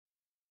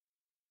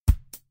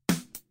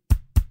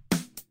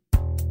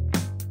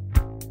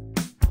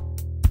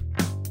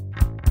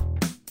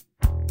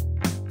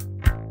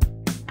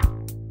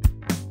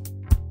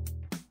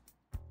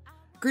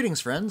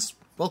Greetings, friends.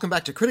 Welcome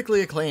back to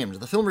Critically Acclaimed,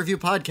 the film review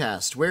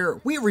podcast, where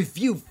we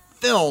review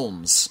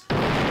films.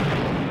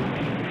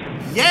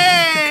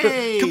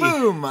 Yay!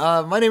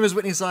 Kaboom! My name is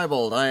Whitney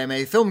Seibold. I am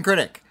a film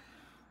critic.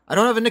 I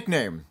don't have a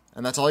nickname,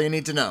 and that's all you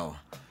need to know.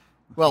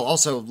 Well,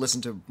 also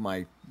listen to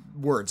my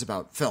words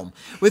about film.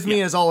 With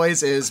me, as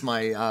always, is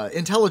my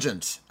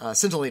intelligent,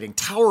 scintillating,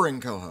 towering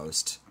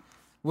co-host,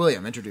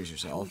 William. Introduce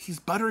yourself. He's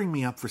buttering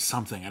me up for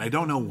something, and I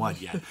don't know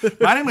what yet.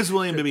 My name is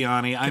William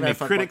Bibiani. I'm a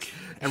critic.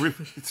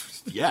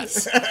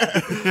 Yes.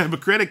 I'm a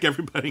critic.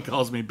 Everybody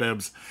calls me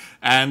Bibbs.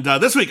 And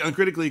this week on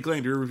Critically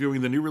Acclaimed, we're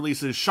reviewing the new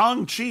releases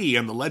Shang-Chi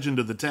and the Legend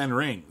of the Ten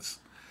Rings.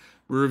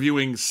 We're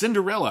reviewing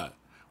Cinderella.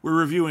 We're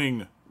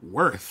reviewing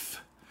Worth.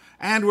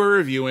 And we're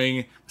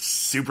reviewing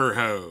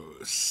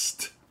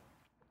Superhost.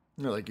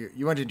 Like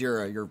you wanted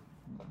your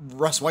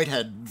Russ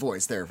Whitehead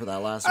voice there for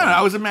that last I don't one. know,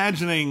 I was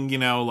imagining,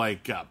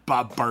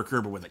 Bob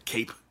Barker, but with a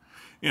cape.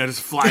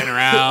 Just flying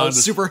around.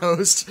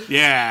 Superhost.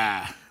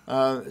 Yeah.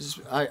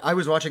 I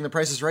was watching The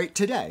Price is Right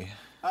today.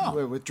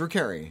 Oh. With Drew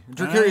Carey.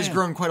 Drew Carey's yeah.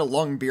 grown quite a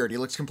long beard. He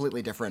looks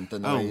completely different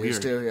than the way he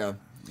used to.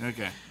 Yeah.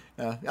 Okay.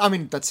 I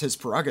mean, that's his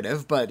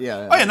prerogative, but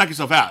yeah. Oh, yeah, knock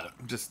yourself out.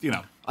 Just,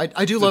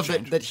 I do love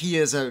that he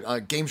is a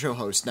game show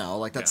host now.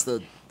 Like, that's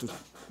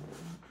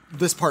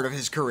this part of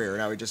his career.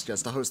 Now he just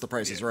gets to host The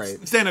Price is Right.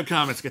 Stand-up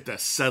comics get to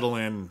settle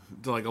in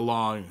to, like, a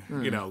long,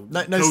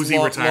 Nice cozy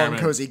retirement.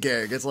 long, cozy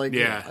gig. It's like,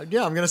 yeah, I'm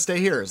going to stay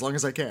here as long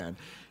as I can.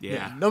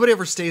 Yeah. Nobody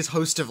ever stays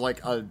host of,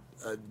 like, a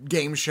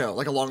game show,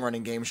 like a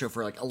long-running game show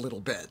for, like, a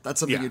little bit. That's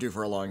something you do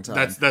for a long time.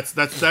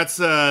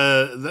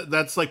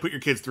 That's like put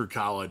your kids through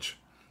college.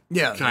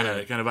 Yeah. Kind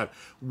of vibe.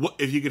 What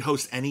if you could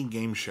host any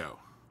game show?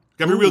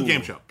 Gotta be a real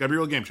game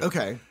show.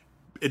 Okay.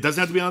 It doesn't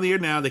have to be on the air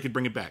now. They could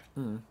bring it back.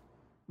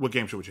 What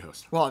game show would you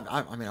host? Well,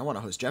 I mean, I want to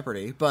host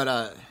Jeopardy,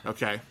 but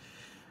okay,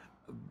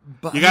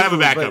 but you gotta have a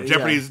backup.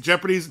 but,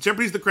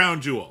 Jeopardy's the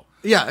crown jewel.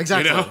 Yeah,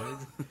 exactly.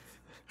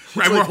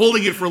 Right, we're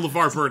holding it for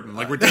LeVar Burton.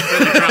 Like, we're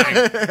definitely trying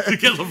to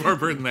get LeVar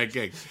Burton that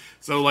gig.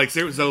 So, like,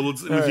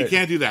 if you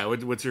can't do that,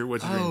 what's your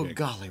dream Oh gig?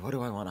 golly, what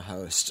do I want to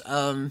host?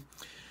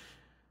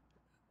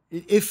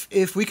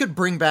 If we could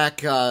bring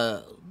back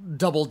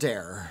Double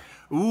Dare.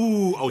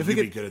 Ooh, you'd be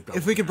good at Double Dare.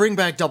 If we could bring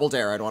back Double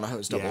Dare, I'd want to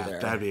host Double Dare.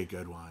 That'd be a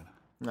good one.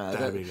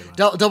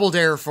 Double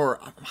Dare for...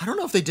 I don't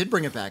know if they did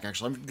bring it back,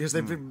 actually, because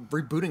they've been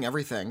rebooting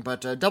everything, but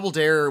Double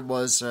Dare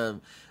was a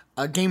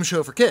game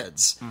show for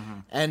kids,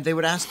 and they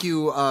would ask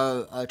you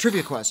a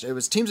trivia question. It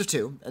was teams of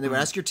two, and they would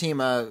ask your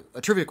team a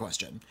trivia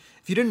question.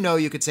 If you didn't know,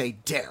 you could say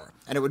dare,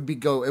 and it would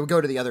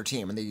go to the other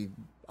team, and the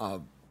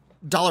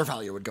dollar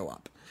value would go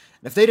up.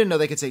 And if they didn't know,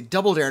 they could say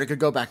double dare, and it could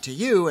go back to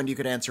you, and you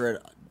could answer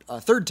it a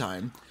third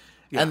time,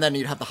 and then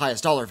you'd have the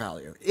highest dollar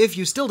value. If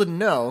you still didn't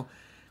know,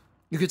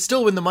 you could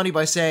still win the money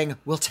by saying,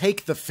 we'll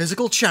take the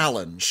physical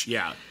challenge.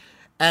 Yeah.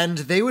 And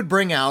they would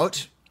bring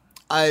out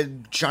a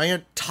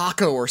giant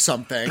taco or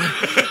something,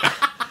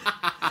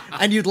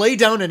 and you'd lay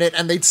down in it,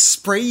 and they'd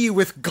spray you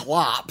with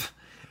glop,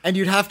 and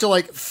you'd have to,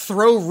 like,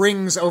 throw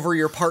rings over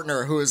your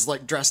partner who is,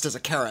 like, dressed as a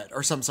carrot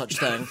or some such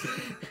thing.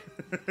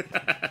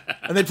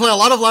 And they'd play a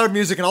lot of loud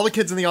music, and all the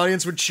kids in the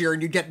audience would cheer,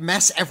 and you'd get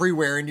mess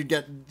everywhere, and you'd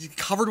get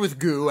covered with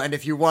goo, and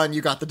if you won,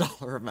 you got the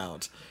dollar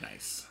amount.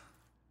 Nice.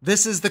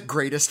 This is the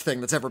greatest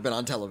thing that's ever been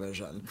on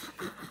television.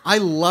 I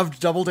loved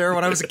Double Dare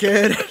when I was a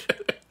kid.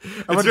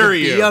 I wanted to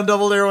be on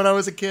Double Dare when I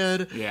was a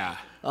kid. Yeah.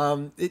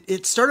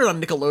 It started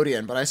on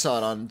Nickelodeon, but I saw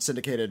it on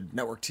syndicated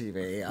network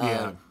TV.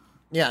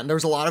 Yeah, and there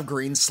was a lot of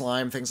green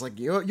slime, things like,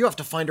 you have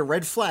to find a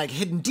red flag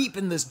hidden deep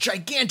in this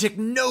gigantic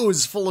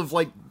nose full of,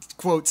 like,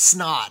 quote,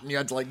 snot, and you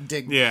had to, like,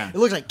 dig. Yeah. It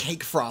looked like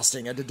cake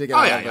frosting. You had to dig it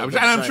out.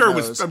 I'm sure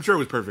it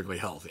was perfectly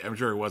healthy. I'm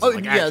sure it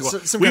wasn't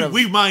actual.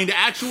 We mined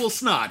actual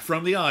snot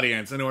from the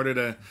audience in order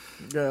to.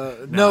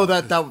 No,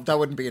 that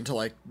wouldn't be until,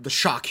 like, the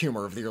shock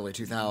humor of the early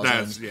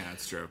 2000s.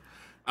 That's true.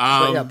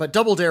 But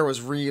Double Dare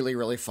was really,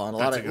 really fun. A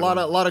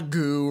lot of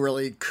goo,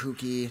 really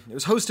kooky. It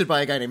was hosted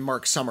by a guy named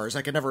Mark Summers.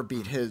 I could never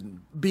beat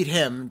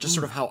him. Just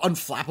sort of how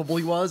unflappable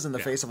he was in the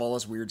face of all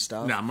this weird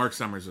stuff. No, Mark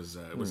Summers was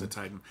a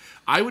titan.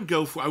 I would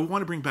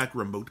want to bring back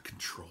Remote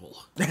Control,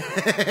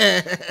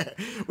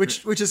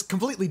 which is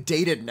completely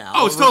dated now.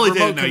 Oh, it's totally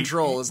dated now. Remote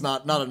Control is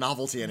not a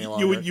novelty any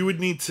longer. You would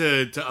need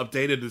to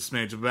update it a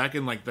smidge. Back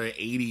in, like, the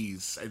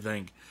 80s, I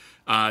think.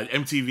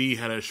 MTV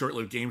had a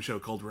short-lived game show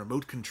called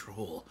Remote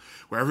Control,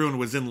 where everyone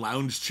was in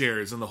lounge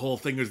chairs, and the whole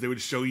thing was they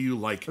would show you,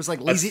 like... It was like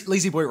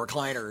lazy boy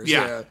recliners.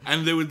 Yeah,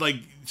 and they would, like,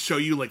 show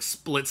you, like,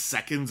 split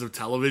seconds of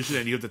television,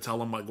 and you have to tell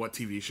them, like, what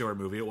TV show or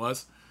movie it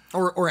was.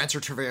 Or answer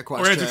trivia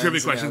questions.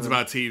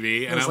 About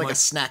TV. And it was like a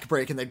snack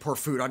break, and they'd pour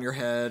food on your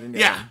head. And,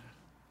 yeah.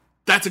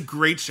 That's a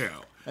great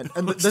show.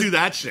 And let's do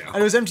that show. And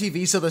it was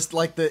MTV, so it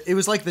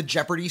was like the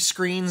Jeopardy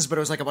screens, but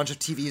it was like a bunch of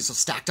TVs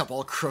stacked up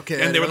all crooked.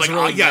 And they were like,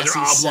 they're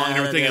oblong and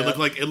everything. Yeah.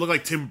 It looked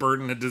like Tim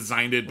Burton had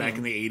designed it back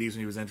in the 80s when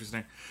he was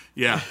interesting.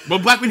 Yeah,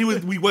 but back when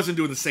he wasn't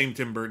doing the same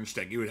Tim Burton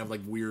shtick. He would have,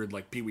 like, weird,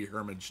 like, Pee Wee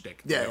Herman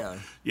shtick. Yeah.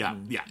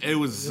 It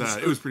was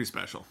pretty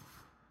special.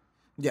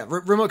 Yeah,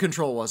 Remote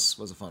Control was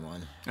a fun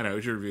one. I know,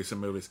 we should review some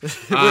movies.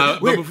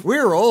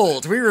 We're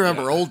old. We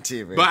remember old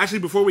TV. But actually,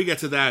 before we get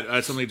to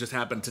that, something just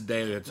happened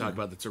today to talk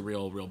about that's a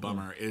real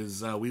bummer,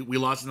 is we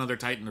lost another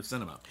titan of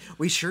cinema.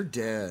 We sure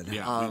did.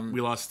 Yeah,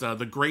 we lost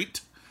the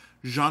great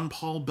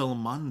Jean-Paul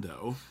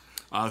Belmondo,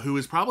 who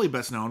is probably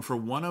best known for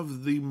one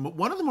of the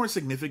more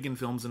significant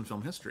films in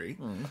film history,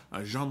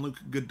 Jean-Luc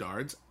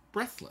Godard's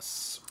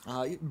Breathless.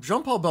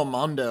 Jean-Paul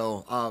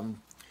Belmondo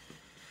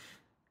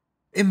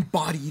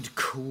embodied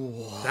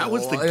cool. That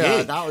was the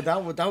gig.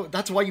 Yeah,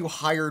 that's why you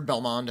hired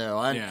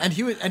Belmondo,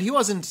 and he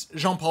wasn't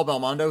Jean-Paul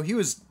Belmondo. He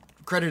was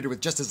credited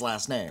with just his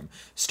last name,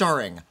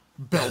 starring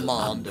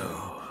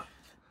Belmondo.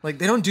 Like,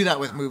 they don't do that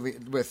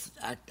with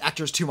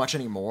actors too much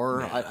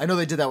anymore. Yeah. I know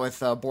they did that with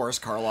Boris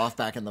Karloff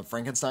back in the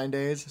Frankenstein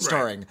days,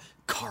 starring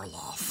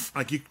Karloff.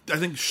 Like, I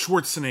think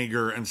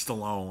Schwarzenegger and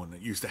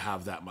Stallone used to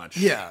have that much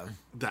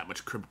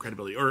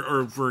credibility.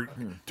 Or for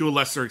to a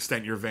lesser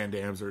extent, your Van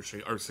Dammes or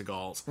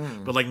Seagals.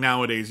 But, like,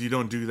 nowadays, you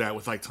don't do that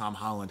with, like, Tom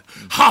Holland.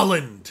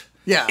 Holland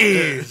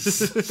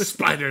is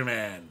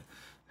Spider-Man.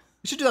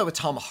 You should do that with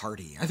Tom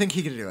Hardy. I think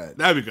he could do it.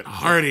 That would be good.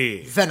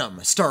 Hardy.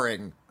 Venom,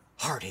 starring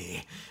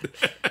Hardy.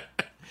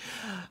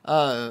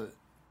 No,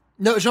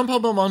 Jean-Paul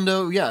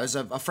Belmondo, is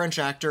a French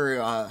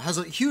actor, has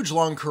a huge,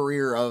 long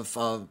career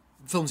of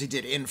films he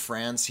did in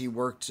France. He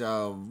worked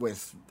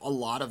with a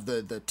lot of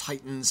the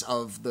titans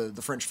of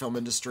the French film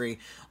industry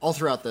all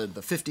throughout the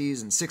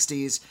 50s and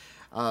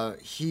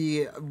 60s.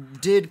 He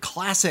did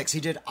classics, he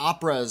did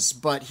operas,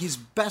 but he's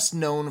best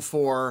known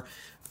for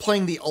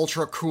playing the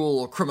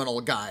ultra-cool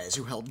criminal guys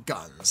who held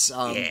guns.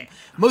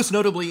 Most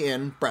notably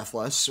in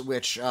Breathless,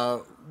 which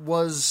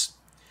was...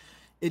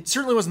 It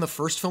certainly wasn't the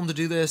first film to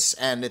do this,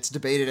 and it's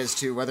debated as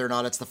to whether or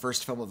not it's the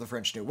first film of the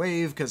French New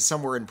Wave, because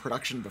some were in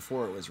production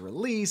before it was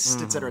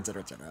released, etc.,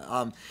 etc.,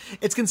 etc.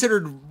 It's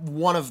considered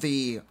one of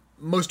the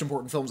most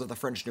important films of the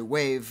French New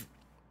Wave,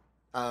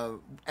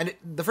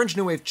 the French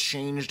New Wave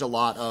changed a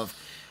lot of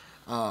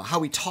how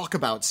we talk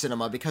about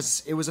cinema,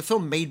 because it was a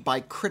film made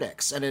by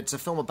critics, and it's a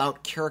film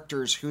about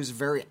characters whose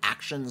very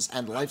actions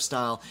and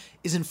lifestyle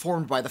is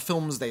informed by the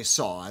films they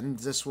saw, and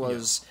this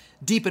was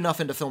deep enough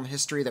into film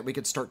history that we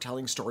could start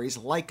telling stories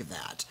like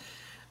that.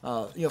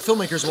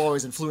 Filmmakers were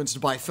always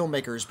influenced by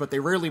filmmakers, but they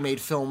rarely made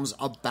films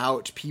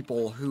about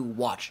people who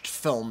watched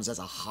films as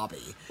a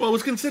hobby. Well, it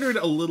was considered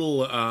a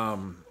little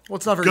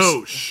it's not very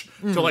gauche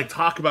to like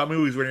talk about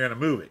movies when you're in a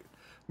movie.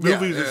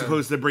 Movies are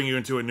supposed to bring you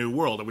into a new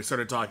world, and we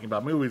started talking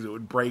about movies that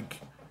would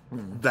break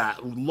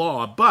that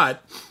law.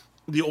 But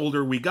the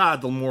older we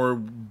got, the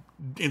more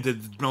into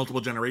multiple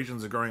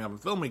generations of growing up in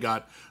film we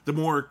got, the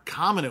more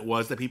common it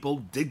was that people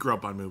did grow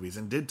up on movies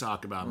and did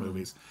talk about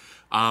movies.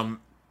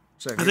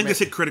 I think this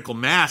hit critical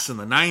mass in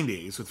the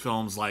 90s with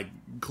films like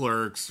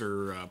Clerks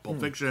or Pulp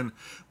Fiction,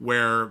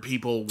 where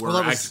people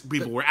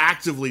were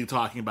actively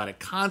talking about it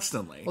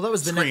constantly. Well, that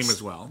was the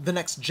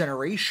next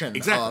generation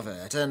of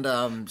it.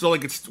 And so,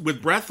 like, it's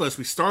with Breathless,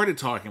 we started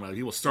talking about it.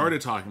 People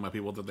started talking about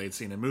people that they'd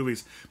seen in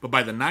movies, but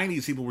by the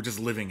 90s, people were just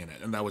living in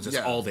it, and that was just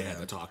all they had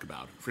to talk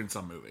about in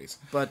some movies.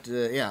 But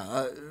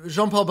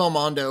Jean-Paul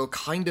Belmondo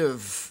kind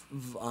of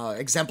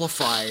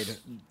exemplified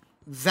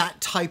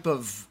that type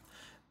of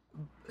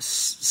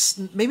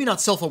maybe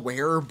not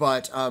self-aware,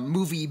 but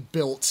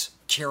movie-built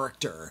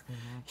character.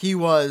 He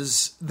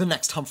was the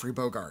next Humphrey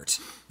Bogart,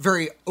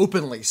 very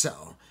openly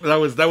so. That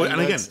was,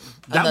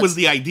 and was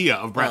the idea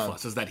of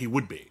Breathless, is that he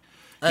would be.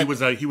 He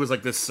was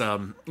like this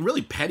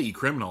really petty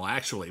criminal,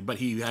 actually, but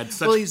he had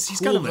such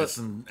coolness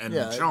and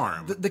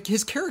charm.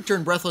 His character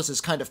in Breathless is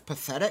kind of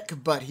pathetic,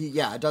 but he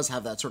does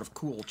have that sort of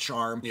cool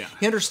charm. Yeah.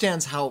 He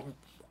understands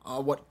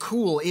what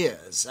cool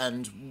is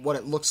and what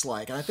it looks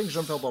like, and I think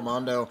Jean-Paul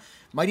Belmondo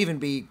might even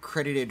be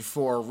credited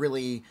for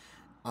really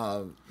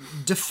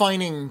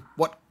defining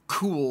what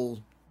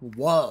cool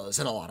was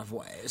in a lot of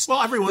ways.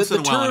 Well, every once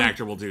in a while an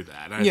actor will do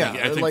that. I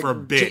think like for a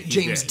bit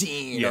James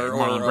Dean or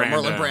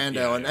Marlon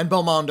Brando. And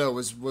Belmondo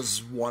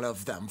was one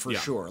of them for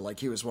sure. Like,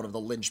 he was one of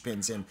the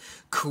linchpins in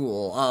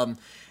cool.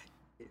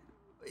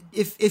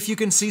 If you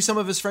can see some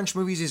of his French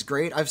movies, he's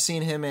great. I've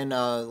seen him in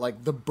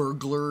like The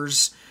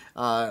Burglars.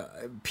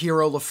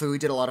 Pierrot Le Fou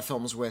did a lot of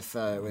films with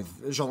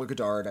Jean-Luc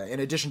Godard. In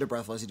addition to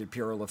Breathless, he did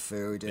Pierrot Le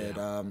Fou, did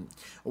A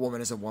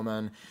Woman is a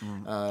Woman.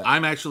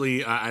 I'm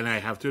actually, and I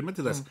have to admit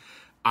to this,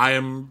 I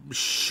am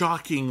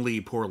shockingly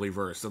poorly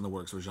versed in the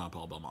works of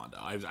Jean-Paul Belmondo.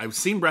 I've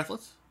seen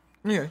Breathless.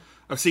 Yeah.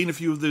 I've seen a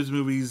few of those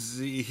movies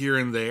here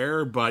and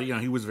there, but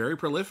he was very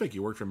prolific. He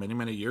worked for many,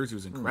 many years. He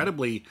was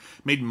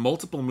made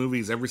multiple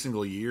movies every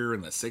single year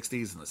in the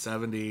 60s and the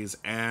 70s,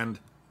 and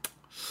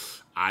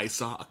I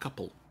saw a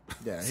couple.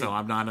 Yeah, so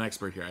I'm not an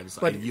expert here.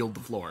 I yield the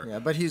floor. Yeah,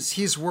 but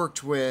he's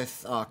worked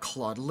with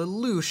Claude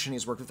Lelouch, and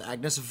he's worked with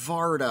Agnes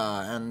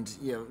Varda, and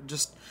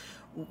just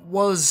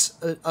was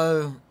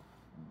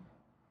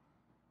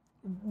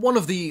one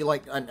of the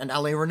and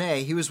Alain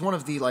Resnais. He was one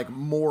of the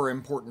more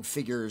important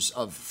figures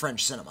of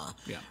French cinema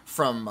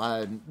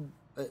from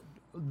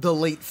the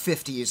late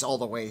 50s all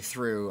the way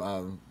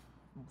through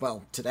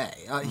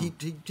today.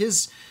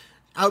 His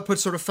output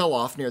sort of fell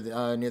off near the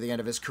end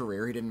of his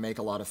career. He didn't make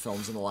a lot of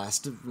films in the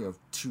last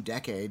 2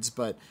 decades,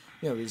 but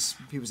he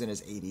was in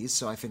his 80s,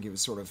 so I think he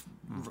was sort of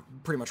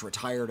pretty much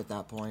retired at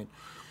that point.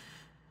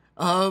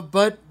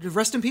 But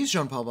rest in peace,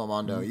 Jean-Paul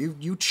Belmondo.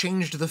 You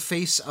changed the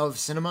face of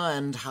cinema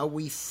and how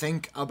we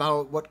think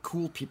about what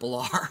cool people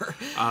are.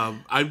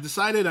 I've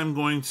decided I'm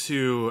going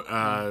to,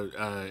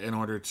 in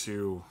order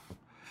to,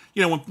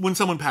 when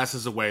someone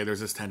passes away, there's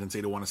this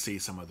tendency to want to see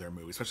some of their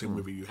movie, especially a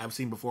movie you have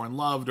seen before and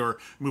loved, or a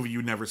movie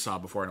you never saw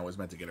before and always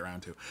meant to get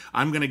around to.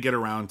 I'm going to get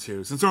around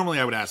to, since normally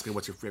I would ask you,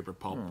 what's your favorite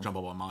Jean-Paul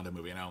Belmondo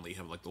movie, and I only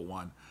have like the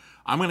one.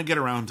 I'm going to get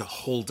around to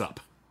Hold Up.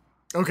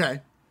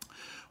 Okay.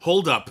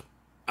 Hold Up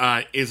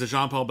is a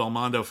Jean-Paul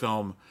Belmondo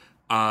film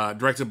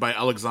directed by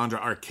Alexandre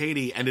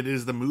Arcadi, and it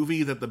is the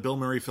movie that the Bill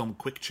Murray film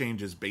Quick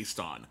Change is based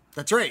on.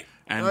 That's right.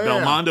 And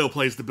Belmondo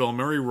plays the Bill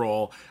Murray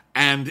role,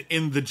 and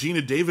in the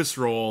Gina Davis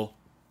role,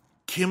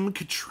 Kim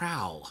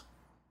Cattrall.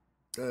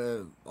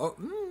 Who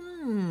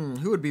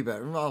would be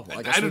better? Well,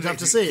 I guess we'd have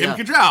to see. Kim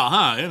Cattrall,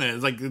 huh? Isn't it?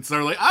 It's like, it's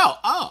sort of like,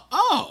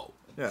 oh.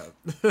 Yeah.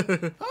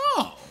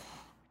 Oh.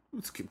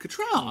 It's Kim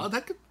Cattrall.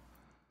 That could...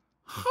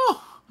 Huh.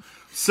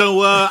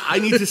 So, I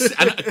need to see...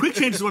 Quick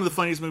Change is one of the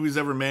funniest movies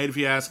ever made, if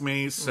you ask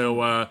me.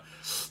 So,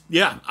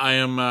 yeah, I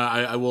am...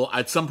 I will...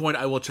 At some point,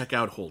 I will check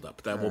out Hold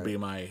Up. That will be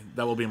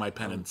my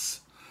penance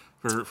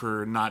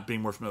for not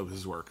being more familiar with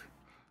his work.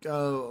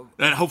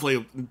 And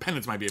hopefully,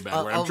 penance might be a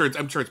bad word.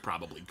 I'm sure it's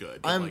probably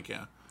good. But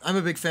I'm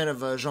a big fan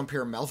of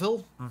Jean-Pierre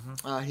Melville.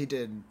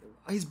 Mm-hmm.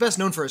 He's best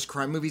known for his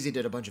crime movies. He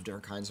did a bunch of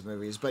different kinds of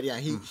movies, but yeah,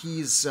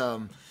 he's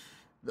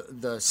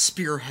the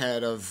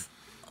spearhead of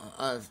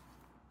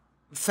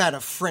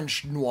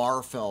French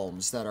noir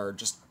films that are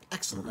just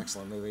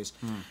excellent movies.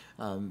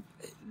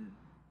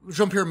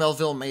 Jean-Pierre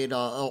Melville made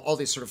all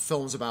these sort of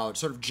films about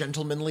sort of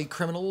gentlemanly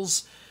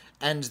criminals.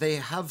 And they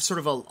have sort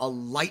of a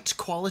light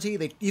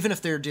quality. Even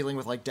if they're dealing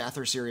with like death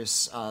or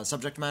serious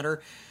subject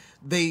matter,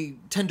 they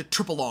tend to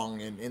trip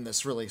along in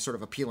this really sort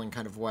of appealing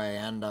kind of way.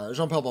 And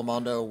Jean-Paul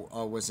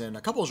Belmondo was in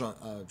a couple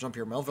of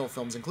Jean-Pierre Melville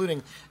films,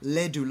 including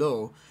Les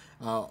Doulos,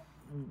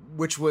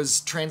 which was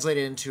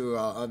translated into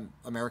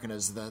American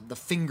as the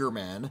Finger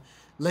Man.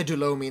 Les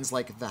Doulos means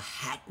like the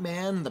hat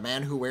man, the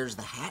man who wears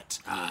the hat,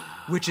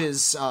 which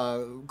is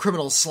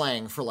criminal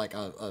slang for like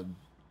a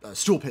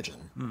stool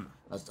pigeon,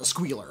 a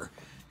squealer.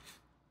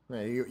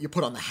 You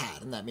put on the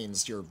hat, and that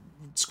means you're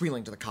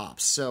squealing to the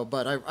cops. So,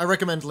 but I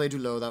recommend Les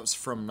Doulos. That was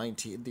from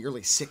the early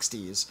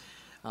 60s.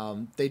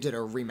 They did a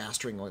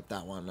remastering with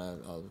that one a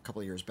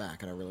couple of years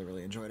back, and I really,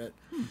 really enjoyed it.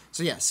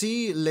 So yeah,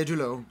 see Les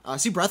Doulos.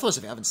 See Breathless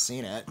if you haven't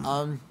seen it.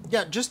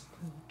 Yeah, just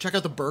check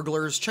out The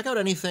Burglars. Check out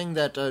anything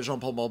that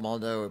Jean-Paul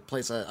Belmondo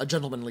plays a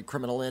gentlemanly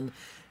criminal in.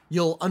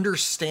 You'll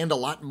understand a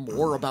lot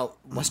more about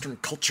Western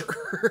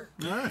culture.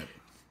 All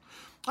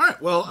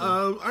right. Well,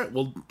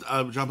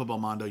 Jean-Paul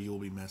Belmondo, you will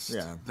be missed.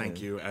 Yeah.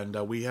 Thank you. And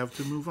we have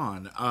to move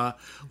on.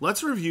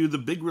 Let's review the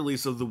big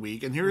release of the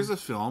week. And here is a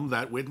film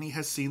that Whitney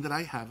has seen that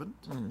I haven't.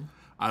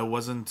 I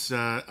wasn't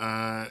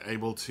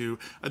able to...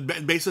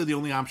 basically, the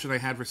only option I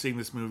had for seeing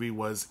this movie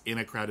was in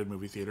a crowded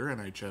movie theater, and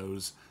I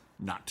chose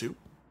not to.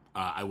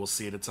 I will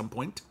see it at some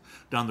point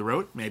down the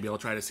road. Maybe I'll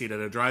try to see it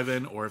at a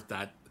drive-in, or if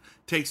that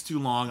takes too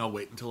long, I'll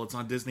wait until it's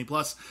on Disney+.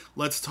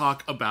 Let's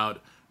talk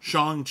about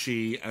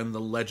Shang-Chi and the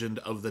Legend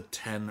of the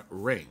Ten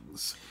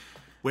Rings.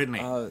 Whitney,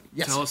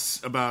 yes. Tell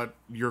us about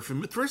your...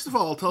 First of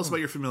all, tell us about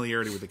your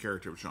familiarity with the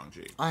character of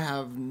Shang-Chi. I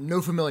have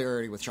no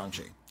familiarity with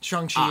Shang-Chi.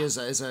 Shang-Chi is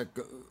a...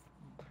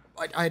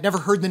 I had never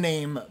heard the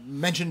name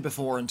mentioned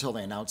before until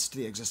they announced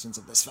the existence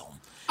of this film.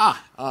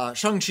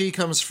 Shang-Chi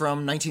comes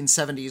from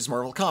 1970s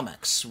Marvel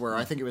Comics, where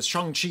I think it was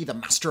Shang-Chi, the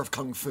Master of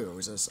Kung Fu,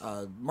 is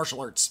a martial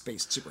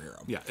arts-based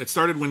superhero. Yeah, it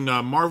started when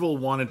Marvel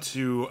wanted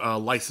to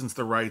license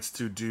the rights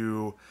to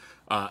do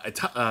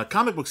a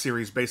comic book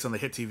series based on the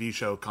hit TV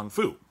show Kung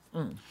Fu.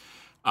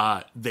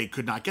 They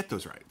could not get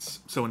those rights.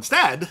 So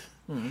instead,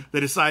 they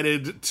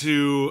decided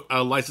to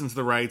license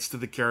the rights to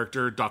the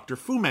character Dr.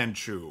 Fu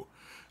Manchu,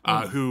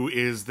 who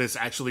is this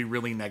actually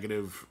really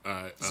negative...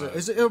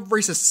 is a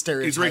racist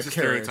stereotype. He's a racist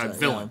stereotype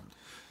villain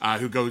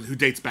who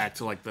dates back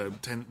to like the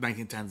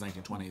 1910s,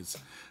 1920s.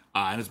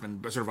 And has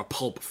been sort of a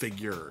pulp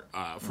figure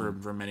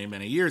for many,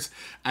 many years.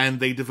 And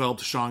they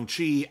developed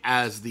Shang-Chi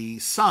as the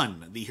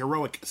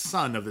heroic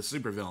son of the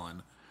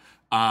supervillain.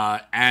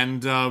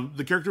 And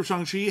the character of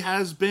Shang-Chi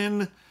has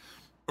been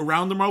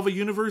around the Marvel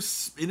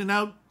Universe in and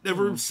out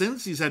ever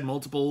since. He's had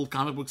multiple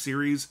comic book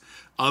series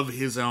of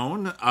his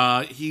own.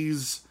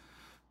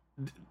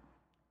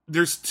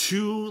 There's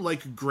two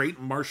like great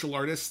martial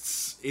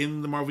artists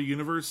in the Marvel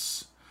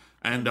Universe.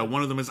 And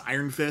one of them is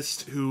Iron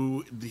Fist,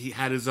 he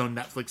had his own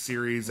Netflix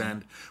series.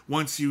 And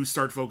once you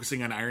start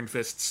focusing on Iron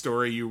Fist's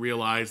story, you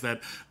realize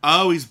that,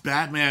 he's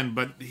Batman,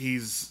 but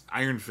he's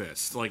Iron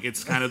Fist. Like,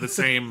 it's kind of the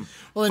same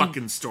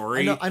fucking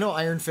story. I know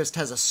Iron Fist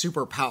has a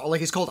superpower.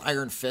 Like, he's called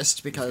Iron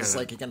Fist because,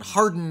 he can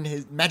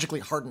magically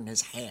harden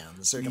his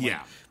hands. So he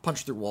can,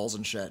 punch through walls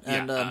and shit.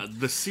 And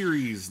the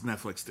series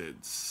Netflix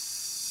did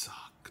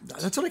sucked.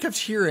 That's what I kept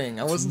hearing.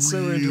 I wasn't so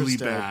really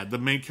interested. bad. The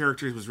main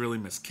character was really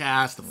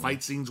miscast. The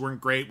fight scenes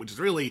weren't great, which is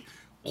really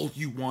all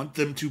you want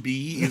them to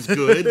be is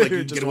good. Like, you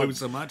can get away with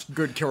so much.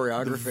 Good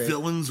choreography. The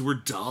villains were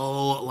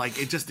dull. Like,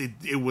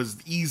 it was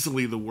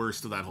easily the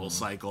worst of that whole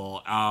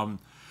cycle.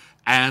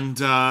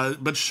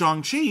 But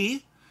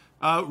Shang-Chi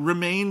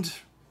remained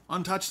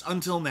untouched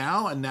until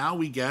now, and now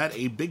we get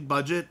a big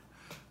budget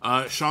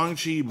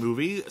Shang-Chi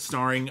movie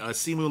starring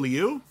Simu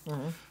Liu,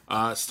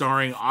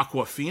 starring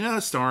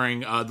Aquafina, starring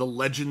the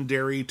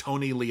legendary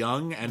Tony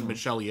Leung and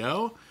Michelle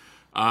Yeoh.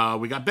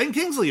 We got Ben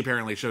Kingsley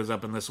apparently shows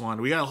up in this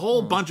one. We got a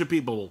whole bunch of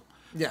people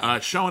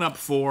showing up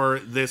for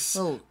this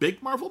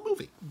big Marvel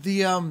movie.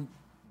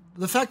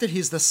 The fact that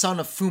he's the son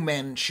of Fu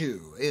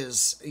Manchu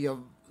is,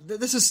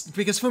 this is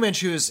because Fu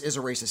Manchu is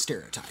a racist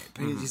stereotype.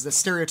 He's the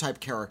stereotype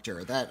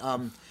character that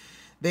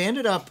they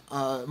ended up,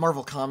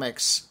 Marvel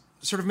Comics,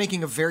 sort of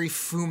making a very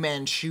Fu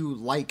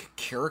Manchu-like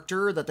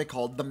character that they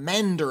called the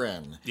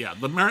Mandarin. Yeah,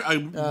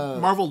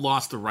 Marvel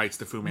lost the rights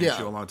to Fu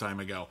Manchu a long time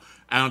ago,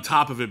 and on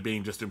top of it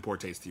being just in poor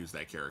taste to use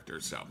that character.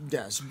 So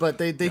yes, but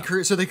they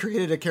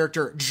created a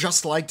character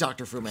just like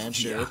Dr. Fu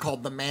Manchu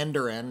called the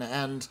Mandarin,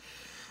 and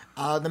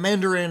the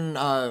Mandarin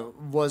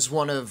was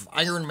one of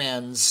Iron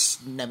Man's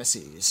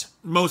nemesis.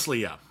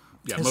 Mostly, yeah.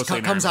 Yeah,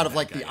 it comes out of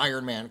like the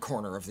Iron Man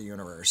corner of the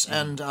universe.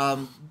 And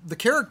the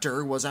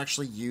character was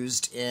actually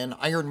used in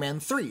Iron Man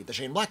 3, the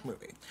Shane Black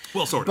movie.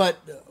 Well, sort of.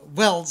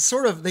 But,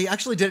 sort of. They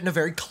actually did it in a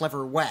very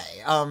clever way.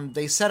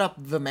 They set up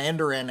the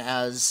Mandarin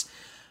as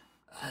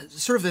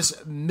sort of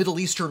this Middle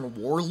Eastern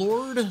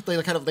warlord.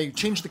 They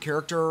changed the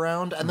character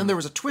around, and then there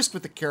was a twist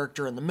with the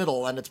character in the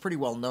middle, and it's pretty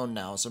well known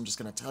now, so I'm just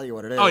going to tell you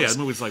what it is. Oh, yeah, the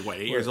movie's like,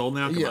 8 years old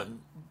now? Come on.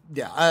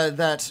 Yeah,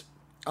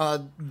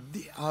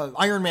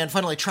 Iron Man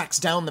finally tracks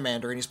down the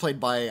Mandarin. He's played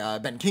by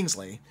Ben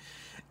Kingsley.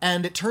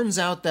 And it turns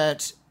out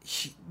that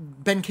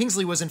Ben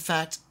Kingsley was, in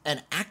fact,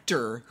 an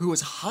actor who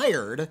was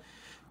hired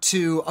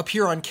to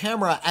appear on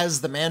camera as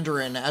the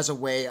Mandarin as a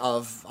way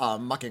of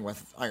mucking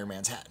with Iron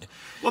Man's head.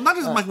 Well, not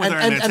just mucking with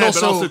Iron Man's head,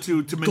 but also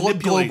to manipulate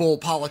global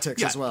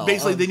politics as well.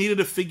 Basically, they needed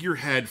a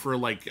figurehead for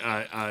like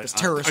a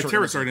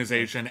terrorist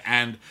organization,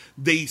 and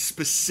they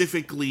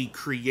specifically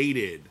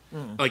created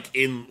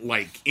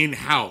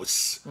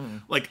in-house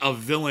like a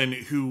villain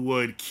who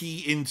would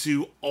key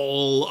into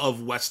all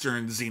of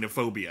Western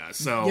xenophobia.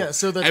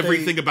 So that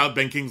everything about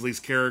Ben Kingsley's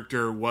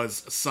character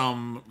was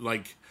some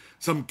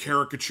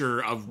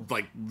caricature of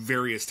like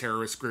various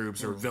terrorist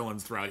groups or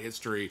villains throughout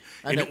history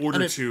in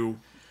order to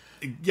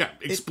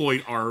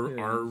exploit our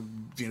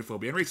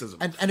xenophobia and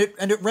racism.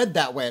 And it read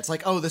that way. It's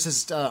like, oh, this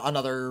is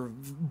another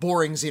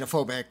boring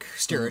xenophobic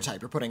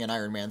stereotype you're putting in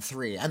Iron Man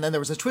 3. And then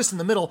there was a twist in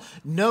the middle.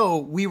 No,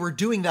 we were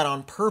doing that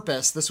on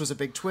purpose. This was a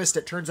big twist.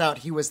 It turns out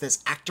he was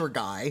this actor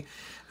guy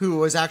who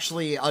was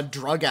actually a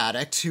drug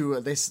addict who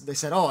they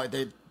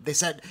said, they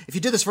said, if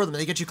you did this for them,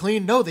 they get you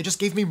clean. No, they just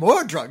gave me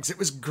more drugs. It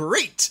was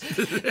great.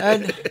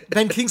 And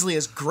Ben Kingsley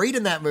is great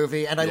in that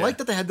movie. And I like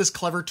that they had this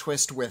clever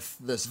twist with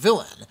this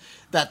villain,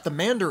 that the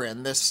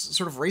Mandarin, this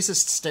sort of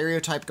racist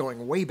stereotype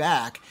going way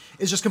back,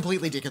 is just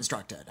completely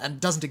deconstructed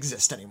and doesn't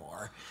exist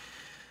anymore.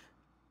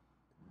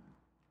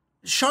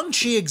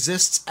 Shang-Chi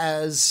exists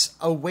as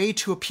a way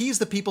to appease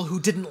the people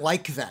who didn't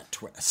like that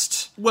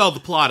twist. Well,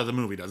 the plot of the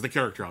movie does. The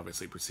character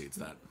obviously precedes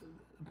that.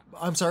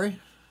 I'm sorry?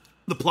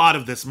 The plot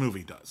of this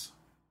movie does.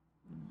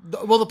 The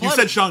plot. You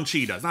said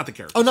Shang-Chi does, not the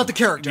character. Oh, not the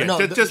character. Yeah,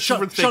 no, just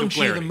for the sake of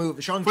clarity. The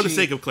movie. Shang-Chi, for the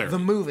sake of clarity.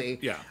 The movie.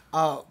 Yeah.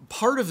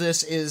 Part of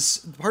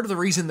the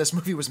reason this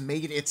movie was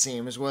made, it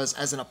seems, was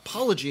as an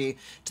apology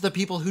to the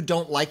people who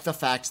don't like the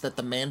fact that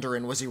the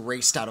Mandarin was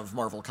erased out of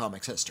Marvel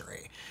Comics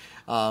history.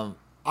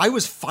 I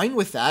was fine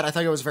with that. I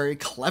thought it was very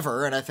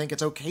clever, and I think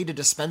it's okay to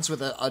dispense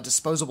with a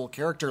disposable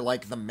character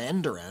like the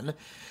Mandarin.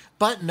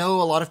 But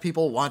no, a lot of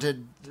people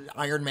wanted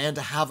Iron Man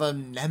to have a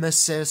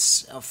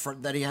nemesis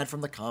that he had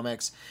from the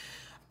comics.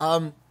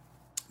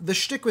 The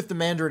shtick with the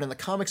Mandarin in the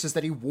comics is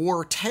that he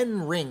wore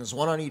 10 rings,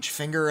 one on each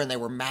finger, and they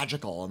were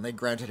magical, and they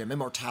granted him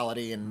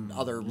immortality and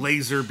other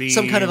laser beams,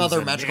 some kind of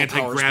other magical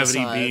powers,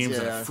 anti-gravity beams,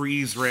 and a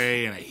freeze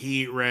ray and a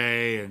heat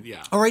ray, and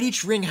All right,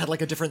 each ring had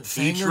like a different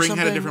thing. Each ring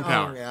had a different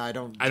power. I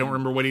don't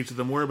remember what each of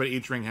them were, but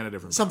each ring had a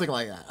different something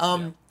like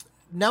that.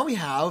 Now we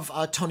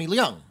have Tony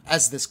Leung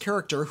as this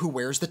character who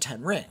wears the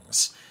 10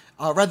 rings.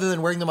 Rather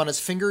than wearing them on his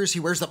fingers,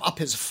 he wears them up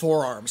his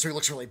forearm, so he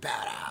looks really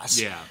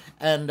badass. Yeah,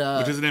 and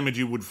which is an image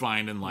you would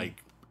find in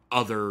like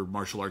other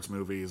martial arts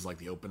movies, like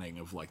the opening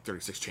of like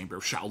 36 Chamber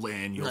of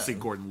Shaolin. You'll see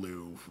Gordon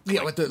Liu,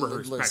 with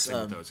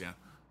those.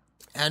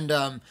 And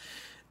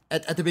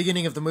at the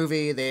beginning of the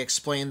movie, they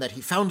explain that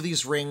he found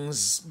these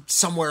rings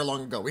somewhere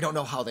long ago. We don't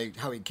know how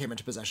he came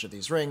into possession of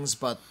these rings,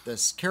 but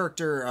this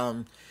character,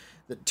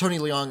 Tony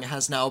Leung,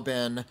 has now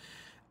been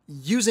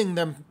using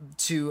them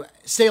to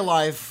stay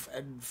alive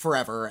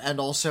forever, and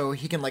also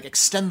he can like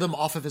extend them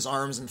off of his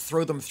arms and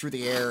throw them through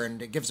the air,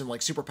 and it gives him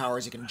like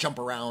superpowers. He can jump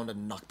around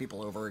and knock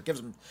people over. It gives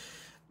him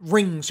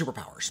ring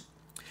superpowers.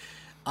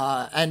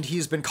 And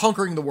he's been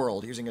conquering the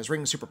world using his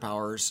ring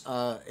superpowers.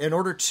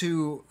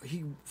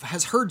 He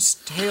has heard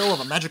tale of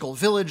a magical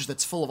village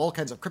that's full of all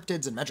kinds of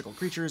cryptids and magical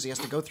creatures. He has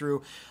to go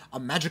through a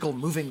magical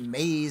moving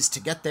maze to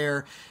get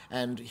there.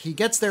 And he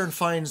gets there and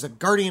finds a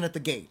guardian at the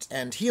gate.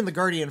 And he and the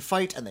guardian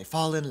fight, and they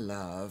fall in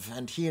love.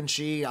 And he and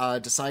she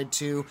decide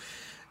to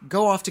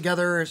go off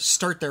together,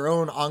 start their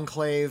own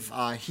enclave.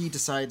 He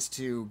decides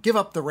to give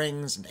up the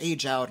rings and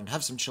age out and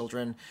have some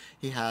children.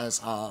 He has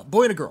a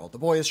boy and a girl. The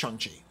boy is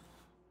Shang-Chi.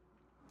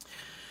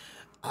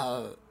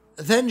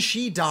 Then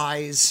she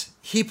dies.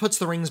 He puts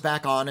the rings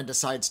back on and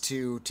decides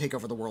to take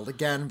over the world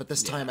again, but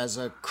this time as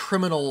a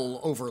criminal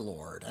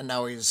overlord. And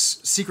now he's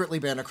secretly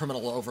been a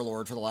criminal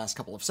overlord for the last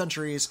couple of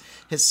centuries.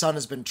 His son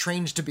has been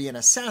trained to be an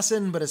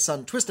assassin, but his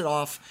son twisted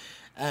off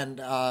and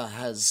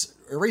has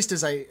erased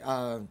his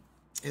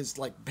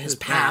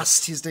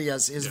past. He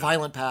has his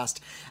violent past,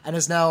 and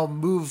has now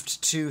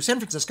moved to San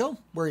Francisco,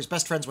 where he's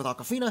best friends with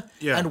Awkwafina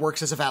and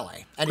works as a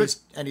valet. And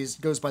he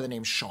goes by the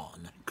name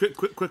Sean.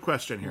 Quick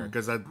question here,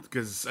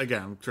 because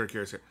again, I'm sort of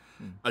curious here.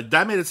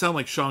 That made it sound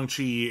like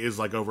Shang-Chi is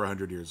like over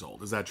 100 years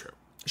old. Is that true?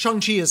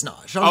 Shang-Chi is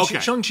not.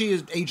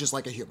 Shang-Chi ages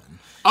like a human.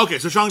 Okay,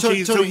 so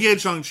Shang-Chi. So he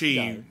had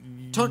Shang-Chi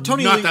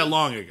Tony not that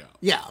long ago.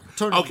 Yeah.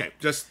 Okay,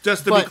 just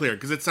to be clear,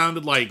 because it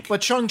sounded like.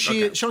 But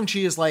Shang-Chi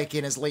is like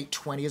in his late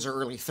 20s or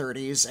early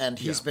 30s, and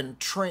he's been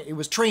he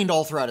was trained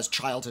all throughout his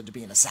childhood to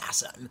be an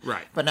assassin.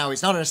 Right. But now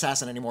he's not an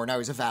assassin anymore. Now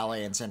he's a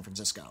valet in San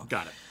Francisco.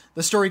 Got it.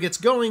 The story gets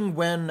going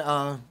when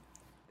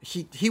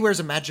he wears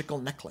a magical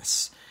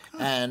necklace.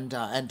 And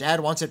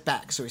Dad wants it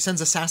back, so he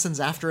sends assassins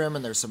after him,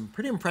 and there's some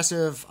pretty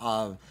impressive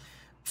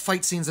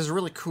fight scenes. There's a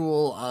really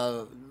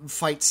cool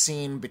fight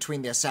scene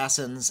between the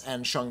assassins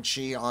and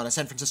Shang-Chi on a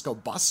San Francisco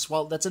bus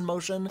while that's in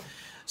motion.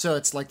 So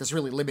it's like this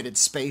really limited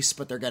space,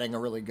 but they're getting a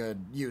really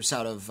good use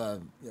out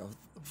of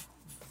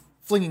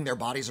flinging their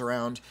bodies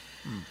around.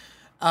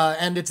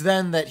 And it's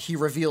then that he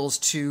reveals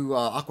to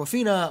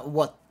Awkwafina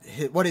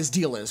what his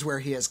deal is, where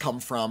he has come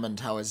from, and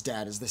how his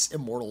dad is this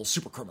immortal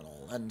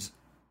supercriminal. And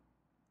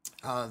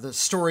the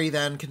story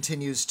then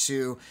continues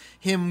to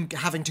him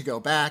having to go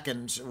back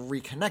and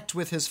reconnect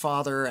with his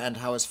father, and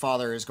how his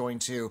father is going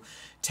to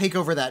take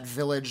over that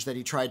village that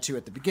he tried to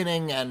at the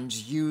beginning and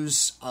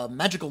use a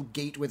magical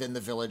gate within the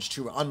village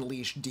to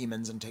unleash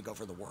demons and take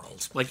over the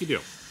world. Like you do.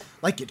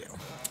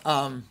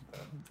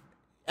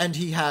 And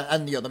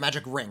the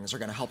magic rings are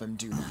going to help him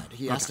do that.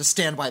 He has to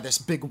stand by this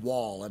big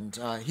wall, and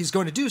he's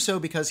going to do so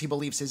because he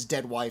believes his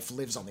dead wife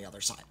lives on the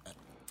other side of it.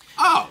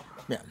 Oh!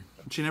 Yeah.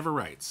 She never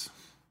writes.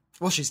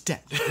 Well, she's dead.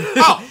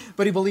 Oh!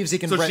 But he believes he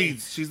can... So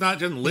she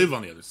doesn't live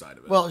on the other side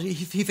of it. Well,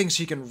 he thinks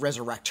he can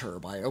resurrect her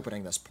by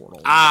opening this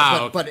portal.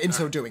 But in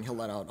so doing, he'll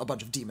let out a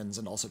bunch of demons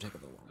and also take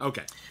over the world.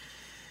 Okay.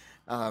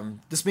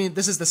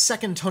 This is the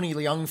second Tony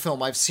Leung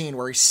film I've seen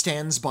where he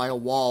stands by a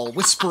wall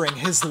whispering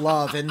his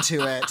love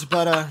into it.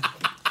 But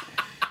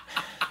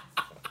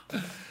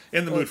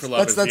In the Mood for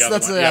Love is the other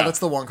one. That's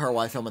the Wong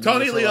Kar-wai film.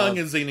 Tony Leung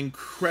is an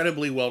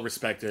incredibly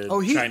well-respected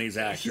Chinese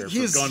actor.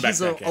 He's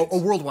a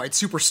worldwide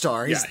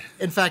superstar.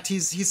 In fact,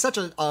 he's such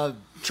a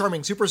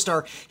charming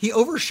superstar. He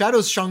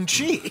overshadows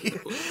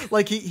Shang-Chi.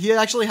 Like he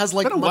actually has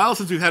like. It's been a while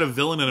since we've had a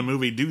villain in a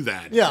movie do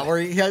that. Yeah, where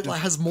he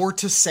has more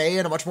to say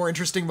and a much more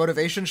interesting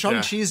motivation.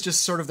 Shang-Chi's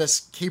just sort of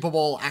this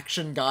capable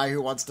action guy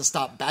who wants to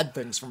stop bad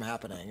things from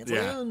happening. It's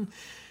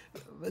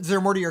is there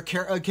more to your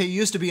character? Okay, you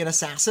used to be an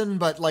assassin,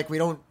 but like we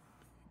don't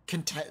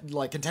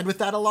contend with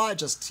that a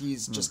lot.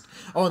 He's just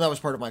that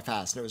was part of my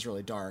past, and it was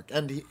really dark.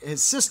 And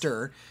his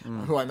sister,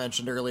 who I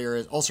mentioned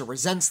earlier, also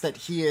resents that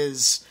he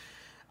is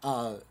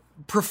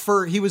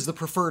he was the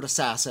preferred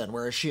assassin,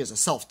 whereas she is a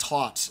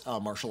self-taught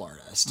martial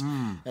artist,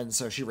 and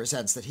so she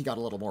resents that he got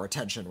a little more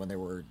attention when they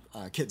were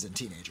kids and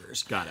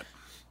teenagers. Got it.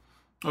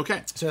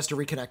 Okay. So he has to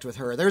reconnect with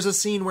her. There's a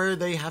scene where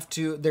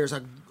there's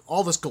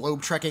all this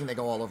globe trekking. They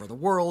go all over the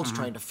world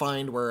trying to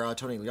find where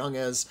Tony Leung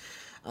is.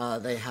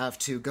 They have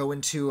to go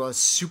into a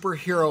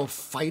superhero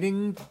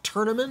fighting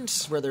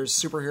tournament where there's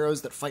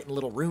superheroes that fight in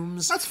little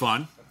rooms. That's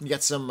fun. You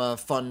get some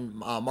fun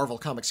Marvel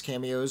Comics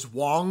cameos.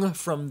 Wong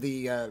from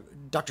the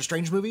Doctor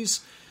Strange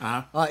movies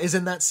is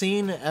in that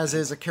scene, as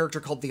is a character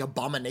called the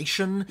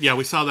Abomination. Yeah,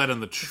 we saw that in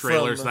the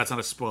trailer, so that's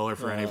not a spoiler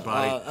for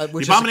anybody.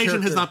 The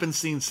Abomination has not been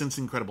seen since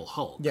Incredible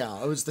Hulk.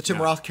 Yeah, it was the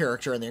Tim Roth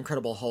character in the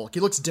Incredible Hulk.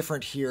 He looks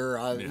different here.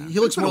 He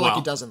looks more like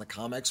he does in the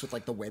comics with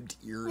like the webbed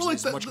ears. Well,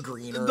 he's much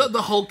greener.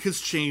 The Hulk has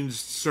changed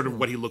sort of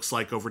what he looks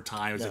like over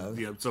time.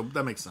 So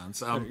that makes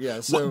sense.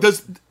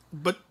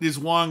 But does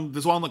Wong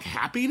look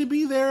happy to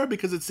be there?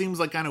 Because it seems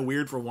like kind of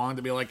weird for Wong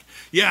to be like,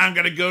 yeah, I'm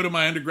going to go to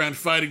my underground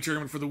fighting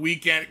tournament for the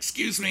weekend.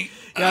 Excuse me.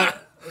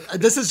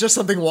 This is just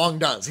something Wong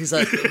does. He's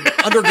at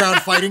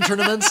underground fighting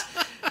tournaments.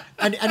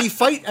 And he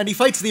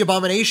fights the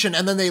Abomination,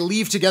 and then they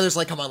leave together. It's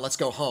like, come on, let's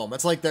go home.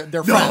 It's like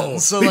they're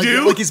friends. So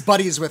like he's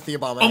buddies with the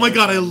Abomination. Oh my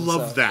god, I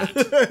love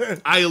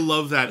that. I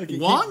love that.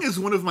 Wong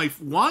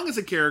is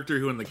a character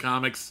who in the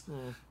comics,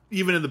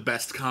 even in the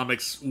best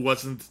comics,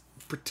 wasn't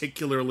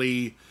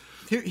particularly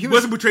he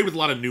wasn't portrayed with a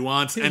lot of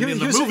nuance, and in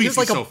the movies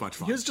he's so much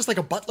fun. He was just like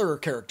a butler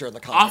character in the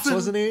comics,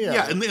 wasn't he?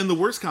 Yeah, in the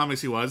worst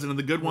comics he was, and in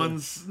the good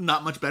ones,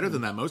 not much better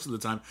than that most of the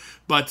time.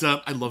 But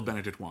I love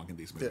Benedict Wong in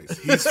these movies.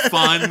 He's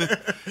fun.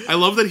 I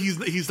love that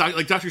he's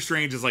like Doctor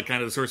Strange is like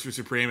kind of the Sorcerer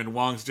Supreme, and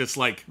Wong's just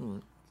like,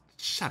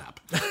 shut up.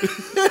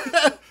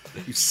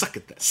 You suck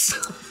at this.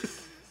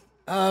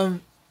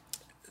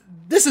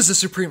 This is a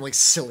supremely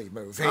silly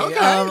movie. Okay.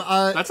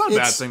 That's not a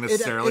bad thing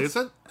necessarily, is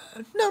it?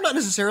 No, not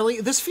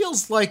necessarily. This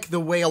feels like the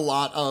way a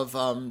lot of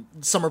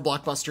summer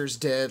blockbusters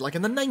did, like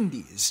in the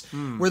 90s,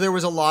 where there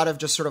was a lot of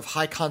just sort of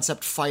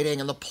high-concept fighting,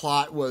 and the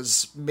plot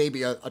was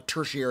maybe a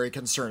tertiary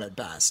concern at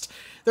best.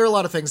 There are a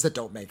lot of things that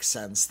don't make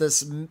sense.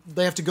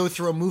 They have to go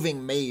through a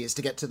moving maze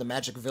to get to the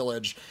Magic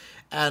Village,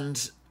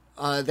 and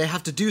they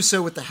have to do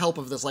so with the help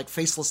of this like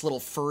faceless little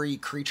furry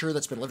creature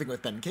that's been living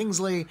with Ben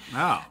Kingsley.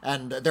 Oh.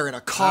 And they're in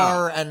a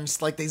car, and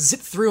like they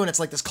zip through, and it's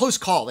like this close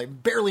call. They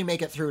barely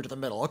make it through to the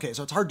middle. Okay,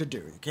 so it's hard to do.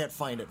 You can't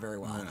find it very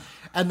well. Yeah.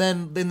 And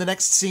then in the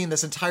next scene,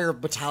 this entire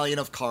battalion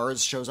of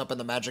cars shows up in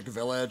the Magic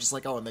Village. It's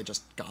like, oh, and they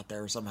just got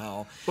there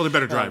somehow. Well, they're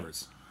better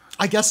drivers.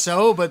 I guess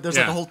so, but there's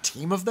like a whole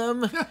team of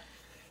them. Yeah.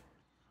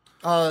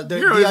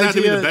 Heroes have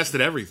to be the best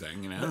at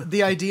everything, you know?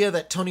 The idea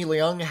that Tony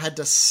Leung had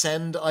to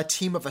send a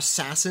team of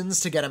assassins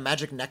to get a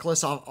magic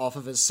necklace off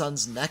of his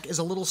son's neck is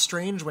a little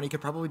strange when he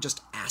could probably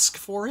just ask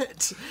for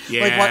it.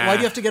 Yeah, like, why do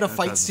you have to get a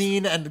fight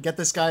scene and get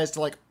this guy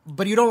to like...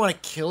 But you don't want to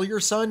kill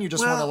your son, you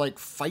just want to like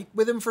fight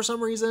with him for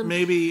some reason?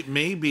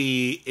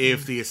 Maybe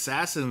if the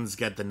assassins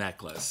get the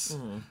necklace...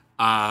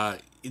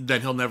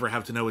 then he'll never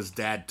have to know his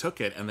dad took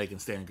it, and they can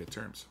stay on good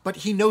terms. But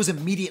he knows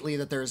immediately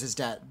that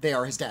they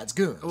are his dad's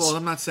goons. Well,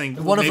 I'm not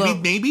saying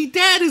maybe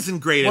dad isn't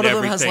great at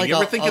everything. Has like you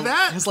ever think of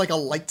that? Has like a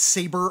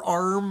lightsaber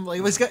arm.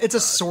 Like it's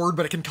a sword,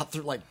 but it can cut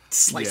through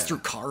slice through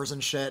cars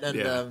and shit.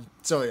 And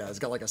so it's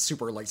got like a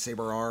super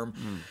lightsaber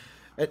arm.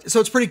 So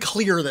it's pretty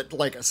clear that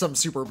like some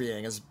super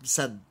being has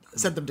sent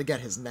them to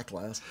get his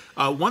necklace.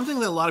 One thing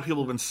that a lot of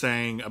people have been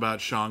saying about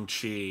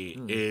Shang-Chi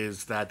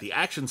is that the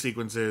action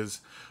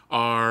sequences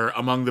are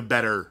among the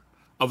better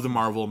of the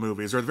Marvel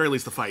movies, or at the very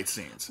least the fight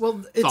scenes.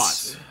 Well,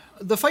 Thoughts?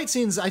 The fight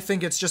scenes, I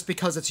think it's just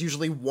because it's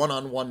usually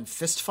one-on-one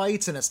fist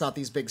fights, and it's not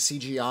these big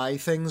CGI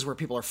things where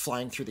people are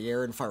flying through the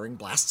air and firing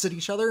blasts at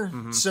each other.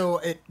 So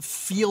it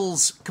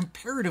feels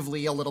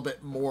comparatively a little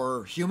bit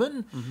more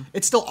human.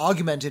 It's still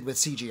augmented with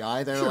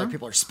CGI there, like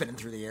people are spinning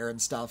through the air and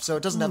stuff, so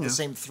it doesn't have the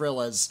same thrill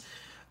as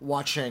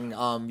watching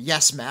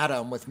Yes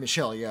Madam with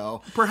Michelle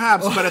Yeoh.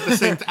 Perhaps, but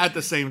at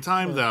the same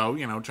time, though,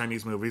 you know,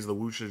 Chinese movies, the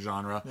wuxia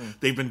genre,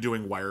 they've been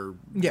doing wire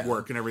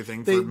work and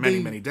everything for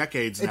many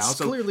decades now.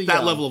 So clearly,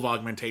 that level of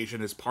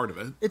augmentation is part of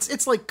it.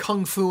 It's like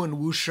kung fu and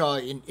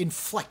wuxia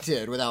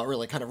inflected without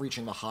really kind of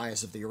reaching the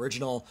highs of the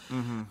original.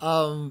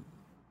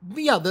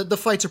 Yeah, the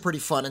fights are pretty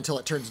fun until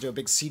it turns into a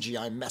big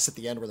CGI mess at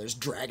the end where there's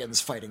dragons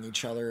fighting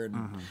each other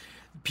and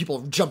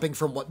people jumping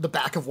from the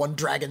back of one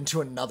dragon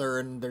to another,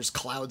 and there's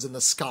clouds in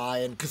the sky,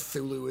 and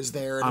Cthulhu is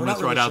there. And I'm going to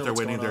throw it out there,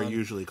 Whitney, there are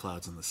usually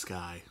clouds in the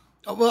sky.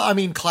 Well, I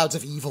mean, clouds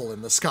of evil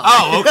in the sky.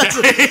 Oh,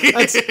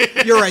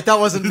 okay. You're right, that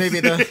wasn't maybe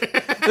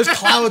There's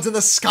clouds in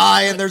the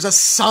sky, and there's a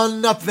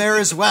sun up there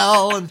as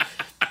well, and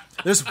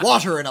there's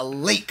water in a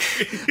lake.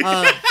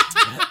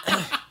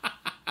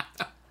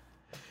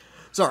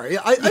 Sorry,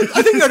 I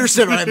think you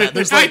understood what I meant.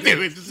 There's I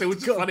do. It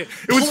was funny.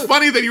 It was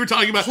funny that you were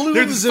talking about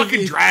there's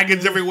fucking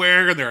dragons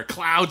everywhere and there are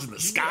clouds in the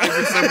sky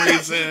for some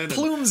reason.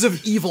 Plumes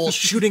of evil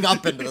shooting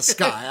up into the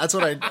sky. That's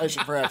what I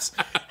should perhaps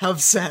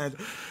have said.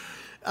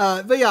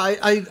 But yeah,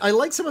 I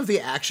like some of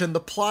the action. The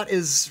plot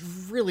is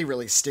really,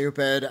 really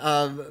stupid.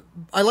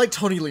 I like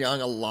Tony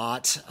Leung a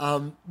lot,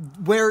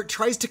 where it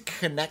tries to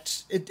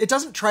connect. It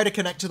doesn't try to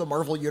connect to the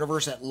Marvel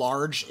Universe at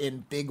large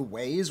in big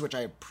ways, which I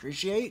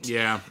appreciate.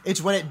 Yeah.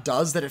 It's when it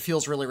does that it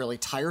feels really, really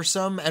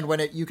tiresome, and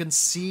when you can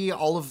see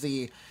all of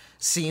the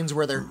scenes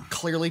where they're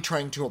clearly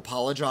trying to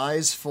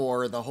apologize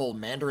for the whole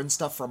Mandarin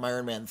stuff from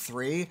Iron Man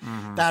 3,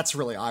 that's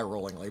really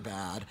eye-rollingly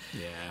bad.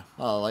 Yeah.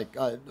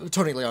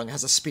 Tony Leung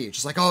has a speech.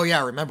 It's like, oh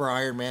yeah, remember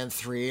Iron Man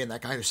 3 and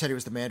that guy who said he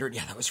was the Mandarin?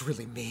 Yeah, that was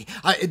really me.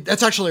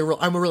 That's actually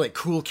I'm a really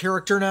cool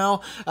character now,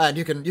 and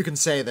you can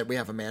say that we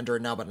have a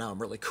Mandarin now, but now I'm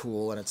really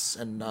cool, and it's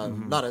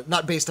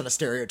not based on a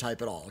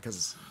stereotype at all,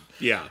 because...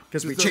 Yeah,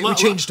 because we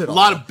changed it all. A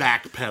lot of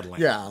backpedaling.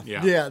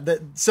 Yeah.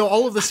 So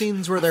all of the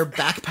scenes where they're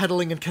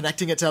backpedaling and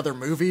connecting it to other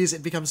movies,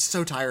 it becomes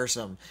so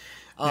tiresome.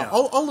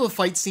 All of the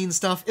fight scene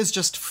stuff is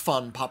just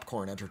fun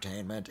popcorn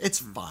entertainment. It's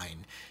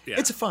fine. Yeah.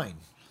 It's a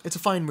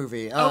fine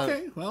movie.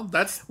 Okay, well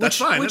that's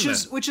fine. Which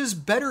is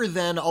better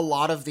than a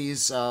lot of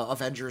these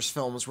Avengers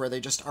films where they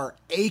just are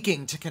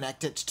aching to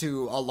connect it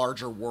to a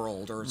larger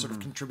world or sort of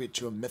contribute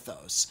to a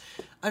mythos.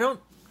 I don't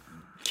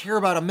care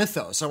about a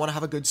mythos. I want to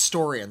have a good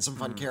story and some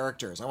fun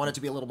characters. I want it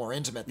to be a little more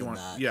intimate than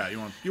that. Yeah,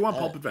 you want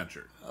pulp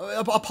adventure.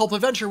 A pulp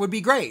adventure would be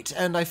great,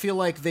 and I feel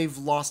like they've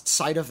lost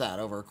sight of that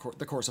over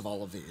the course of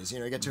all of these. You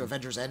know, you get to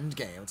Avengers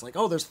Endgame, it's like,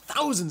 oh, there's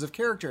thousands of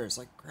characters.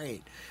 Like,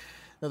 great.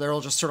 No, they're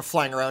all just sort of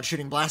flying around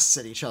shooting blasts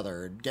at each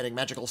other and getting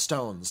magical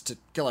stones to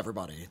kill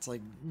everybody. It's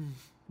like,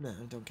 no,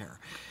 I don't care.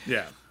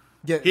 Yeah.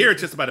 Yeah, Here it's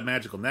just about a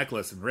magical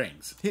necklace and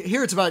rings.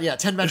 Here it's about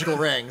 10 magical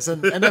rings,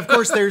 and of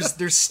course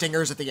there's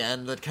stingers at the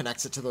end that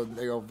connects it to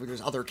the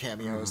there's other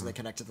cameos and they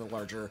connect it to the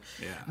larger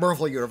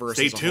Marvel universe.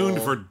 Stay as a tuned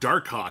whole. for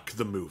Darkhawk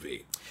the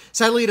movie.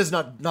 Sadly, it is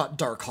not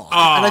Darkhawk,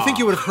 and I think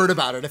you would have heard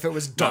about it if it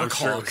was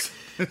Darkhawk.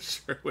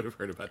 Sure would have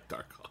heard about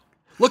Darkhawk.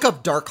 Look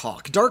up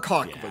Darkhawk.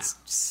 Darkhawk was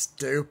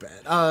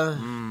stupid.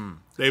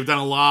 They've done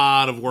a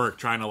lot of work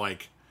trying to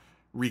like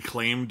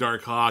reclaim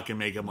Darkhawk and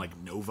make him like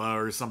Nova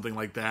or something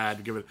like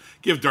that. Give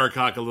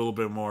Darkhawk a little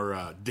bit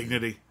more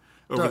dignity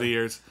over the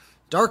years.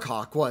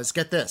 Darkhawk was,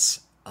 get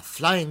this, a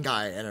flying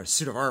guy in a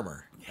suit of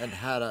armor and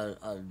had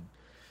a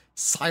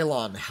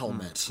Cylon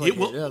helmet.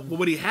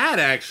 What he had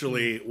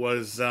actually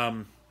was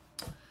Mighty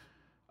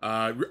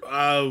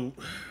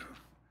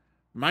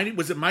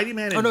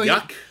Man and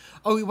Yuck?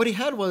 What he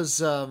had was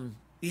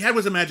he had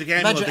was a magic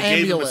amulet that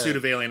gave him a suit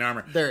of alien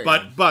armor.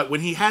 But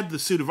when he had the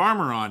suit of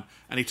armor on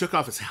and he took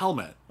off his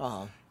helmet,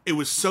 it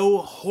was so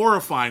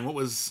horrifying what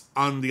was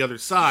on the other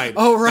side.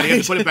 Oh, right. That he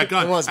had to put it back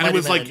on. It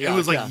was like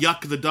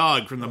Yuck the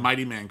dog from the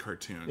Mighty Man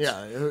cartoons.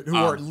 Yeah, who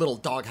wore a little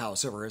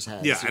doghouse over his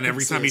head. Yeah, so and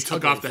every time he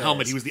took off the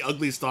helmet, he was was the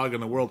ugliest dog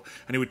in the world.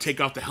 And he would take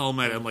off the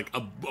helmet and like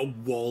a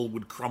wall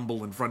would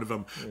crumble in front of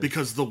him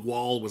because the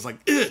wall was like,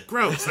 ugh,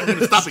 gross. I'm going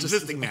to stop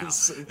existing now.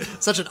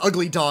 Such an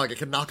ugly dog, it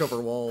could knock over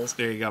walls.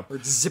 There you go. Or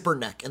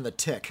Zipperneck in The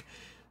Tick.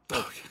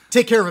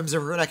 Take care of him,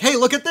 Zipperneck. Hey,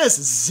 look at this.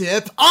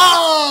 Zip.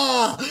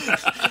 Ah!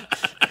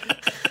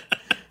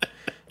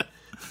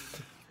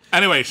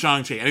 Anyway,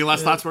 Shang-Chi. Any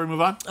last thoughts before we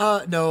move on?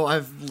 No, I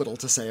have little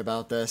to say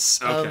about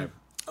this. Okay.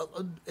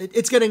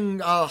 It's getting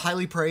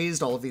highly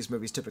praised. All of these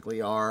movies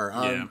typically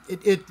are.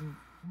 It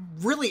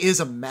really is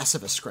a mess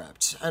of a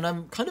script, and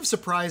I'm kind of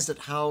surprised at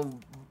how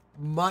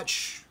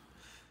much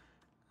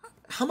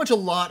a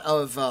lot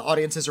of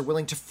audiences are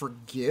willing to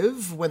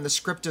forgive when the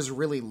script is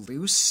really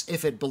loose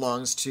if it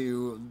belongs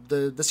to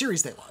the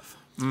series they love.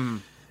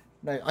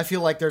 I feel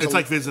like it's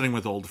like visiting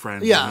with old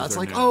friends. Yeah, it's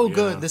like,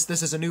 good, this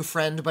is a new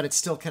friend, but it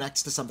still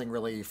connects to something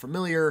really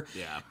familiar.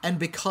 Yeah. And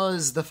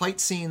because the fight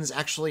scenes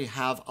actually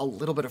have a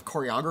little bit of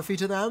choreography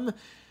to them,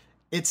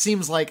 it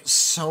seems like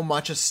so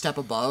much a step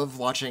above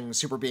watching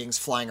super beings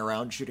flying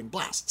around shooting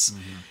blasts.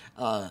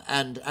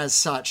 And as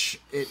such,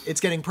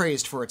 it's getting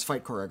praised for its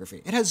fight choreography.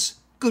 It has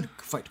good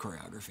fight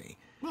choreography.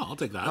 Well, I'll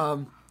take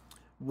that.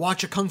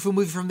 Watch a kung fu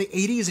movie from the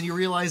 80s and you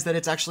realize that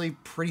it's actually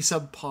pretty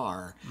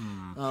subpar.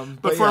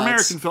 But for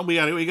American film, we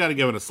got to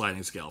give it a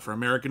sliding scale. For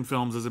American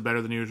films, is it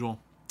better than usual?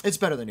 It's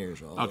better than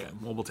usual. Okay,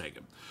 well, we'll take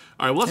it.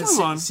 All right, well, let's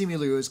move on. Simu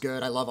Liu is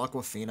good. I love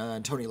Awkwafina,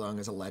 and Tony Leung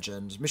is a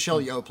legend. Michelle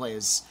Yeoh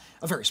plays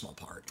a very small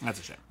part. That's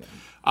a shame. Yeah.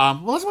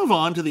 Well, let's move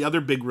on to the other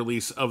big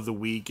release of the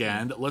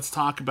weekend. Let's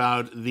talk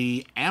about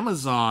the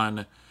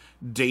Amazon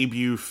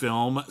debut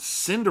film,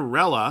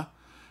 Cinderella,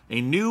 a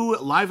new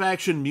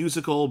live-action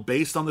musical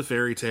based on the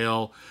fairy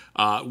tale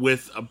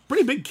with a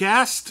pretty big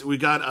cast. We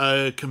got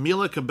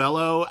Camila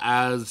Cabello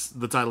as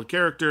the title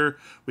character.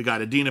 We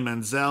got Idina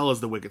Menzel as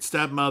the wicked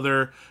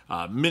stepmother.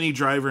 Minnie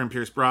Driver and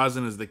Pierce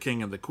Brosnan as the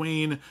king and the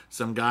queen.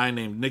 Some guy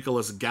named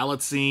Nicholas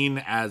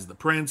Galitzine as the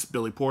prince.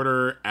 Billy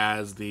Porter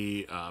as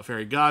the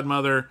fairy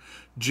godmother.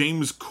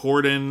 James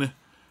Corden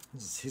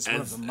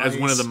as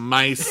one of the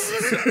mice.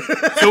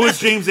 So is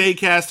James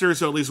Acaster,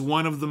 so at least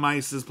one of the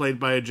mice is played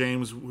by a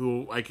James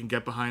who I can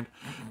get behind.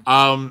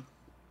 And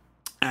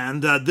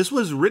this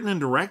was written and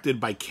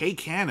directed by Kay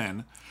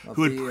Cannon,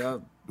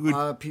 Pitch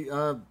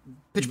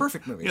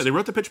Perfect movies. Yeah, they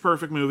wrote the Pitch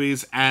Perfect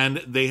movies,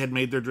 and they had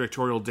made their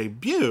directorial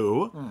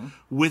debut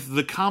with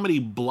the comedy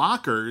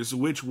Blockers,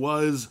 which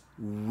was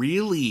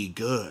really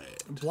good.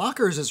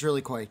 Blockers is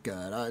really quite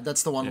good.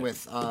 That's the one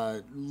with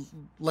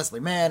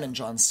Leslie Mann and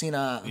John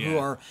Cena, who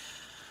are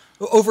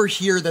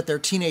overhear that their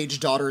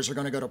teenage daughters are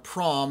going to go to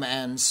prom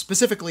and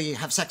specifically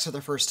have sex for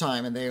the first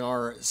time, and they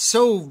are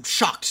so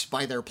shocked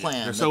by their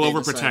plan. They're so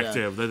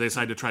overprotective that they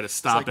decide to try to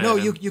stop it. No,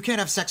 you can't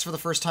have sex for the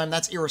first time.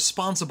 That's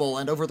irresponsible.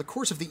 And over the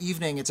course of the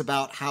evening, it's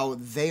about how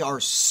they are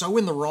so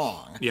in the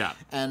wrong. Yeah.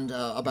 And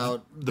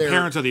about the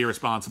parents are the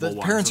irresponsible ones.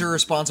 The parents are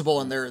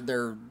irresponsible, and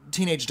their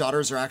teenage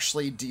daughters are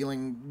actually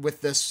dealing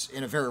with this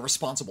in a very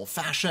responsible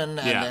fashion,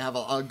 and they have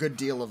a good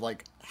deal of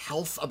like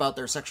health about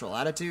their sexual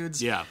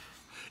attitudes. Yeah.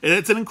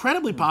 It's an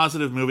incredibly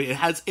positive movie.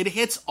 It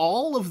hits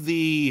all of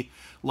the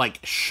like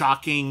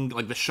shocking,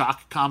 like the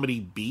shock comedy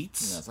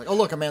beats. Yeah, it's like, oh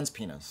look, a man's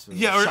penis.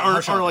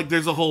 Yeah, or like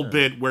there's a whole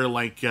bit where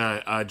like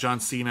John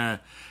Cena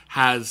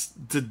has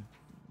to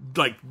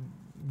like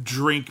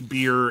drink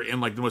beer in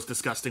like the most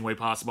disgusting way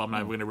possible. I'm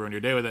not going to ruin your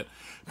day with it,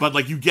 but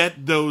like you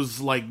get those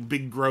like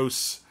big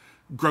gross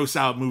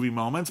out movie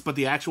moments, but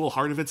the actual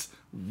heart of it's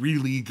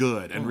really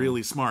good and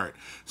really smart.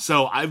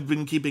 So I've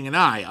been keeping an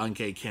eye on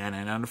Kay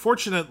Cannon.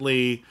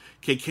 Unfortunately,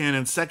 Kay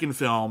Cannon's second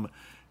film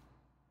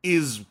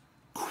is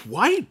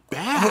quite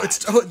bad.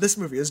 This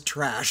movie is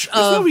trash.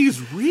 This movie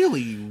is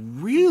really,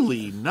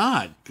 really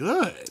not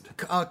good.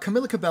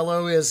 Camila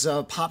Cabello is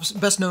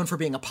best known for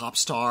being a pop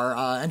star,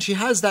 and she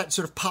has that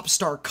sort of pop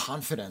star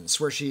confidence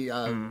where she,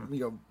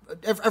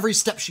 every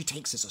step she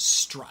takes is a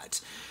strut.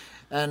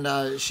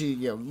 and she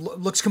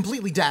looks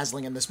completely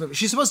dazzling in this movie.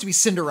 She's supposed to be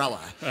Cinderella.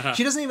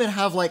 She doesn't even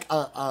have like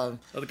a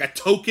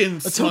token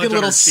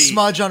little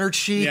smudge on her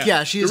cheek.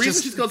 Yeah, the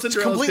reason she's called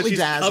Cinderella is because she's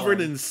dazzling.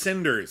 covered in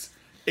cinders.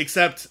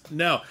 Except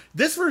no,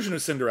 this version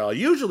of Cinderella,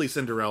 usually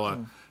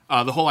Cinderella,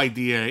 the whole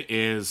idea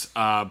is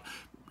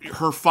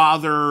her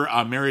father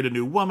married a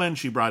new woman.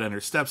 She brought in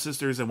her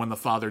stepsisters, and when the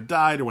father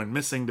died or went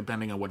missing,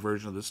 depending on what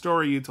version of the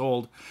story you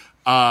told,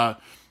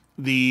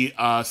 the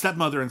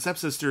stepmother and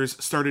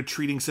stepsisters started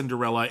treating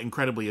Cinderella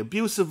incredibly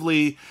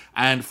abusively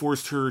and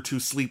forced her to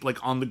sleep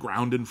like on the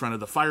ground in front of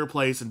the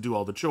fireplace and do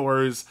all the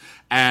chores,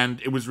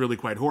 and it was really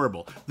quite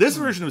horrible. This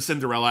version of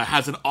Cinderella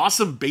has an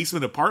awesome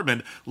basement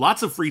apartment,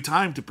 lots of free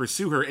time to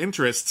pursue her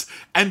interests,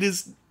 and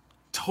is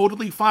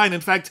totally fine. In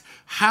fact,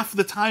 half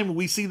the time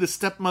we see the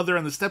stepmother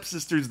and the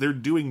stepsisters, they're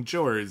doing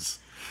chores.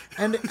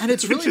 And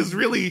it's really... Which is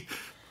really...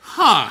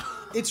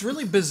 It's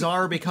really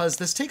bizarre because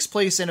this takes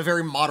place in a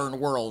very modern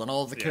world, and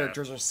all of the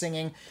characters are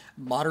singing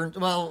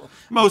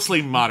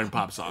mostly modern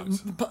pop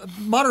songs.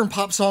 Modern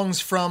pop songs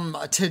from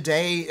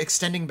today,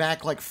 extending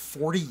back like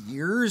 40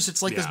 years.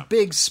 It's like this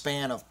big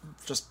span of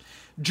just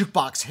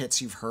jukebox hits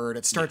you've heard.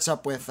 It starts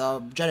up with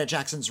Janet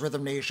Jackson's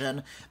Rhythm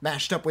Nation,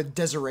 mashed up with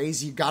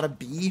Desiree's You Gotta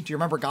Be. Do you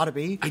remember Gotta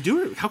Be? I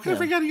do. How can I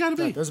forget You Gotta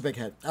Be? That was a big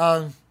hit.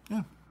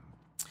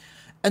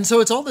 And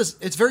so it's all this,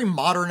 it's very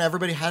modern.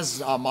 Everybody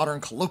has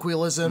modern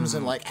colloquialisms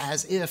and like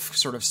as if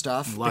sort of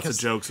stuff. Lots of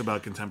jokes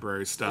about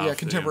contemporary stuff. Yeah,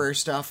 contemporary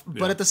stuff.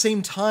 But at the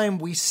same time,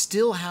 we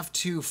still have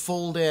to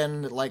fold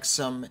in like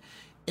some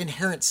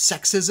inherent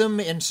sexism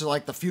into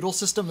like the feudal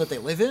system that they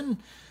live in.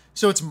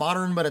 So it's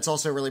modern, but it's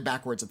also really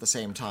backwards at the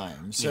same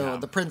time. So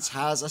the prince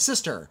has a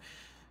sister,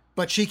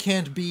 but she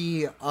can't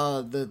be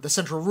the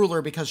central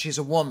ruler because she's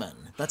a woman.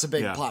 That's a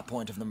big plot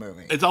point of the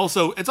movie. It's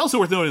also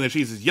worth noting that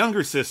she's his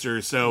younger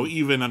sister, so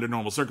even under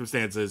normal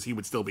circumstances, he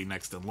would still be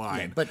next in line.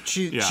 Yeah, but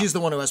she's the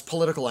one who has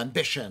political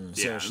ambition.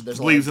 So there's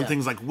believes in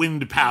things like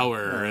wind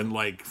power and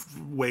like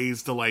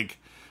ways to like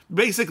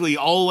basically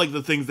all like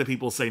the things that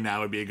people say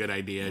now would be a good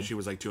idea. She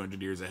was like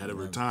 200 years ahead of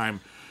her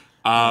time.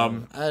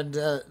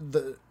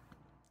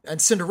 And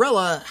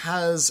Cinderella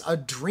has a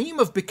dream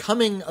of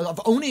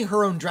owning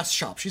her own dress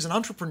shop. She's an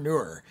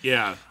entrepreneur.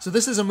 Yeah. So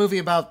this is a movie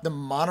about the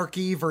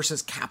monarchy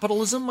versus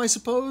capitalism, I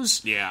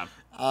suppose. Yeah.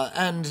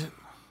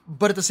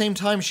 But at the same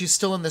time, she's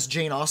still in this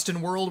Jane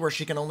Austen world where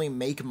she can only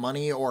make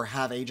money or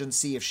have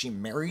agency if she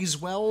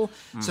marries well.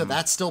 So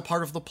that's still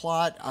part of the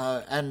plot.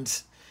 And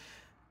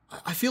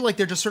I feel like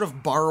they're just sort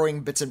of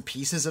borrowing bits and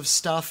pieces of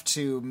stuff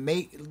to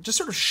just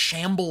sort of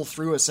shamble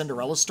through a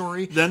Cinderella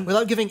story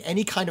without giving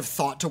any kind of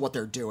thought to what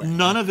they're doing.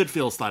 None of it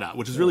feels thought out,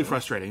 which is really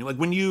frustrating. Like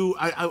when you,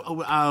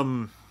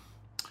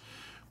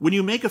 when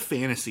you make a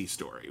fantasy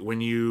story,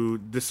 when you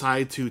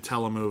decide to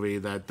tell a movie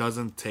that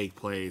doesn't take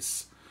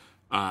place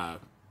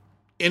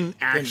in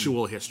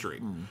actual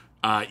history,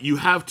 you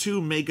have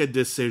to make a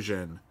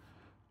decision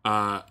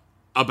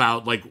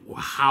about like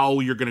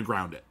how you're going to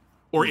ground it,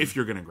 or if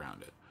you're going to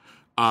ground it.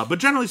 But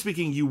generally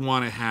speaking, you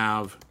want to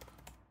have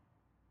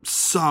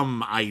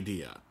some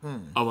idea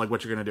of like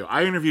what you're going to do.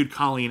 I interviewed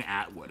Colleen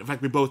Atwood. In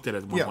fact, we both did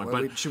at one point.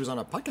 But she was on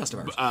a podcast of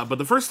ours. But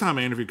the first time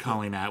I interviewed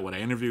Colleen Atwood, I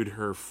interviewed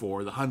her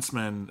for The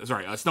Huntsman.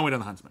 Sorry, Snow White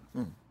and the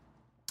Huntsman.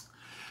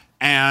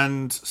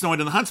 And Snow White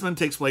and the Huntsman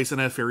takes place in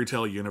a fairy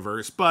tale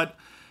universe. But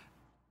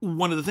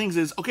one of the things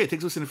is, okay, it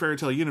takes place in a fairy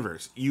tale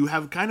universe. You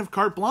have kind of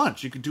carte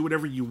blanche. You could do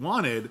whatever you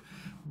wanted.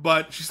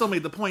 But she still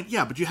made the point,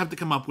 but you have to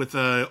come up with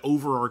an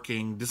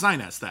overarching design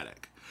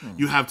aesthetic.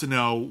 You have to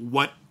know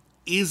what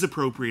is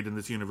appropriate in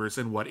this universe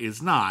and what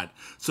is not,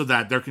 so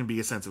that there can be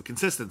a sense of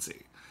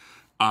consistency.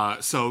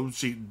 So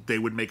they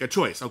would make a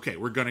choice. Okay,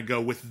 we're going to go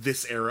with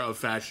this era of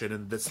fashion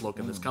and this look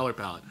and this color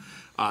palette.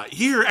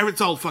 Here, it's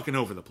all fucking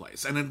over the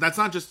place. And that's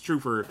not just true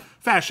for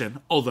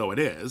fashion, although it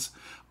is,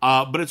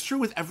 but it's true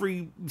with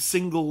every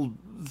single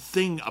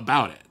thing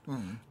about it.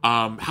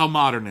 How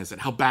modern is it?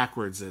 How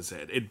backwards is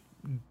it? It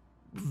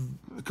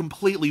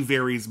completely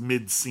varies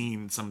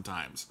mid-scene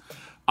sometimes.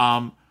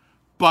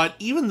 But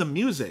even the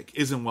music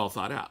isn't well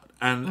thought out.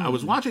 And I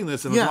was watching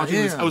this, and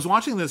I was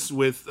watching this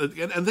with,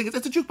 and I think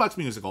it's a jukebox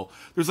musical.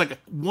 There's like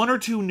one or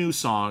two new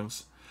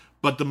songs,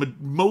 but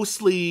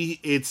mostly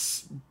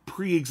it's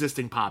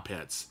pre-existing pop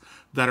hits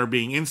that are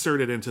being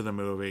inserted into the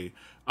movie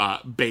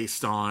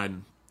based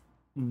on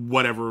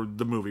whatever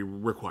the movie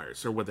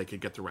requires or what they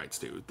could get the rights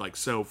to. Like,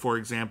 so for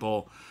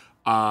example,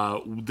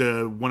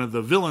 one of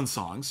the villain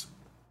songs,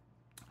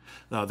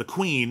 the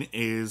Queen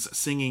is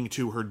singing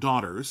to her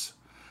daughters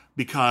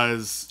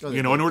because,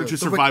 in order to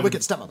survive... The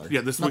Wicked Stepmother.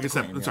 Yeah, the Wicked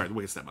Stepmother. Sorry, the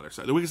Wicked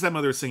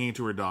Stepmother is singing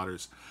to her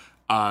daughters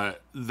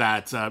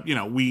that,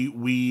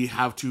 we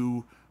have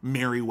to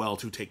marry well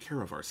to take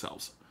care of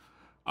ourselves.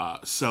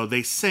 So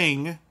they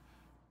sing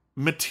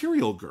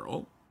Material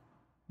Girl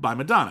by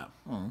Madonna.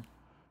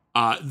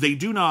 They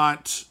do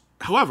not...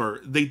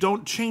 However, they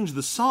don't change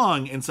the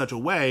song in such a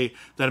way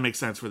that it makes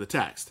sense for the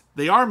text.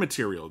 They are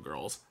material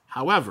girls.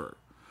 However...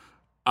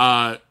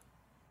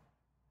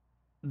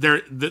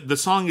 the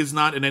song is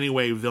not in any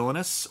way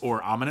villainous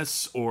or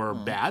ominous or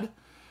bad.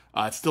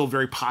 It's still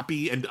very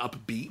poppy and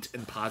upbeat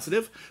and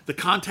positive. The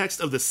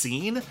context of the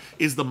scene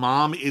is the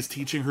mom is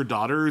teaching her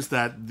daughters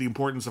that the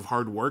importance of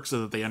hard work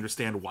so that they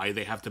understand why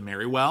they have to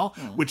marry well,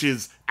 which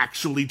is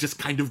actually just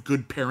kind of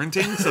good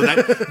parenting. So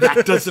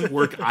that doesn't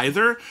work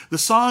either. The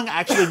song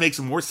actually makes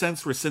more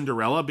sense for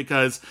Cinderella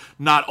because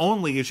not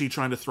only is she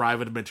trying to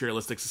thrive in a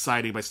materialistic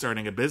society by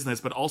starting a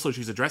business, but also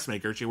she's a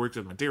dressmaker. She works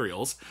with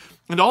materials.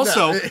 And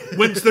also,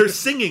 when they're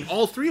singing,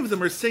 all three of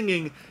them are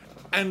singing,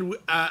 and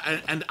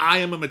I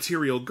am a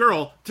material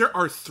girl. There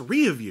are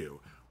three of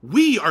you.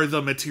 We are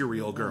the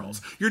material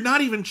girls. You're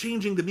not even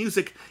changing the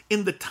music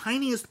in the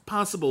tiniest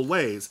possible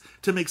ways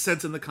to make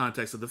sense in the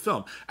context of the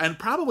film. And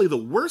probably the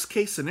worst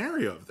case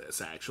scenario of this,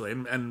 actually,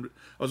 and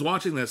I was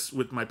watching this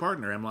with my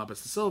partner, Em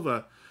Lopez da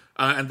Silva,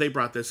 and they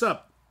brought this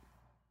up.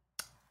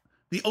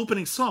 The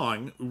opening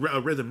song,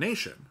 Rhythm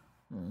Nation,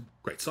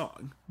 great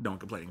song, no one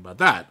complaining about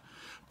that,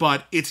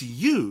 but it's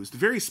used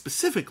very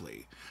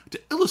specifically to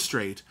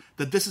illustrate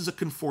that this is a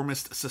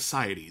conformist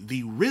society.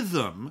 The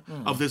rhythm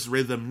of this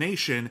rhythm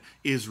nation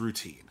is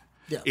routine.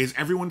 Yeah. Is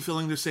everyone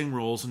filling their same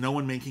roles, no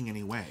one making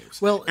any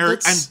waves. Well,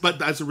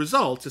 but as a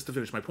result, just to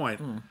finish my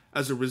point,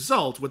 as a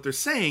result, what they're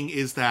saying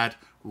is that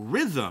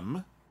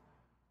rhythm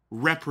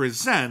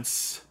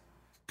represents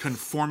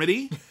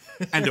conformity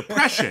and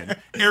oppression.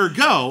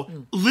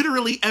 Ergo,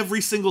 literally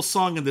every single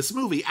song in this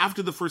movie,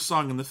 after the first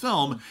song in the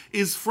film,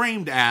 is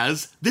framed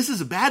as, this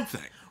is a bad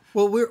thing.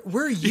 Well,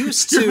 we're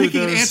used to You're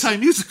making an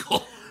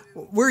anti-musical.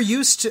 We're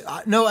used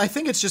to... no, I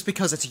think it's just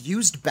because it's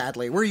used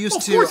badly. We're used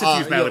of to... Of course it's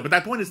used badly, but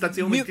that point is that's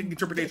the only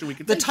interpretation we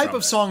can take the type from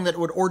of song that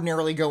would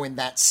ordinarily go in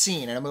that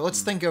scene. And I mean,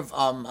 let's think of the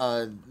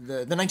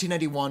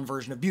 1991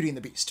 version of Beauty and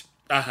the Beast.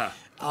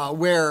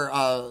 Where...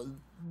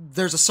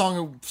 there's a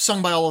song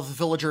sung by all of the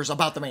villagers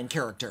about the main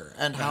character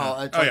and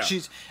how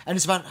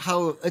it's about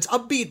how it's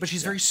upbeat, but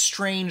she's very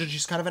strange and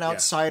she's kind of an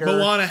outsider.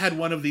 Moana had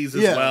one of these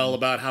as well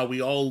about how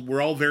we're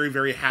all very,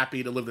 very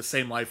happy to live the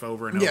same life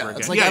over and over again.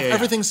 It's like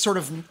everything's sort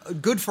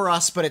of good for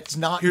us, but it's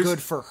not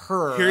good for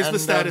her. Here's the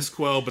status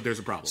quo, but there's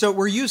a problem. So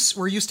we're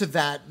used to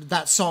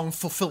that song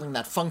fulfilling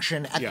that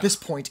function at this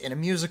point in a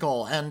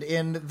musical, and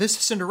in this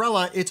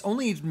Cinderella, it's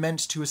only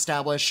meant to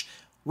establish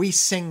we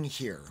sing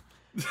here.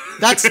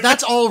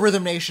 That's all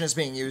Rhythm Nation is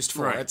being used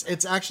for. Right.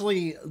 It's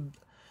actually,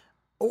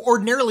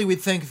 ordinarily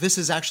we'd think this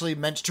is actually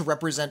meant to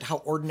represent how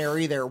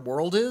ordinary their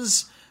world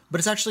is, but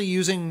it's actually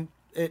using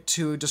it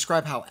to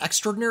describe how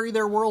extraordinary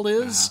their world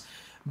is.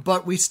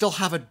 But we still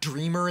have a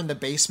dreamer in the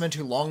basement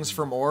who longs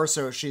for more,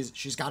 so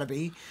she's got to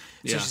be.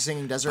 So she's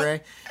singing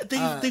Desiree.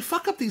 They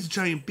fuck up these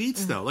giant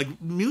beats though.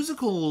 Like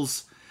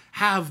musicals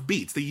have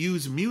beats. They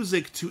use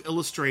music to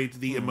illustrate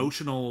the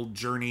emotional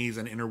journeys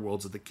and inner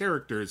worlds of the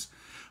characters.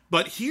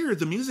 But here,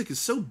 the music is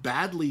so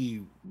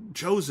badly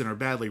chosen or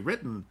badly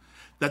written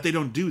that they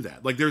don't do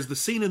that. Like, there's the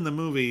scene in the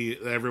movie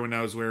that everyone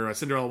knows where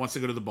Cinderella wants to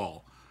go to the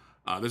ball.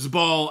 There's a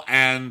ball,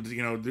 and,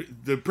 you know,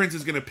 the prince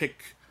is going to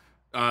pick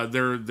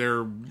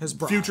their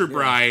future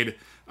bride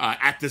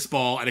at this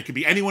ball, and it could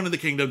be anyone in the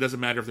kingdom, doesn't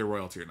matter if they're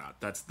royalty or not.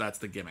 That's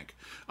the gimmick.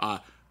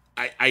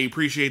 I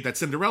appreciate that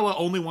Cinderella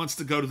only wants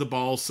to go to the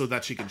ball so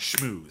that she can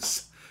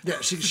schmooze.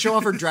 Yeah, she can show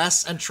off her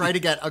dress and try to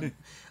get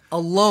a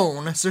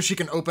loan so she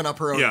can open up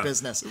her own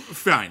business.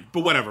 Fine,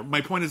 but whatever.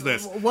 My point is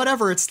this.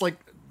 Whatever, it's like...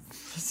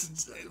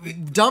 It's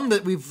dumb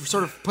that we've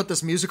sort of put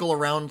this musical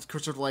around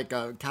sort of like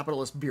a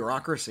capitalist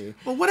bureaucracy.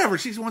 Well, whatever.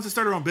 She wants to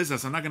start her own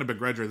business. I'm not going to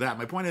begrudge her that.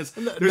 My point is,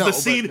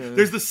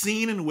 there's the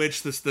scene in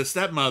which the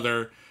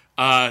stepmother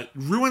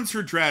ruins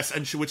her dress,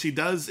 and what she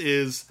does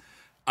is...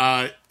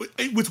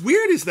 what's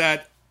weird is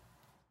that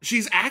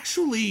she's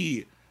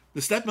actually,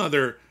 the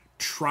stepmother,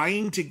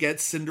 trying to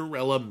get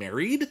Cinderella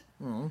married.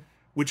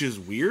 Which is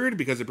weird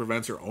because it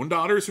prevents her own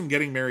daughters from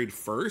getting married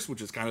first, which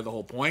is kind of the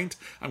whole point.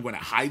 I'm going to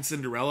hide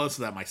Cinderella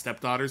so that my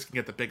stepdaughters can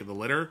get the pick of the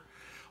litter.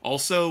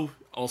 Also,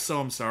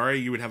 I'm sorry,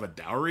 you would have a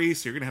dowry,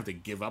 so you're going to have to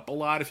give up a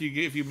lot if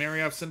you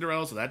marry off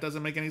Cinderella, so that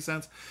doesn't make any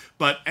sense.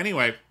 But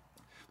anyway,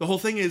 the whole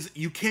thing is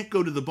you can't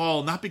go to the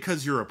ball, not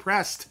because you're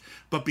oppressed,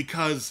 but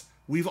because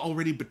we've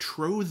already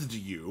betrothed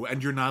you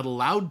and you're not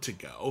allowed to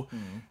go.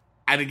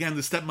 And again,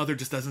 the stepmother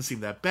just doesn't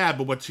seem that bad,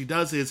 but what she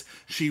does is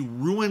she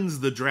ruins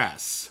the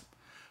dress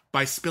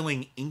by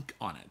spilling ink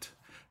on it.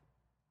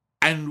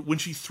 And when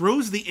she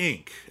throws the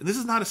ink, and this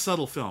is not a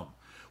subtle film,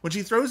 when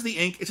she throws the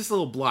ink, it's just a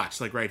little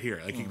blotch, like right here.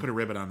 Like you can put a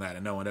ribbon on that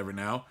and no one would ever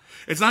know.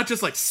 It's not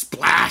just like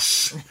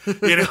splash,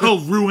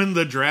 ruin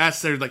the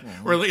dress. Or like,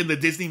 or in the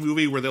Disney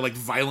movie where they like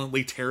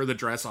violently tear the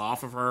dress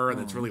off of her and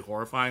it's really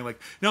horrifying. Like,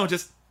 no,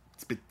 just,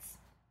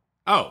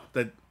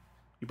 that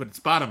you put a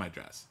spot on my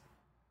dress.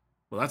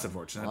 Well, that's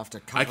unfortunate. I'll have to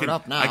cover it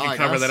up now, I can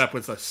cover that up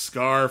with a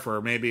scarf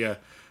or maybe a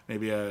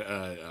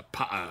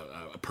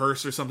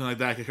purse or something like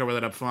that. I could cover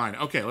that up fine.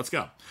 Okay, let's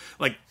go.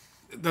 Like,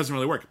 it doesn't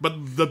really work. But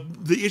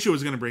the issue I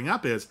was going to bring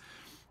up is,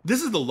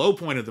 this is the low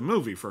point of the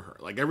movie for her.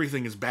 Like,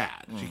 everything is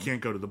bad. She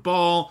can't go to the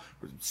ball.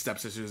 Her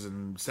stepsisters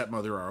and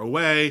stepmother are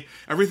away.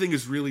 Everything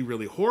is really,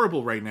 really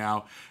horrible right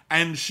now.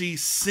 And she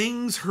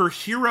sings her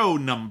hero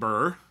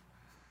number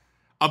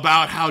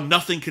about how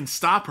nothing can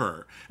stop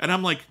her. And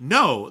I'm like,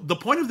 no, the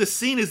point of this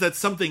scene is that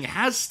something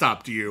has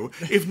stopped you.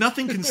 If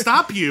nothing can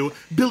stop you,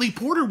 Billy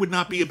Porter would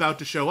not be about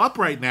to show up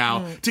right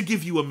now to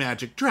give you a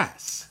magic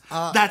dress.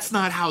 That's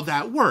not how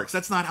that works.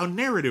 That's not how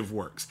narrative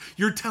works.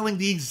 You're telling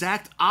the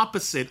exact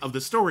opposite of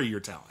the story you're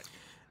telling.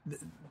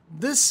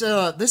 This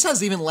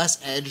has even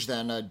less edge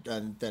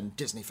than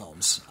Disney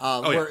films.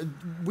 Where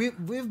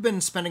we've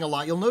been spending a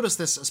lot. You'll notice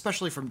this,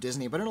 especially from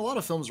Disney, but in a lot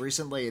of films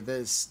recently,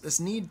 this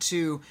need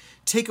to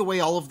take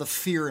away all of the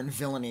fear and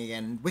villainy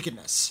and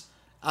wickedness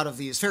out of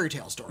these fairy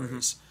tale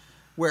stories,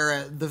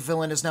 where the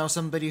villain is now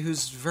somebody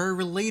who's very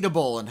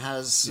relatable and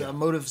has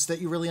motives that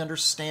you really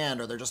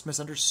understand, or they're just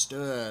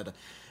misunderstood.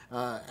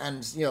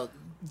 And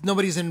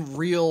nobody's in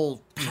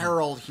real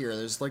peril here.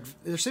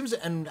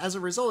 And as a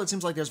result, it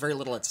seems like there's very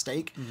little at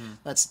stake.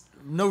 That's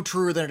no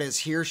truer than it is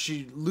here.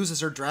 She loses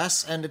her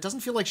dress, and it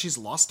doesn't feel like she's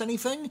lost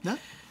anything. No.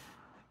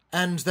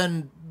 And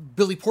then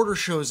Billy Porter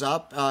shows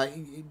up,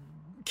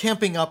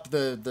 camping up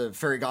the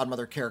fairy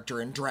godmother character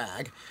in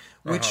drag,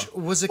 which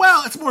was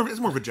it's more of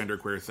a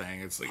genderqueer thing.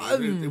 It's like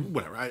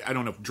whatever. I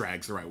don't know if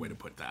drag's the right way to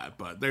put that,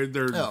 but they're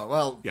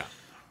a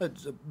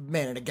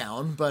man in a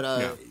gown,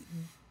 but.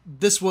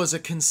 This was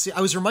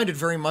I was reminded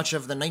very much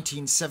of the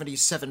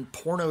 1977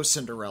 porno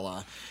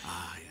Cinderella,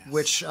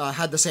 which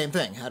had the same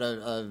thing, had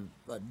a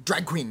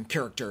drag queen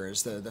character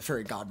as the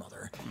fairy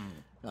godmother.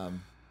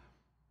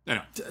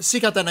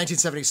 Seek out that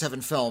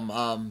 1977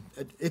 film.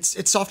 It's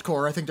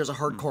softcore. I think there's a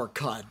hardcore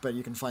cut, but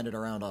you can find it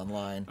around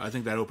online. I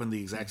think that opened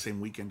the exact same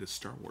weekend as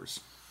Star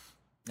Wars.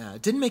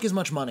 It didn't make as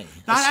much money.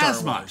 Not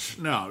as much.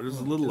 No, it was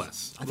a little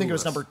less. I think it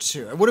was number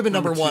 2. It would have been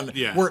number 1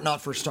 were it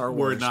not for Star Wars.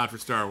 Were it not for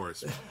Star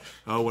Wars.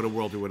 Oh, what a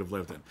world we would have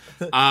lived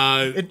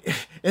in.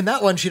 In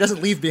that one, she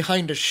doesn't leave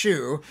behind a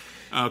shoe.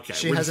 Okay.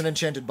 She has an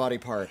enchanted body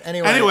part.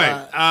 Anyway.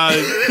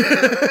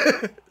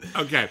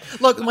 Okay.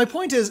 Look, my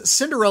point is,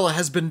 Cinderella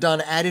has been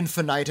done ad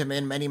infinitum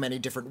in many, many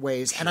different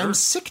ways, and I'm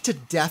sick to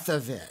death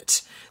of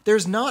it.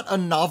 There's not a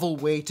novel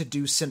way to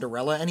do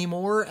Cinderella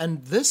anymore,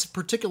 and this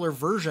particular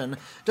version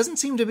doesn't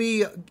seem to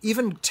be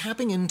even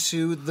tapping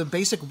into the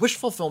basic wish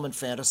fulfillment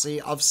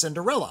fantasy of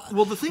Cinderella.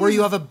 Well, the thing where is,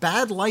 you have a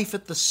bad life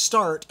at the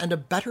start and a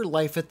better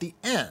life at the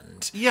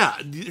end. Yeah,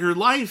 her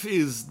life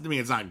is,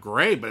 it's not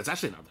great, but it's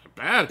actually not that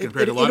bad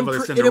compared to a lot of other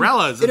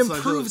Cinderellas. It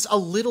improves a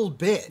little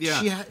bit.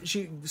 Yeah.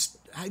 She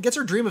gets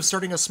her dream of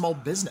starting a small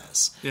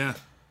business. Yeah.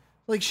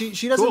 Like she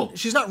doesn't. Cool.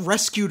 She's not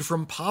rescued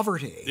from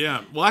poverty.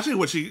 Yeah. Well, actually,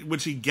 what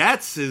she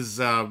gets is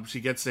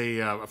she gets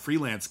a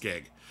freelance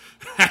gig.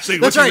 Actually,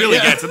 what she really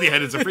gets at the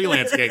end is a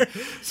freelance gig.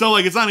 So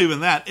it's not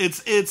even that.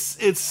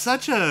 It's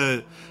such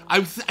a.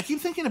 I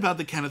keep thinking about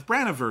the Kenneth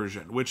Branagh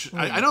version, which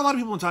I know a lot of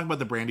people are talking about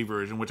the Brandy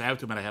version, which I have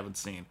to admit I haven't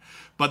seen.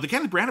 But the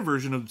Kenneth Branagh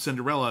version of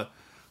Cinderella,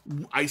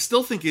 I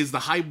still think is the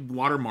high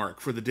watermark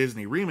for the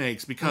Disney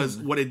remakes, because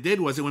what it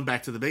did was it went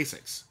back to the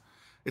basics.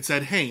 It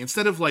said, hey,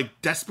 instead of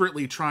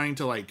desperately trying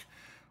to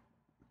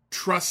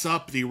truss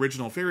up the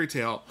original fairy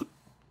tale,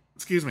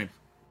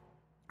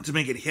 to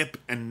make it hip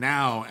and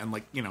now and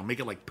make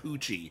it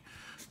Poochie.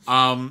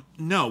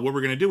 No, what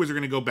we're going to do is we're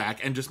going to go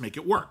back and just make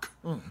it work.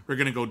 We're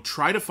going to go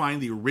try to find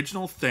the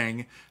original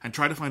thing and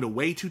try to find a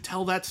way to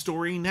tell that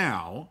story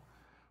now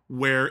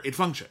where it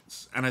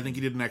functions. And I think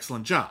he did an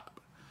excellent job.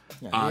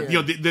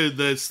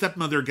 The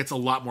stepmother gets a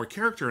lot more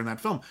character in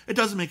that film. It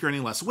doesn't make her any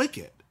less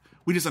wicked.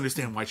 We just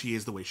understand why she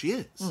is the way she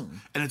is.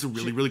 And it's a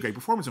really, really great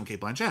performance from Cate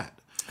Blanchett.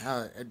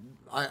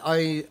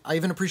 I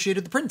even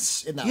appreciated the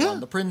prince in that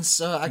one. The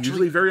prince actually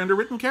usually very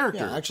underwritten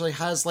character. Yeah, actually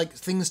has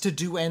things to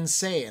do and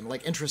say and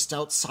interests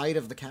outside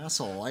of the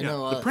castle. I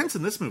know the prince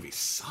in this movie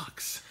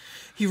sucks.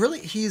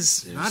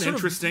 He's not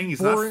interesting.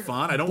 He's not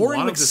fun. I don't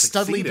want him to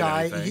succeed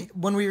at anything.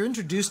 When we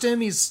introduced him,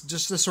 he's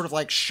just this sort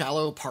of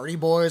shallow party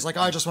boy. He's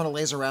I just want to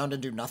laze around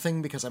and do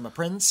nothing because I'm a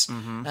prince.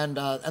 And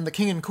the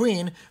king and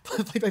queen,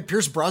 played by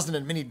Pierce Brosnan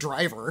and Minnie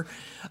Driver,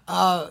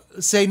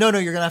 say no,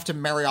 you're gonna have to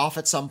marry off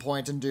at some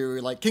point and do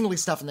kingly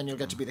stuff, and then you'll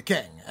get to be the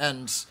king.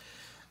 And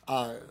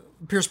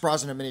Pierce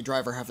Brosnan and Minnie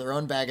Driver have their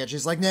own baggage.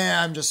 He's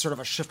nah, I'm just sort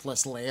of a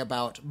shiftless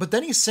layabout. But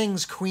then he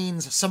sings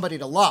Queen's "Somebody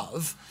to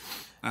Love."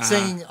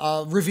 Saying,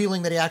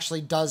 revealing that he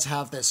actually does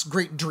have this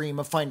great dream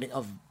of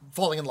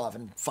falling in love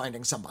and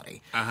finding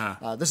somebody.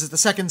 This is the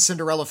second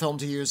Cinderella film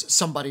to use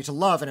 "somebody to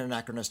love" in an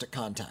anachronistic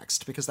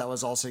context, because that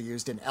was also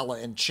used in Ella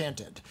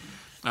Enchanted.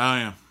 Oh,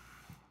 yeah.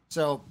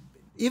 So,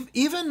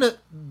 even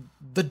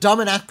the dumb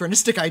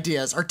anachronistic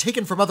ideas are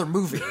taken from other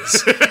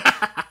movies.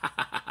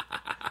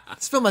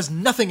 This film has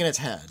nothing in its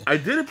head. I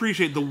did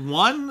appreciate the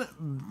one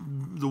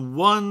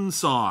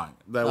song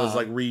that was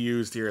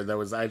reused here that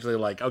was actually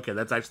okay,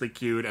 that's actually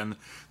cute, and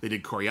they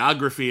did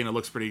choreography and it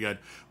looks pretty good,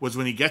 was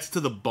when he gets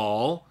to the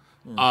ball.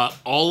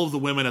 All of the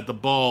women at the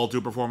ball do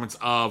a performance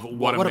of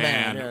What a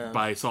Man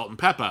by Salt and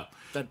Peppa.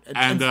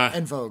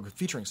 And Vogue,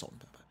 featuring Salt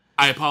and Peppa.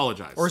 I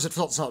apologize. Or is it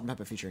Salt and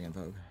Peppa featuring En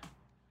Vogue?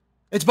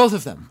 It's both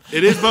of them.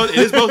 It is both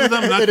of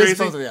them? Not it crazy? Is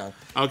both of them,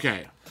 yeah.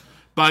 Okay.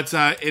 But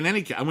in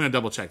any case, I'm going to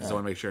double check because I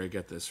want to make sure I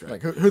get this right.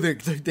 Like who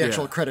the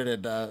actual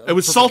credited? It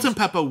was Salt and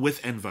Pepper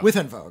with En Vogue. With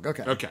En Vogue,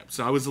 okay. Okay,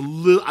 so I was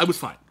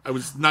fine. I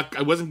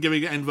wasn't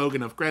giving En Vogue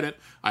enough credit.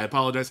 I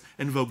apologize.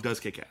 En Vogue does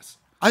kick ass.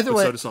 Either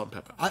way, so does Salt and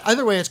Pepper.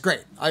 Either way, it's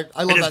great. I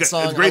love that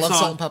song. It's a great I love song.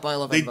 Salt and Pepper. I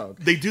love En Vogue.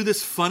 They do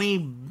this funny,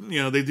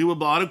 they do a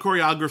lot of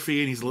choreography,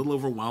 and he's a little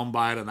overwhelmed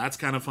by it, and that's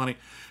kind of funny.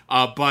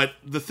 But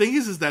the thing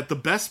is that the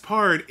best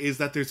part is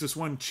that there's this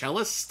one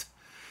cellist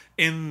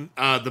in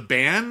the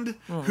band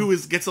who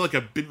gets like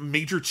a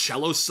major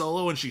cello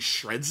solo, and she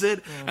shreds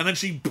it, and then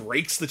she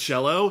breaks the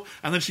cello,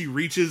 and then she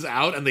reaches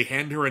out and they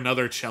hand her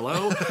another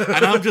cello,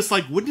 and I'm just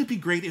like, wouldn't it be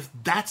great if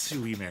that's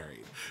who he married?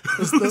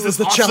 Who's this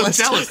the awesome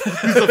cellist.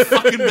 Who's a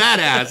fucking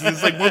badass.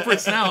 He's like more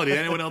personality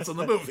than anyone else in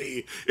the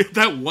movie. If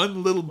that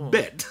one little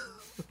bit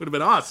would have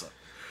been awesome.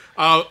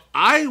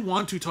 I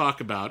want to talk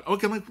about.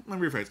 Okay, let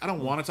me rephrase. I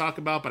don't want to talk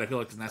about, but I feel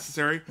like it's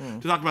necessary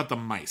to talk about the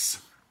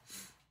mice.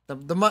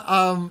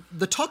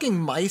 The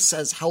talking mice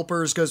as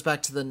helpers goes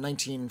back to the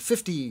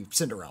 1950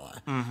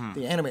 Cinderella,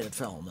 the animated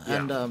film,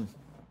 and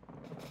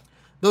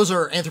those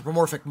are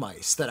anthropomorphic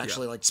mice that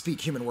actually like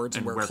speak human words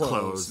and wear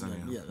clothes,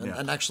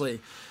 and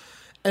actually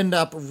end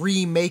up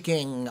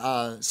remaking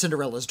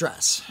Cinderella's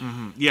dress.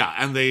 Yeah,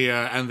 and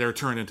they're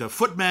turned into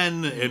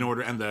footmen in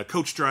order, and the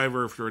coach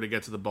driver for her to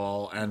get to the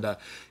ball. And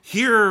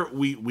here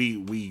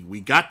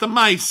we got the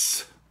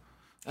mice.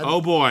 Oh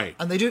boy!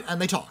 And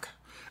they talk.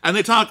 And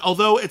they talk,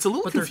 although it's a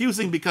little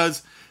confusing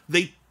because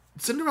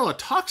Cinderella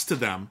talks to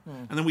them,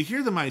 and then we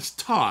hear the mice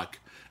talk.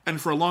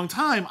 And for a long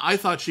time, I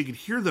thought she could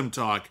hear them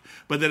talk,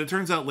 but then it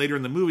turns out later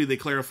in the movie they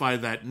clarify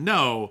that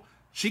no,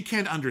 she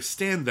can't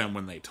understand them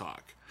when they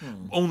talk.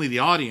 Only the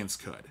audience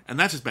could. And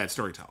that's just bad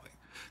storytelling.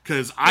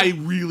 Because I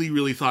really,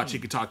 really thought she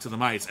could talk to the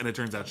mice, and it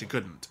turns out she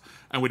couldn't.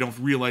 And we don't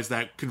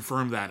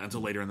confirm that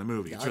until later in the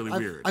movie. It's really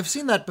weird. I've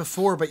seen that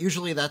before, but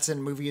usually that's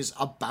in movies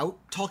about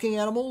talking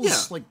animals. Yeah.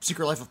 Like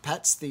Secret Life of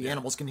Pets, the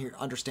animals can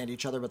understand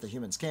each other, but the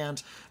humans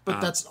can't. But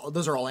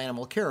those are all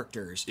animal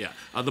characters. Yeah.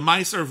 The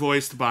mice are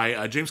voiced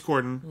by James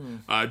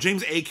Corden,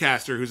 James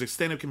Acaster, who's a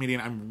stand-up comedian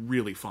I'm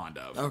really fond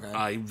of.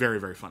 Okay. Very,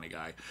 very funny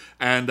guy.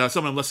 And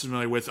someone I'm less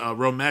familiar with,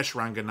 Romesh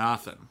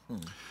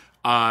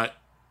Ranganathan.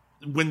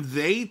 When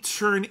they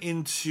turn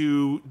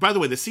into... By the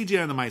way, the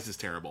CGI on the mice is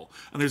terrible.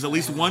 And there's at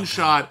least one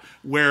shot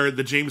where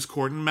the James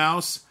Corden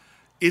mouse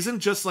isn't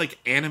just, like,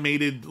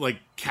 animated, like,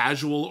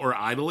 casual or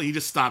idle. He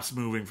just stops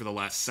moving for the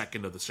last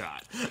second of the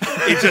shot.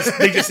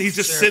 He's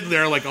just sitting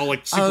there, like, all,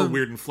 like, super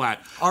weird and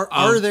flat.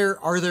 Are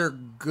there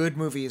good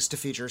movies to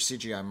feature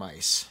CGI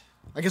mice?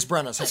 I guess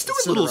Brenna's has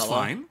Stuart Little's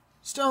fine.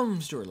 Stuart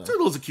Little. Stuart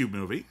Little's a cute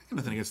movie.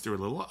 Nothing against Stuart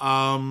Little.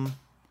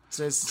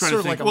 So it's trying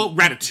sort to of think.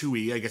 like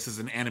Ratatouille, I guess, is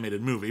an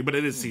animated movie, but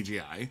it is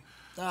CGI.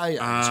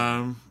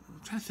 I'm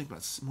trying to think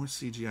about more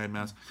CGI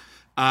mouse.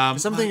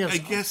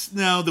 I guess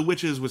no. The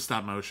Witches was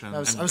stop motion. I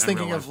was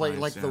thinking of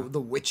like the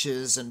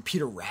Witches and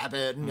Peter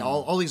Rabbit and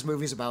all these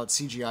movies about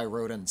CGI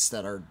rodents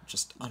that are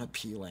just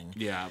unappealing.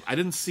 Yeah, I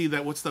didn't see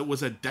that. What's that?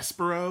 Was it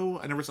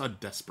Despero? I never saw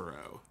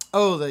Despero.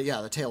 Oh, the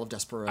Tale of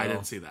Despero. I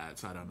didn't see that,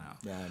 so I don't know.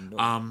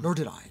 Yeah, nor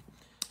did I.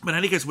 But in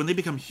any case, when they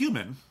become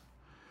human,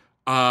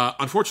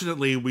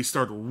 unfortunately, we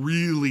start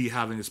really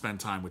having to spend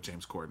time with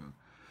James Corden.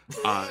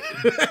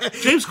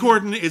 James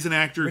Corden is an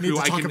actor we need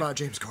to talk about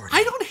James Corden.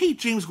 I don't hate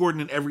James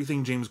Corden and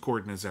everything James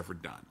Corden has ever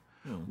done.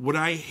 What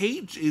I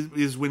hate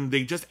is when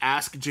they just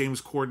ask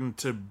James Corden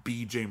to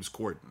be James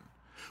Corden.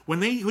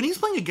 When he's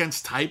playing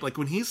against type, like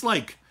when he's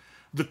like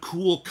the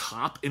cool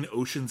cop in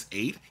Ocean's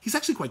 8, he's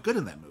actually quite good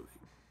in that movie.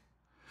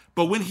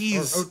 But when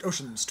he's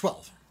Ocean's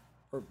 12.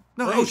 Or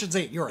No, Ocean's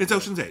 8. You're right. It's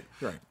Ocean's 8.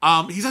 You're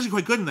right. He's actually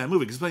quite good in that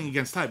movie because he's playing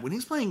against type. When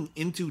he's playing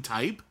into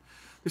type,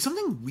 there's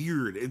something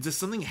weird. It's just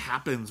something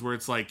happens where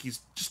it's like he's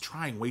just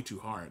trying way too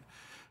hard.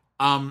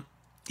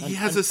 He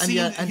has a scene.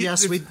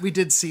 Yes, we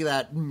did see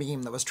that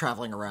meme that was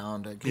traveling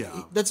around.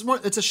 Yeah.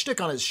 It's a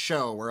shtick on his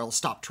show where he'll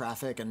stop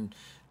traffic and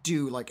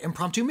do like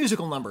impromptu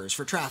musical numbers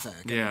for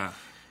traffic. Yeah.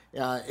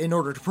 In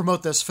order to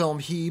promote this film,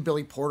 he,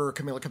 Billy Porter,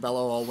 Camila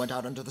Cabello all went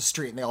out into the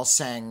street and they all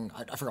sang.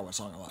 I forgot what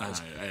song it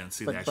was. I didn't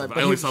see the actual. But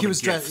I only saw the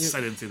gifs. I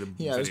didn't see the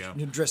video.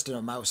 He was dressed in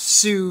a mouse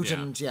suit,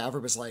 and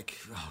everybody's like,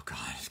 "Oh God,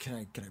 can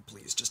I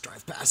please just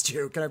drive past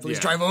you? Can I please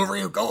drive over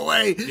you? Go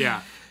away!"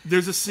 Yeah,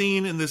 there's a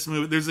scene in this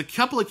movie. There's a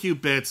couple of cute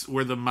bits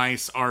where the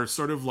mice are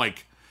sort of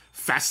like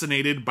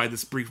fascinated by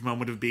this brief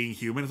moment of being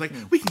human. It's like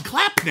we can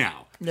clap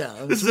now.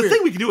 Yeah, this is the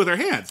thing we can do with our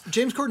hands.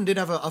 James Corden did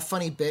have a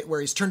funny bit where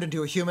he's turned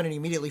into a human and he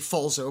immediately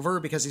falls over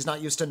because he's not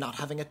used to not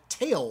having a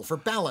tail for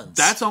balance.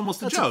 That's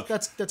almost a joke.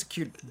 That's a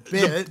cute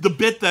bit. The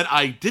bit that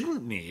I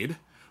didn't need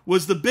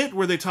was the bit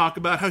where they talk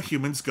about how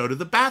humans go to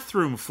the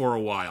bathroom for a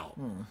while.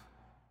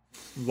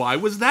 Why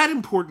was that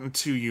important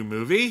to you,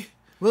 movie?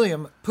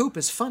 William, poop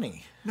is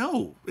funny.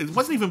 No, it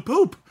wasn't even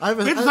poop. I have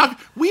a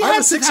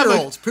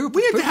 6-year-old. Poop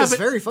is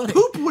very funny.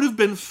 Poop would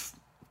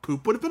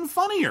have been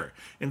funnier.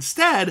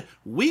 Instead,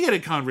 we had a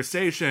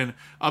conversation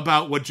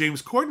about what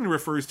James Corden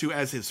refers to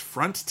as his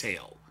front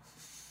tail.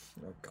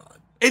 Oh, God.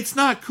 It's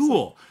not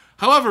cool.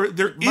 However,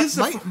 there is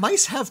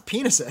mice have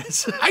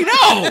penises. I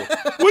know.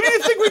 Where do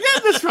you think we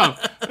get this from?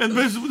 And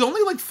the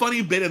only like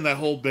funny bit in that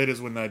whole bit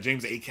is when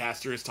James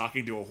Acaster is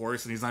talking to a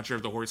horse and he's not sure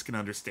if the horse can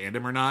understand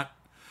him or not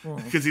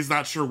because he's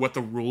not sure what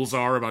the rules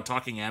are about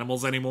talking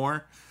animals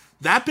anymore.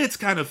 That bit's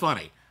kind of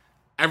funny.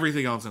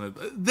 Everything else in it.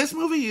 This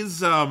movie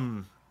is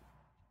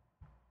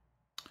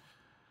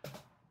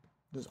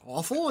It's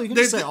awful. You can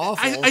just say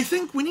awful. I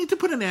think we need to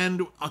put an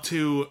end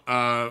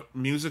to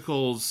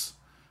musicals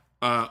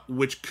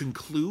which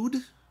conclude,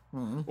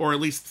 or at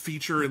least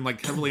feature in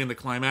like heavily in the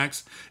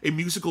climax, a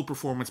musical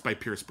performance by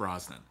Pierce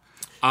Brosnan.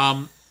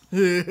 I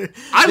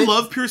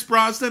love Pierce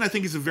Brosnan. I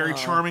think he's a very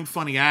charming,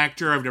 funny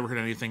actor. I've never heard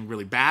anything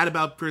really bad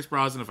about Pierce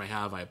Brosnan. If I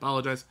have, I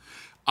apologize.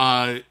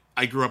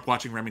 I grew up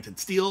watching Remington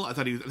Steele. I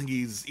think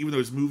he's, even though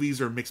his movies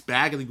are a mixed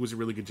bag, I think he was a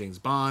really good James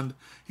Bond.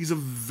 He's a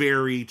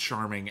very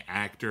charming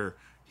actor.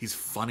 He's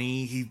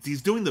funny.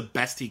 He's doing the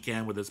best he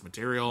can with this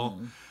material.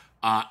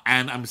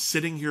 And I'm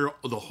sitting here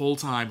the whole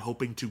time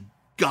hoping to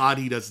God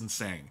he doesn't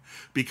sing.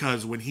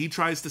 Because when he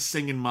tries to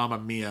sing in Mamma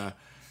Mia,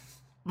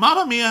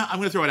 I'm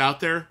going to throw it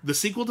out there. The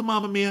sequel to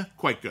Mamma Mia,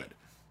 quite good.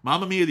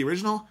 Mamma Mia, the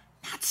original,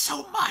 not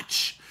so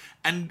much.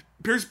 And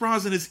Pierce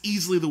Brosnan is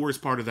easily the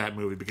worst part of that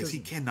movie because he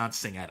cannot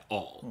sing at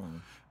all.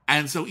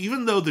 And so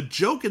even though the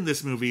joke in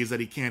this movie is that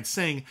he can't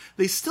sing,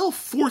 they still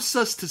force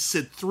us to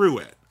sit through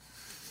it.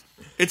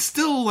 It's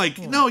still like,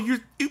 no,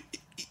 it would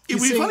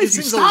be funny if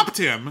you stopped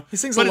him. He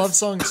sings a love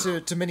song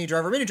to Minnie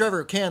Driver. Minnie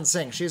Driver can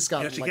sing. She's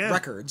got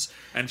records.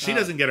 And she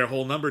doesn't get her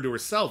whole number to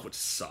herself, which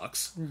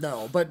sucks.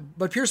 No,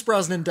 but Pierce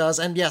Brosnan does.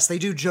 And yes, they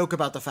do joke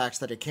about the fact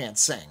that it can't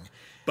sing.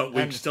 But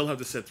we still have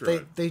to sit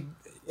through it.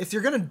 If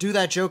you're going to do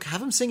that joke,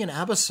 have him sing an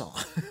ABBA song.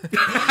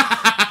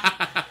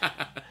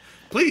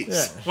 Please.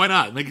 Yeah. Why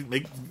not?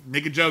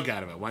 Make a joke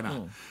out of it. Why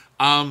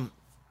not?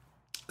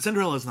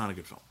 Cinderella is not a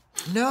good film.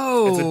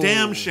 No. It's a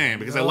damn shame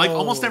because I like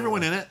almost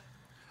everyone in it.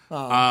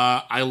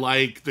 I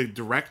like the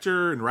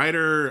director and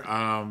writer.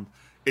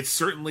 It's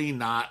certainly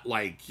not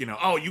like, you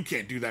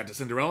can't do that to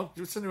Cinderella.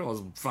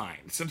 Cinderella's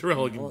fine.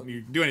 Cinderella,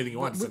 you can do anything you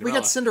want to Cinderella. We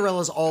get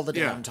Cinderellas all the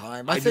damn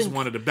time. I just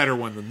wanted a better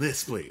one than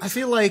this, please. I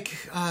feel like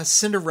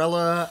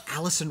Cinderella,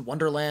 Alice in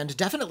Wonderland,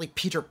 definitely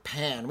Peter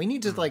Pan. We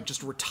need to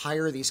just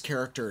retire these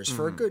characters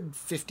for a good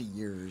 50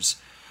 years.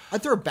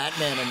 I'd throw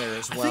Batman in there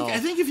as well. I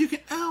think if you can...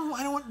 Oh,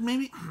 I don't want...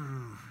 Maybe...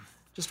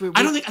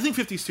 I think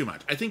 50 is too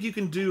much. I think you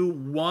can do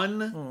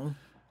one...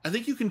 I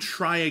think you can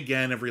try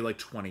again every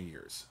 20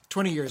 years.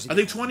 20 years. I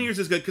think 20 years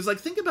is good because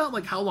think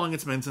about how long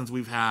it's been since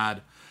we've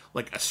had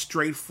a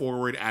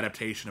straightforward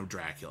adaptation of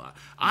Dracula.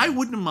 I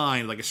wouldn't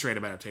mind a straight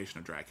up adaptation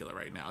of Dracula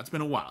right now. It's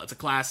been a while. It's a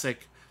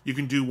classic. You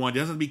can do one. It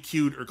doesn't have to be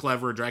cute or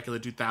clever, Dracula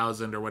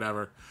 2000 or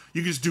whatever.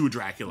 You can just do a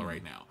Dracula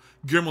right now.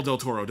 Guillermo del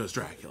Toro does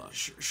Dracula.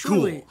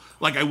 Surely.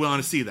 Cool. I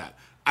want to see that.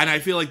 And I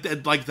feel like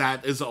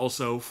that is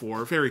also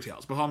for fairy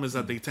tales. The problem is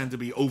that they tend to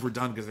be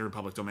overdone because they're in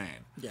public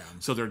domain. Yeah.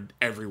 So they're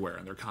everywhere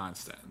and they're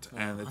constant.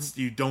 And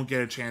you don't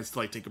get a chance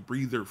to take a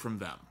breather from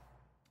them.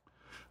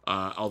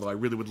 Although I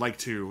really would like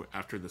to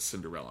after the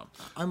Cinderella.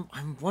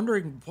 I'm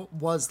wondering what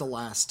was the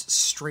last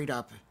straight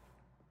up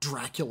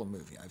Dracula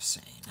movie I've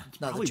seen.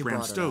 Probably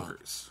Bram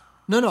Stoker's.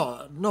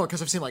 No,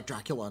 because I've seen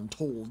Dracula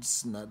Untold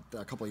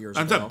a couple of years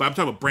ago. I'm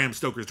talking about Bram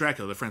Stoker's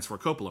Dracula, the Francis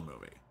Ford Coppola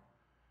movie.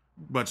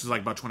 Which is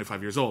about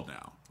 25 years old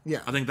now. Yeah.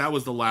 I think that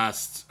was the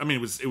last... I mean,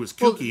 it was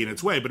kooky in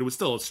its way, but it was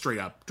still a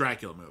straight-up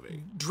Dracula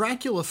movie.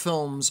 Dracula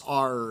films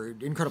are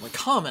incredibly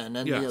common,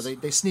 and yes.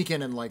 they sneak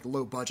in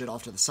low budget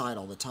off to the side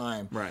all the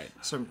time. Right.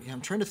 So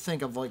I'm trying to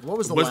think of what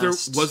was the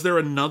last... Was there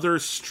another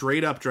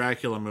straight-up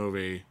Dracula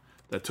movie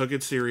that took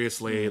it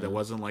seriously, that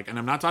wasn't and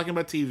I'm not talking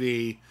about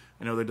TV.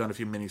 I know they've done a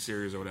few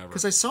miniseries or whatever.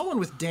 Because I saw one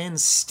with Dan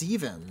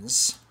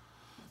Stevens...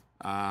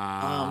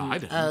 I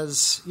didn't.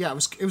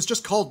 It was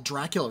just called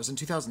Dracula. It was in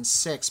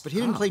 2006, but he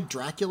didn't play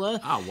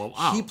Dracula. Oh, well,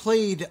 wow. He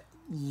played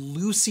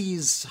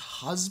Lucy's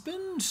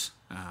husband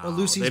or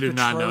Lucy's betrothed. They did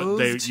not know.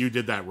 You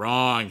did that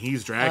wrong.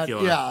 He's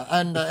Dracula.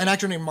 And an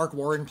actor named Mark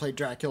Warren played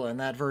Dracula in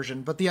that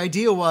version. But the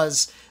idea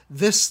was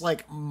this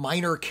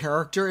minor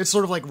character. It's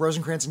sort of like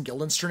Rosencrantz and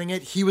Guildenstern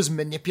it. He was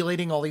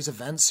manipulating all these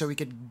events so he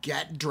could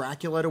get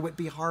Dracula to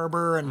Whitby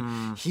Harbor,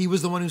 and he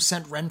was the one who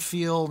sent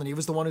Renfield, and he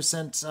was the one who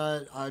sent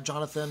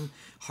Jonathan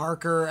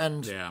Harker,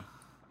 and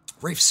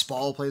Rafe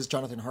Spall plays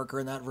Jonathan Harker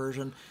in that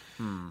version.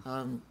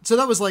 So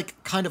that was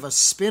kind of a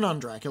spin on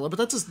Dracula, but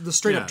that's the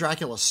straight up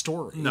Dracula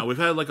story. No, we've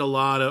had a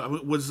lot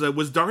of...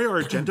 Was Dario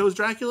Argento's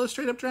Dracula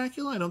straight up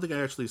Dracula? I don't think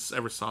I actually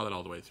ever saw that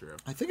all the way through.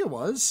 I think it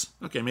was.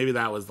 Okay, maybe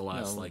that was the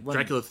last.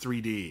 Dracula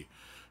 3D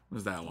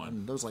was that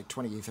one. That was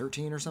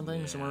 2013 or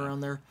something, somewhere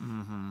around there.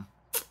 Mm-hmm.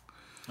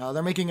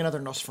 They're making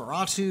another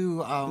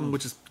Nosferatu.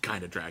 Which is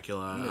kind of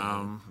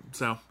Dracula.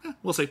 So,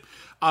 we'll see.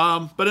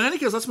 But in any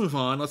case, let's move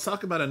on. Let's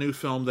talk about a new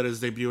film that is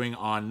debuting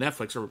on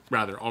Netflix, or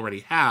rather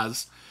already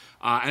has.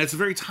 And it's a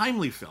very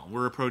timely film.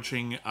 We're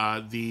approaching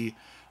the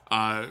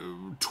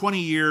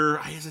 20-year,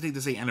 I hesitate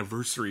to say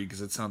anniversary because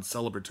it sounds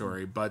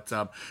celebratory, but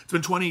it's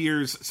been 20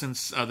 years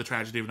since the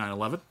tragedy of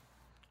 9/11.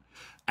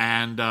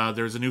 And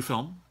there's a new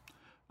film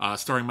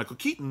starring Michael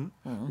Keaton,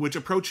 which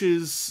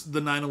approaches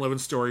the 9/11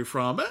 story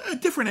from a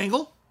different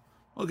angle.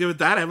 I'll give it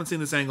that. I haven't seen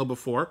this angle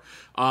before.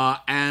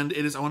 And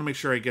it is, I want to make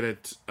sure I get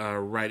it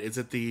right. Is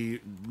it the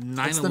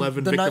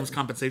 9/11 Victims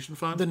Compensation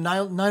Fund? The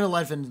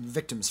 9/11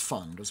 Victims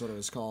Fund was what it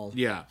was called.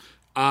 Yeah.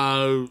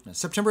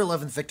 September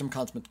 11th Victim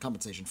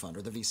Compensation Fund,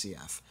 or the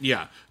VCF.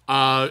 Yeah.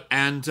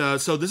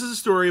 So this is a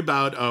story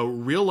about a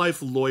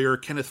real-life lawyer,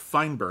 Kenneth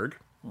Feinberg,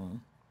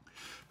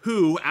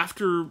 who,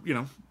 after,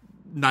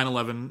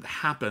 9/11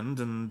 happened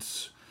and,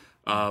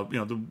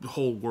 the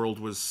whole world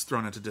was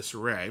thrown into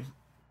disarray,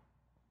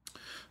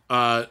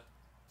 the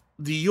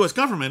U.S.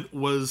 government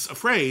was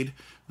afraid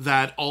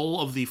that all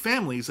of the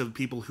families of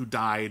people who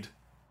died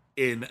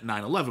in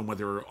 9/11,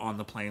 whether on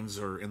the planes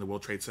or in the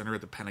World Trade Center,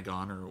 at the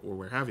Pentagon, or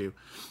where have you,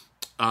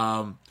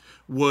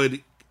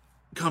 would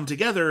come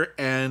together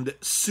and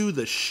sue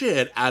the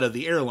shit out of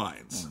the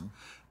airlines,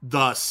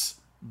 thus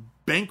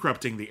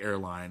bankrupting the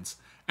airlines,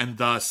 and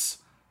thus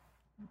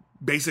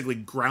basically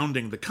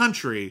grounding the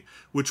country,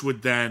 which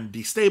would then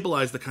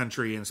destabilize the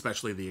country and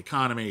especially the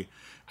economy.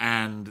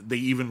 And they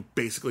even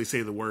basically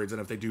say the words,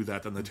 and if they do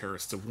that, then the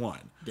terrorists have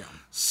won. Yeah.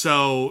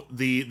 So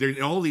there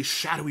in all these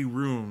shadowy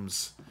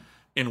rooms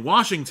in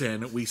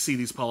Washington, we see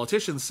these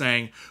politicians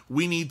saying,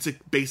 we need to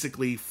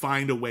basically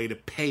find a way to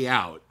pay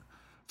out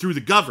through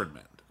the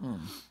government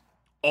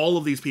all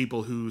of these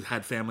people who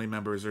had family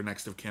members or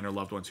next of kin or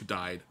loved ones who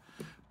died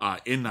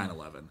in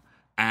 9/11.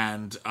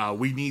 And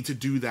we need to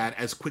do that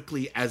as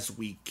quickly as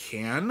we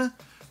can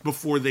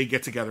before they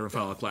get together and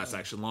file a class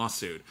action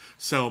lawsuit.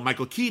 So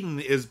Michael Keaton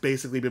has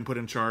basically been put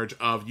in charge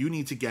of, you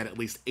need to get at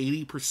least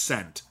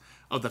 80%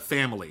 of the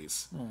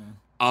families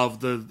of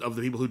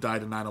the people who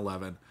died in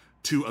 9/11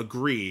 to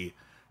agree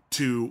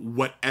to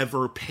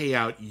whatever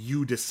payout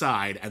you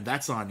decide, and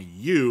that's on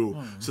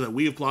you, so that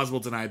we have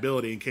plausible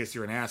deniability in case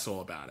you're an asshole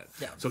about it.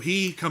 Yeah. So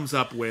he comes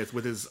up with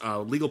his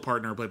legal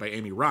partner, played by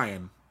Amy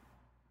Ryan,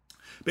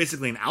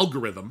 basically an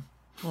algorithm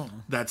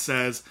that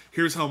says,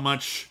 here's how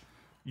much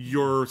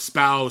your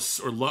spouse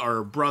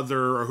or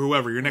brother or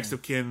whoever, your next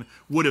of kin,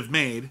 would have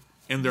made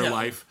in their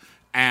life,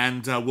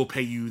 and we'll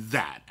pay you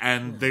that.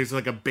 And there's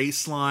like a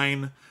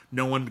baseline.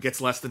 No one gets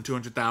less than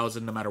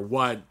 $200,000 no matter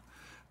what.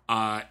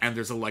 And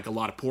there's a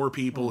lot of poor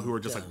people who are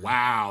just like,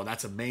 wow,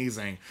 that's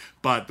amazing.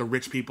 But the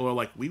rich people are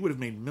like, we would have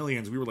made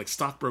millions. We were like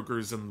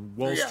stockbrokers in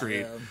Wall Street.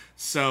 Yeah.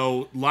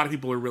 So a lot of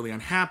people are really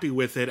unhappy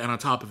with it. And on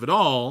top of it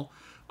all,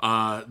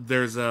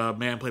 there's a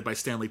man played by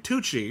Stanley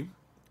Tucci,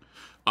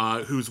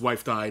 whose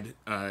wife died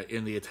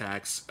in the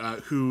attacks,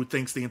 who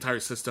thinks the entire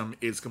system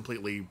is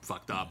completely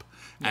fucked up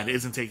and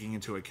isn't taking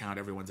into account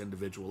everyone's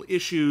individual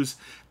issues,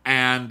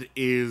 and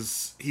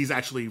he's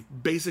actually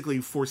basically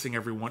forcing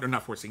everyone, or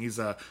not forcing, he's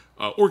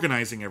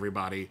organizing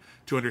everybody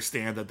to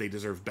understand that they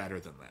deserve better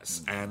than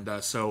this.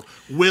 And so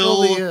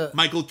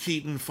Michael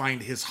Keaton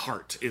find his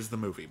heart is the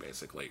movie,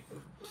 basically.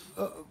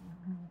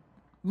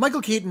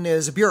 Michael Keaton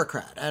is a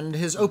bureaucrat, and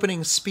his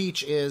opening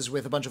speech is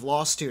with a bunch of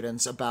law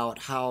students about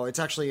how it's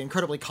actually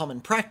incredibly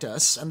common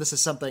practice, and this is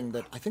something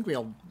that I think we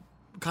all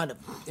kind of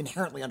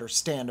inherently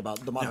understand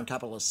about the modern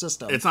capitalist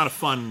system. It's not a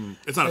fun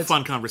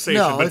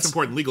conversation, but it's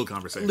important legal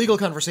conversation. Legal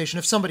conversation.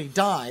 If somebody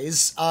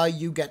dies,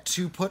 you get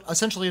to put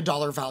essentially a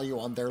dollar value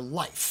on their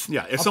life.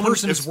 Yeah, if a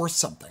person is worth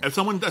something. If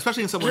someone,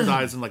 especially if someone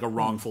dies in like a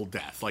wrongful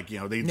death, like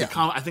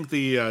I think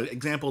the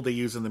example they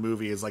use in the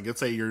movie is like, let's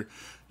say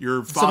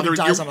your father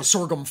dies on a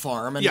sorghum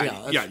farm, and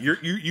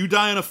you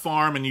die on a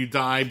farm and you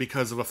die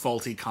because of a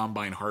faulty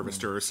combine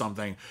harvester or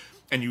something,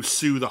 and you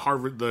sue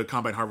the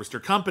combine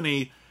harvester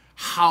company.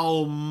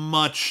 How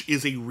much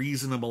is a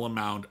reasonable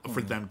amount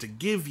for them to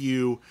give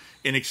you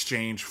in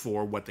exchange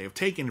for what they have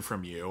taken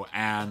from you?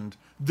 And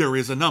there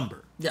is a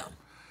number. Yeah.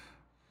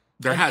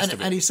 There has to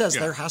be. And he says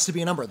there has to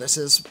be a number. This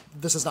is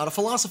not a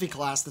philosophy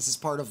class. This is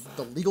part of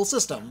the legal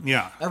system.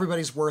 Yeah.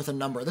 Everybody's worth a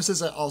number. This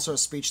is also a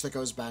speech that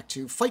goes back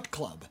to Fight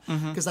Club,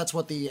 because that's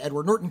what the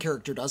Edward Norton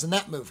character does in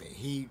that movie.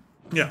 He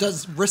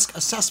does risk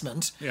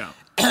assessment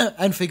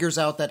and figures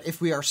out that if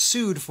we are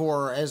sued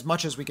for as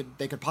much as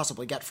they could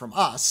possibly get from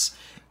us,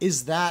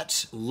 is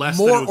that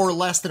more or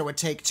less than it would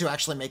take to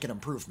actually make an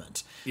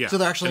improvement? Yeah. So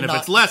they're actually if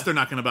it's less, they're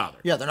not going to bother.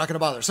 Yeah, they're not going to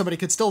bother. Somebody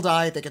could still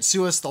die, they could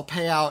sue us, they'll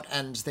pay out,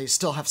 and they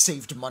still have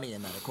saved money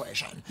in that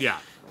equation. Yeah.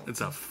 It's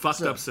a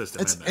fucked up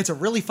system. It's a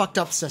really fucked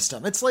up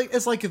system. It's like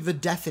the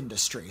death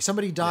industry.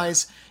 Somebody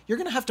dies, you're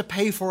going to have to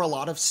pay for a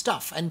lot of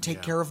stuff and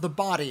take care of the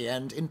body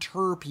and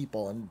inter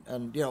people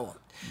and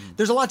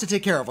there's a lot to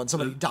take care of when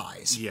somebody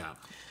dies. Yeah.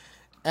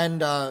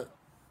 And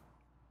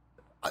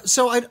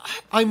so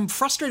I'm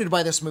frustrated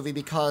by this movie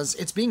because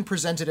it's being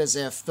presented as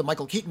if the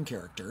Michael Keaton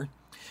character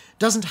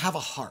doesn't have a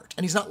heart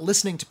and he's not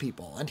listening to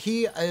people, and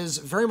he is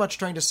very much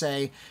trying to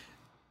say,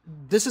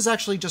 this is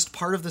actually just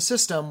part of the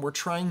system. We're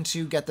trying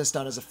to get this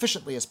done as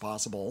efficiently as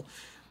possible.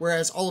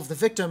 Whereas all of the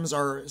victims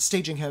are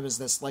staging him as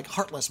this like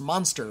heartless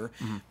monster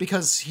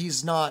because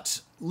he's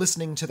not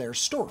listening to their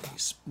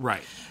stories.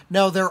 Right.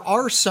 Now, there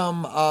are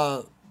some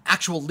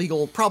actual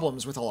legal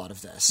problems with a lot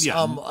of this.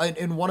 Yeah.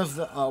 And one of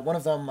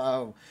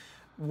them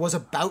was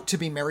about to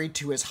be married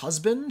to his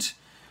husband,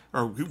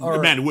 or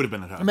a man who would have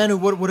been his husband. A man who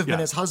would have been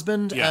Yeah. his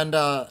husband, Yeah.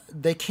 and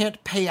they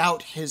can't pay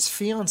out his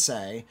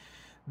fiancée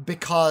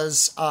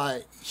because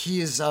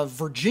he is a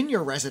Virginia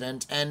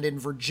resident, and in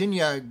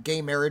Virginia,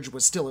 gay marriage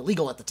was still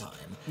illegal at the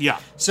time. Yeah.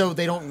 So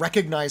they don't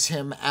recognize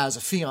him as a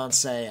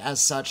fiancé.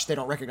 As such, they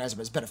don't recognize him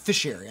as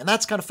beneficiary, and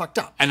that's kind of fucked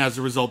up. And as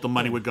a result, the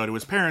money would go to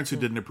his parents who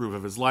didn't approve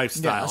of his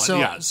lifestyle.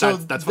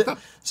 That's fucked up.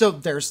 So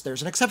there's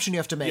an exception you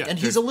have to make, Yeah, and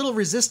he's a little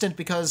resistant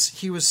because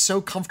he was so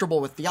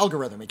comfortable with the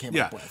algorithm he came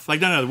Yeah, up with. like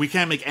no, we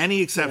can't make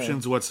any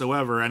exceptions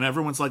whatsoever. And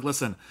everyone's like,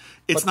 listen,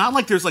 it's not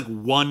like there's like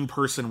one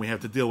person we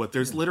have to deal with.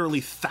 There's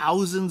literally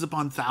thousands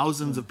upon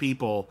thousands of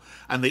people,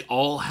 and they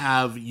all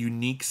have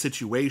unique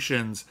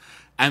situations.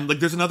 And like,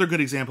 there's another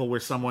good example where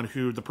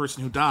the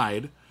person who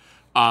died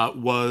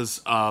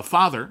was a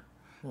father,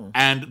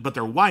 but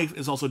their wife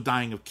is also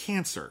dying of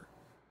cancer.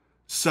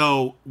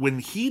 So when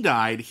he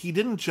died, he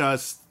didn't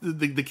just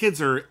the kids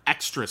are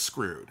extra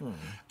screwed,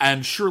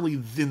 and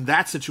surely in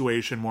that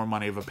situation, more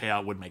money of a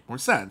payout would make more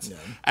sense. Yeah.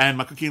 And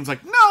Michael Keaton's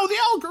like, no, the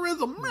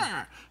algorithm,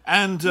 meh.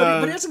 And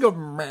but he doesn't go.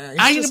 Meh.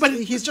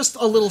 He's just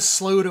a little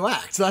slow to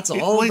act. That's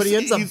all. But he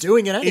ends up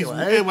doing it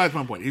anyway. That's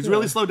one point. He's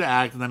really slow to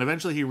act, and then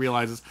eventually he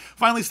realizes.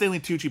 Finally, Stanley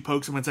Tucci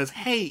pokes him and says,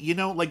 "Hey,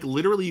 like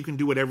literally, you can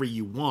do whatever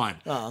you want.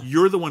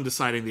 You're the one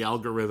deciding the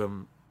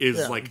algorithm."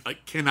 Is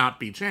like cannot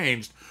be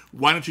changed.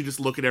 Why don't you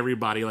just look at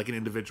everybody like an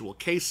individual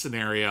case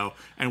scenario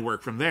and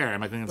work from there?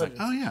 And Michael Keaton's like,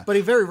 oh yeah. But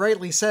he very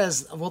rightly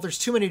says, well, there's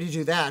too many to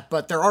do that,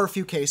 but there are a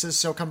few cases,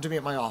 so come to me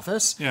at my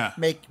office. Yeah.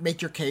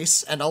 Make your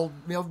case, and I'll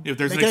if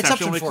there's make an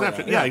exception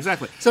for you. Yeah,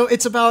 exactly. So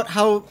it's about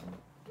how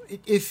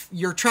if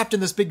you're trapped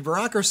in this big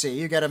bureaucracy,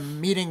 you get a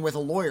meeting with a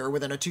lawyer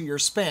within a 2-year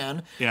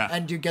span,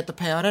 and you get the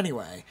payout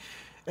anyway.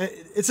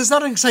 It's just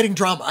not an exciting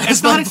drama.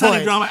 It's not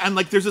exciting drama, and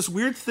like there's this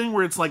weird thing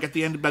where it's like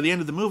by the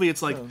end of the movie,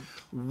 it's like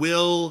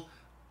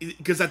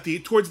because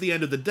towards the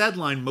end of the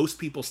deadline, most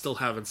people still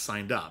haven't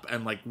signed up,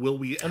 and like will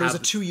we? And there's a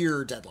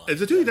 2-year deadline.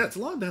 It's a 2-year. That's a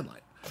long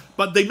deadline.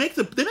 But they make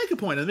a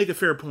point, and they make a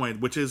fair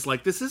point, which is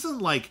like this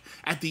isn't like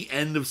at the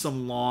end of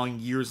some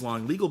years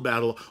long legal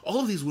battle. All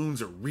of these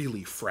wounds are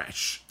really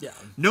fresh. Yeah.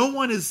 No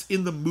one is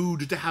in the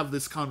mood to have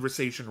this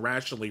conversation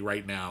rationally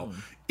right now,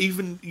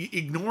 even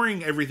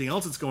ignoring everything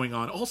else that's going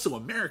on. Also,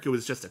 America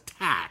was just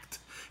attacked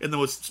in the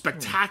most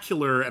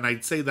spectacular, and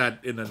I'd say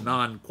that in a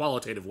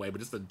non-qualitative way, but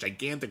just a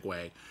gigantic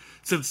way,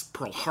 since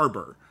Pearl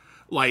Harbor.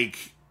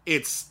 Like,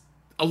 it's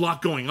a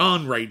lot going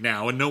on right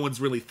now, and no one's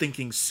really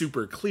thinking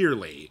super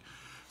clearly.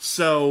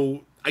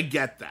 So I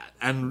get that.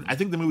 And I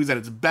think the movie's at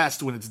its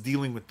best when it's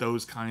dealing with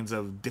those kinds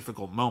of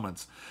difficult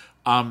moments.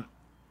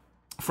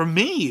 For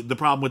me, the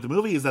problem with the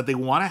movie is that they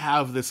want to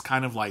have this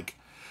kind of like,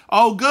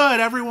 oh, good,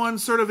 everyone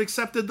sort of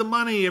accepted the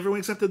money, everyone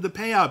accepted the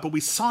payout. But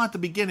we saw at the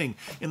beginning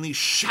in these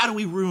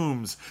shadowy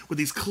rooms with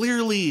these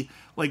clearly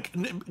like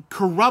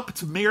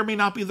corrupt, may or may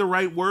not be the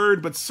right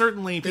word, but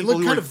certainly they people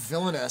look who kind are, of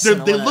villainous. They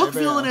look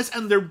villainous,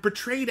 and they're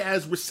portrayed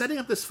as we're setting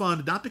up this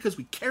fund not because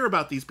we care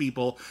about these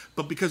people,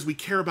 but because we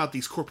care about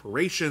these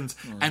corporations,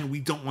 and we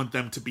don't want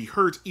them to be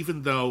hurt,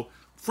 even though,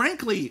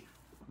 frankly,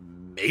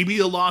 maybe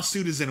a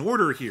lawsuit is in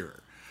order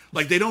here.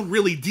 Like, they don't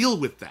really deal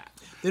with that.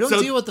 They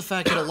don't deal with the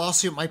fact that a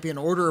lawsuit might be in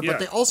order, but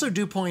they also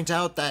do point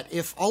out that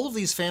if all of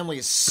these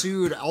families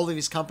sued all of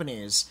these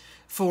companies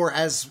for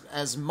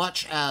as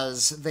much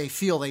as they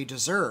feel they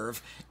deserve,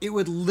 it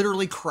would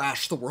literally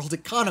crash the world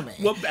economy.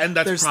 Well, and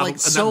that's there's like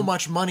so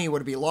much money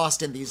would be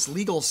lost in these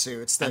legal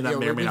suits that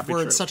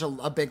we're in such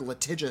a big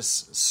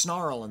litigious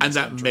snarl. In this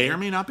country. May or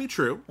may not be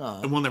true,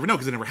 and we'll never know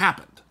because it never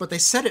happened. But they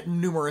said it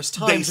numerous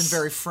times in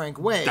very frank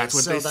ways. That's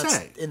what they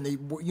say. In the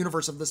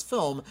universe of this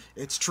film,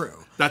 it's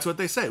true. That's what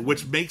they say,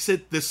 which makes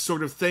it this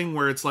sort of thing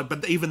where it's like,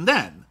 but even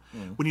then,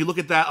 when you look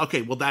at that,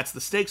 okay, well, that's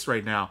the stakes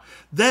right now.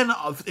 Then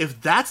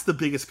if that's the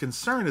biggest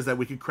concern is that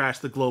we could crash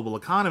the global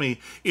economy,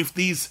 if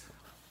these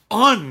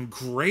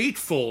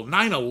ungrateful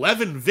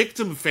 9/11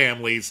 victim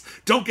families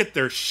don't get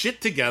their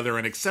shit together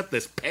and accept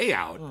this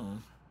payout.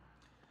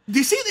 Do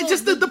you see?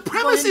 The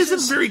premise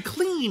isn't very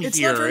clean it's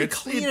here. Not very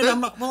clean, and I'm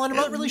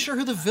not really sure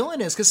who the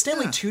villain is, because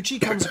Stanley Tucci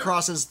comes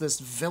across as this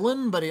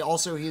villain, but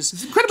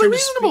he's incredibly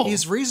reasonable.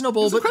 He's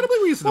reasonable. He's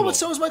incredibly reasonable. Well, but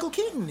so is Michael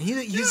Keaton. He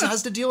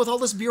has to deal with all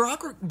this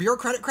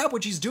bureaucratic crap,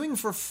 which he's doing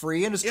for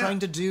free and is trying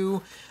to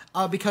do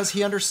because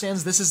he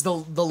understands this is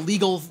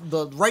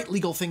the right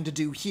legal thing to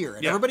do here,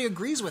 and everybody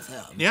agrees with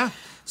him. Yeah.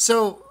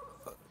 So.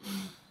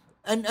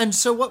 And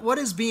so what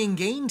is being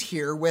gained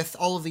here with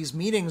all of these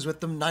meetings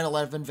with the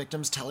 9/11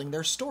 victims telling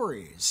their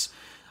stories?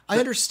 I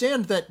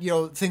understand that,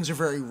 things are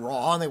very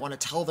raw and they want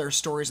to tell their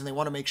stories and they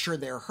want to make sure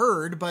they're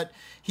heard, but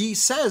he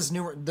says,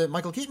 the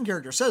Michael Keaton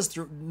character says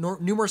through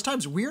numerous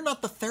times, we're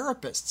not the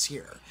therapists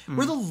here. Mm-hmm.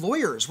 We're the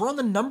lawyers. We're on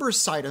the numbers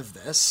side of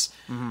this.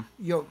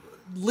 Mm-hmm.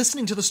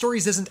 Listening to the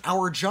stories isn't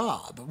our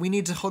job. We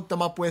need to hook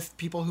them up with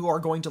people who are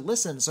going to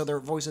listen so their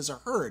voices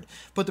are heard.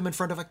 Put them in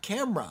front of a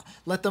camera.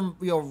 Let them,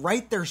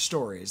 write their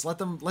stories. Let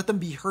them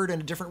be heard in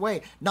a different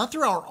way. Not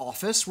through our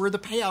office. We're the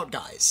payout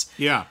guys.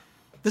 Yeah.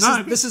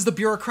 This is the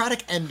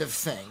bureaucratic end of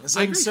things.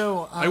 I And agree.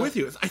 so I'm with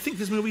you. I think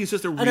this movie is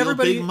just a and real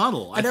big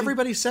muddle. And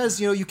everybody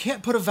says, you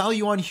can't put a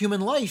value on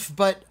human life,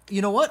 but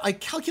you know what? I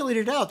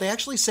calculated it out. They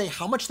actually say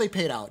how much they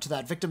paid out to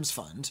that victims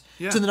fund,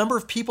 to the number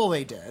of people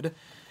they did.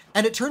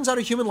 And it turns out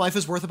a human life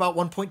is worth about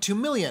 1.2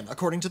 million,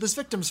 according to this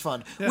victims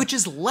fund, which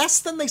is less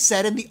than they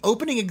said in the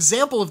opening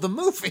example of the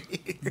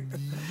movie.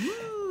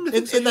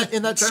 in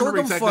that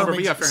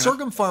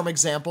sorghum farm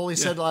example, he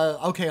said,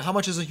 "Okay, how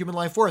much is a human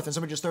life worth?" And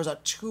somebody just throws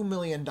out $2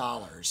 million.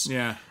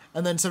 Yeah.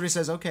 And then somebody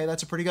says, "Okay,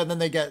 that's a pretty good." And then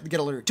they get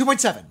a little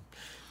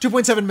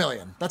 2.7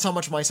 million. That's how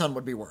much my son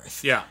would be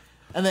worth. Yeah.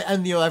 And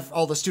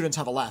all the students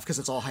have a laugh because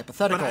it's all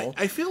hypothetical.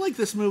 But I feel like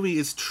this movie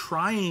is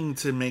trying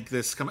to make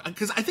this come,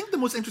 because I think the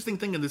most interesting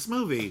thing in this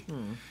movie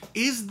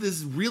is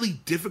this really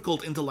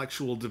difficult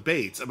intellectual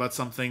debate about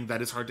something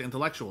that is hard to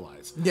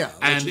intellectualize. Yeah,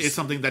 and it's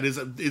something that is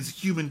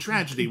human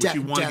tragedy, which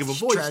you want to give a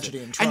voice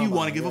to, and you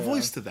want to give a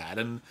voice to that.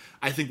 And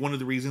I think one of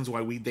the reasons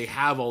why they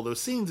have all those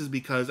scenes is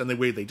because, and the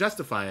way they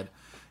justify it,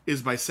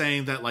 is by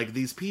saying that like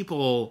these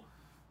people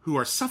who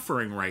are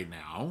suffering right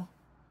now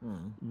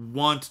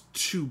want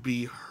to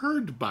be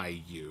heard by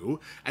you,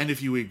 and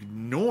if you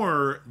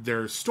ignore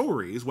their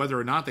stories, whether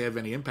or not they have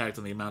any impact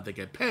on the amount they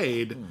get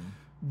paid,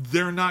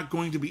 they're not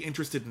going to be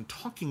interested in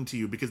talking to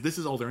you because this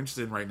is all they're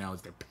interested in right now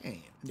is their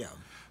pain. Yeah.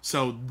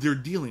 So they're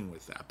dealing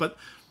with that. But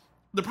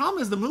the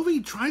problem is the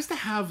movie tries to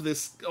have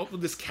this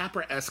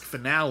Capra-esque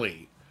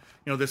finale.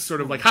 This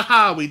sort of like,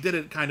 haha, we did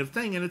it kind of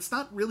thing. And it's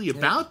not really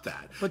about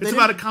that. But it's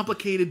about a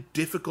complicated,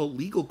 difficult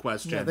legal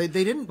question. Yeah, they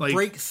didn't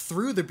break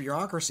through the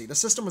bureaucracy. The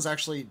system was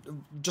actually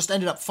just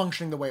ended up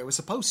functioning the way it was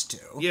supposed to.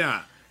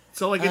 Yeah.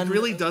 So, it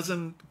really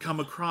doesn't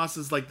come across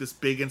as, this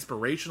big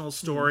inspirational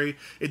story.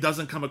 It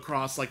doesn't come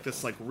across like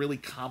this, really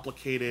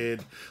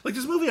complicated...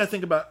 this movie, I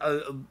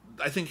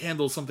think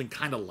handles something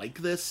kind of like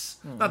this.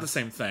 Not the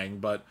same thing,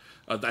 but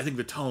I think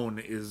the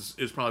tone is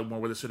probably more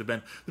where this should have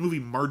been. The movie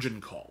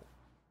Margin Call.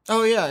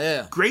 Oh,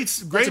 yeah.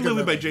 Great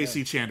movie by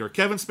J.C. Chandor.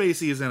 Kevin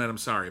Spacey is in it. I'm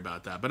sorry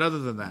about that. But other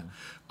than that,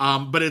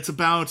 but it's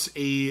about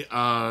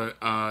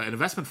an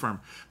investment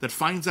firm that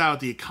finds out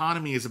the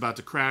economy is about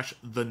to crash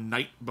the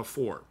night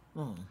before.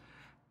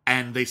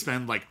 And they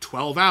spend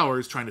 12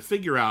 hours trying to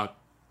figure out,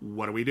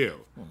 what do we do?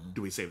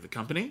 Do we save the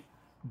company?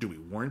 Do we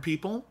warn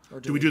people? Or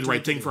do we do the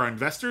right thing for our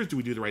investors? Do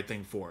we do the right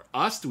thing for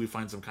us? Do we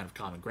find some kind of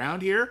common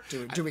ground here?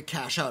 Do we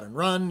cash out and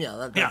run?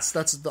 Yeah,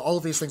 that's all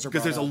of these things are,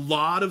 because there's a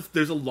lot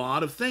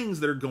of things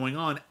that are going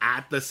on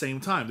at the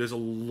same time. There's a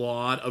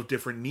lot of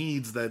different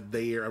needs that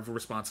they have a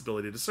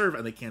responsibility to serve,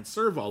 and they can't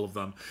serve all of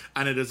them.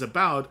 And it is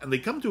about, and they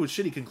come to a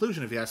shitty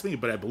conclusion if you ask me,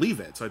 but I believe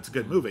it, so it's a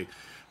good movie.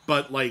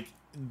 But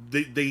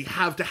they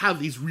have to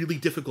have these really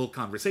difficult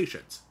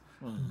conversations.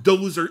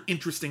 Those are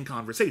interesting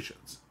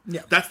conversations.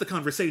 Yeah. That's the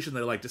conversation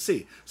that I like to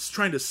see.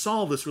 Trying to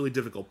solve this really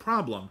difficult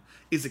problem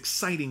is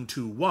exciting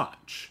to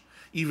watch,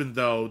 even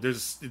though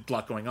there's a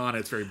lot going on.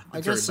 It's very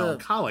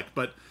melancholic,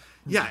 but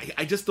yeah,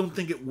 I just don't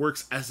think it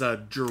works as a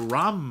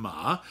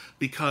drama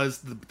because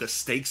the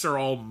stakes are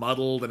all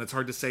muddled and it's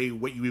hard to say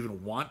what you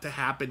even want to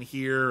happen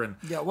here. And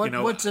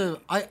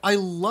I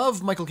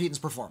love Michael Keaton's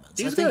performance.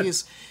 He's I think good.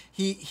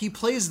 He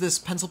plays this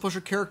pencil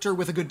pusher character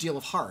with a good deal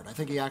of heart. I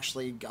think he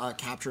actually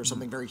captures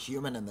something very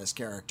human in this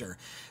character.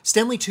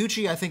 Stanley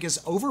Tucci, I think,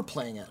 is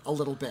overplaying it a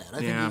little bit. I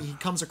think he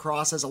comes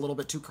across as a little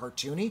bit too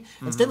cartoony.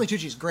 And Stanley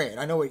Tucci's great.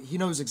 I know he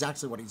knows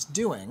exactly what he's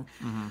doing.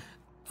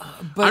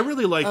 But I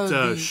really liked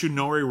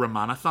Shunori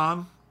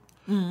Ramanathan,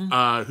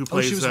 who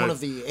plays... she was one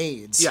of the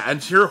aides. Yeah,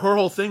 and her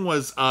whole thing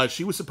was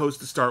she was supposed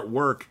to start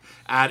work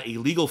at a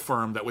legal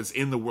firm that was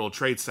in the World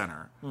Trade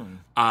Center.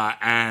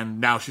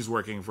 And now she's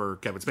working for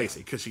Kevin Spacey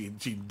because she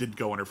didn't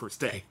go on her first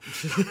day.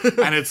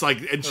 And it's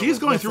and she's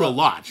going through a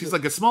lot. She's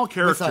a small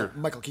character.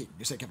 Michael Keaton.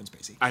 You said Kevin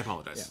Spacey. I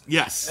apologize.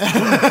 Yeah.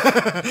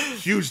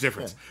 Yes. Huge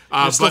difference.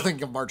 Yeah. I'm still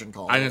thinking of Margin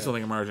Call. I'm still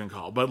thinking of Margin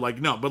Call.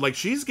 But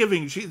she's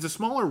a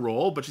smaller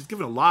role, but she's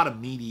given a lot of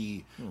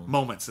meaty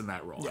moments in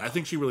that role. Yeah. I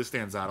think she really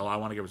stands out. I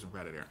want to give her some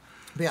credit here.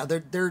 Yeah,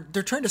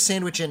 they're trying to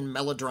sandwich in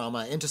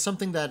melodrama into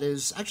something that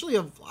is actually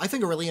I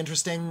think a really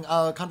interesting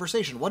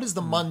conversation. What is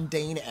the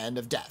mundane end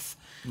of death?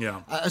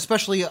 Yeah,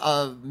 especially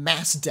a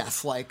mass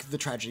death like the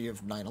tragedy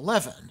of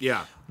 9/11.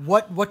 Yeah,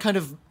 what kind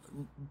of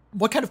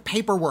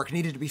paperwork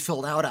needed to be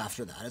filled out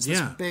after that? It's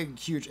this big,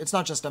 huge. It's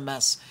not just a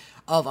mess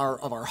of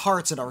our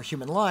hearts and our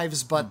human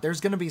lives, but there's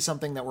going to be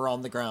something that we're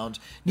on the ground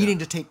needing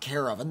to take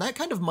care of, and that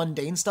kind of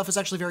mundane stuff is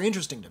actually very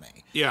interesting to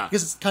me. Yeah,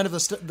 because it's kind of the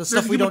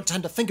stuff we don't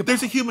tend to think about.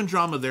 There's a human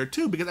drama there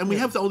too, because we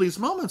have all these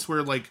moments where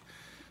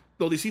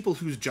all these people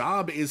whose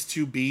job is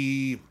to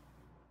be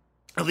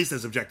at least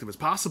as objective as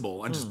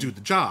possible and just do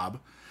the job.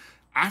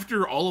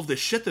 After all of this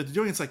shit that they're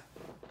doing, it's like,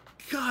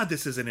 God,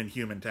 this is an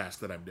inhuman task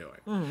that I'm doing,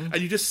 and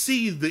you just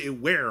see the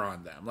wear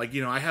on them.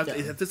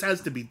 This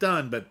has to be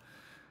done, but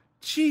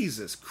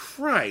Jesus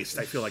Christ,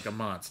 I feel like a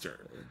monster,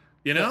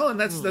 and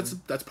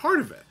that's part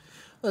of it.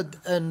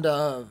 And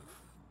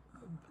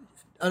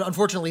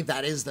unfortunately,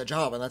 that is the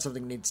job, and that's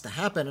something that needs to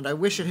happen. And I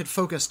wish it had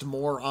focused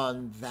more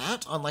on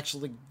that, on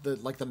actually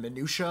the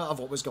minutia of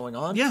what was going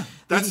on. Yeah,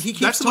 that's the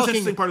most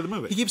interesting part of the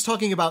movie. He keeps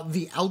talking about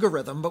the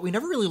algorithm, but we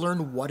never really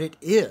learn what it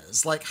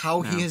is, like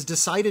how he has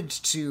decided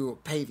to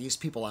pay these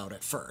people out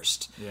at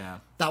first. Yeah.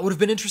 That would have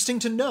been interesting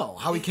to know,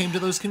 how he came to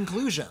those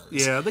conclusions.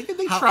 Yeah, they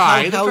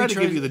try to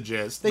give you the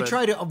gist. They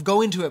try to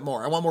go into it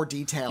more. I want more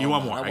detail. You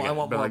want more. I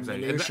want more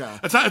minutia.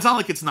 It's not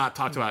like it's not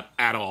talked about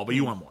at all, but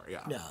you want more,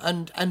 yeah. Yeah,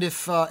 and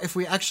if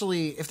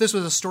this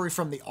was a story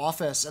from The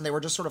Office and they were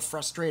just sort of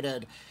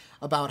frustrated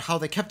about how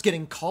they kept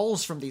getting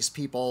calls from these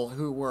people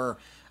who were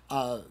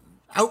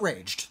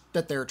outraged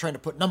that they're trying to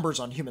put numbers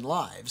on human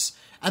lives,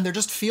 and they're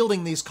just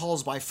fielding these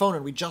calls by phone,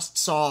 and we just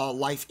saw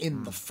Life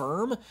in the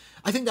Firm,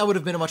 I think that would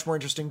have been a much more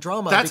interesting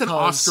drama. That's an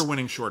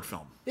Oscar-winning short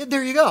film.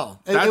 There you go.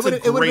 It would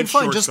have been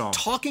fun. Just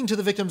talking to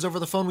the victims over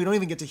the phone, we don't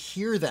even get to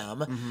hear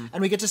them,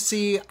 and we get to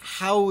see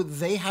how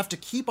they have to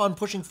keep on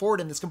pushing forward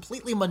in this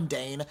completely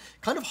mundane,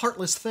 kind of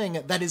heartless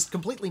thing that is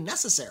completely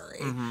necessary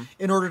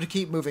in order to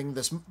keep moving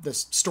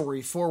this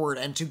story forward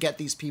and to get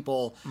these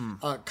people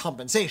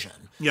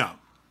compensation. Yeah.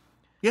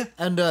 Yeah,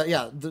 and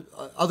the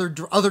other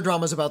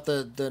dramas about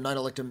the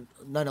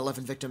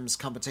 9/11 Victims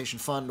Compensation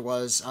Fund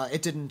was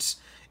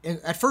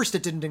at first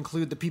it didn't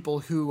include the people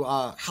who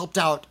helped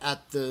out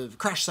at the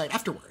crash site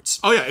afterwards.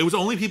 Oh yeah, it was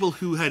only people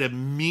who had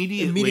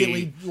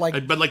immediately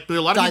but like a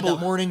lot of died people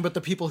that morning, but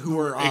the people who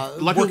were a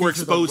lot of people were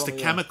exposed to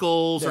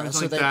chemicals or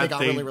anything like that. They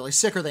got really, really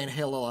sick, or they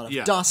inhaled a lot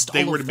of dust.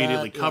 They were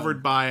immediately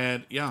covered by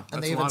it. Yeah,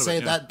 and they even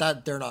say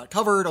that they're not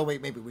covered. Oh wait,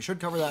 maybe we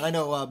should cover that. I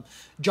know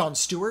Jon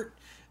Stewart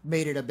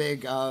made it a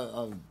big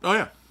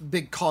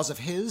big cause of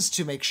his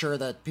to make sure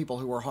that people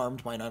who were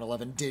harmed by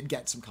 9/11 did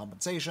get some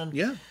compensation.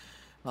 Yeah.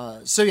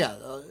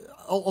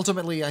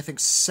 Ultimately, I think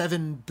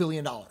 $7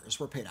 billion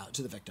were paid out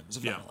to the victims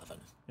of 9/11.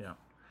 Yeah.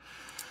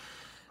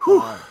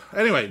 Whew.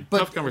 Anyway,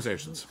 tough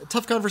conversations.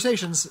 Tough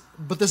conversations,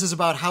 but this is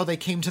about how they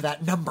came to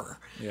that number.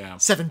 Yeah.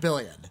 $7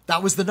 billion.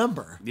 That was the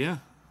number. Yeah.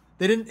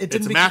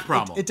 It's a math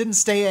problem. It didn't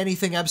stay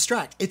anything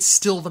abstract. It's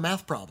still the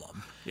math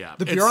problem. Yeah.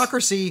 The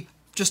bureaucracy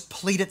just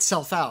played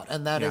itself out,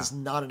 and that is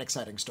not an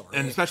exciting story.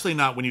 And especially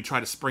not when you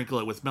try to sprinkle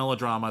it with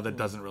melodrama that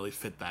doesn't really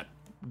fit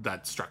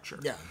that structure.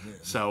 Yeah.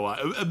 So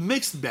a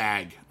mixed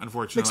bag,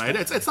 unfortunately.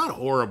 It's not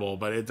horrible,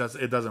 but it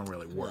doesn't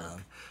really work.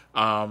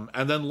 Yeah.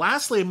 And then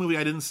lastly, a movie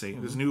I didn't see.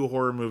 This new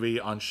horror movie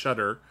on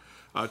Shudder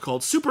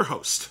called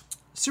Superhost.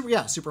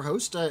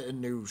 Superhost, a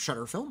new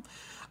Shudder film.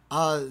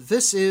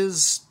 This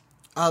is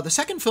the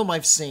second film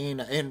I've seen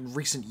in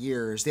recent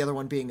years, the other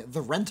one being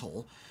The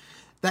Rental,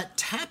 that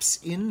taps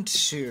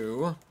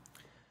into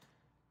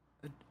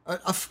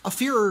a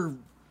fear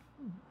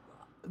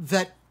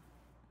that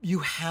you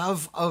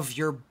have of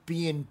your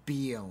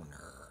B&B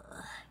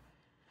owner.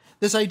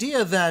 This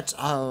idea that,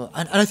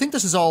 and I think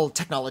this is all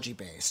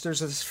technology-based, there's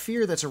this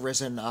fear that's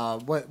arisen,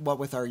 what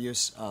with our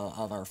use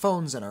of our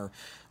phones and our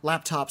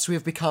laptops, we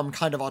have become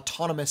kind of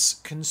autonomous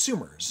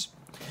consumers.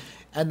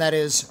 And that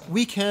is,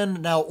 we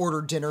can now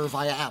order dinner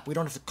via app. We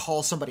don't have to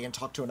call somebody and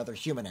talk to another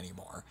human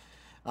anymore.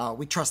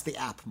 We trust the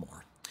app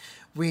more.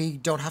 We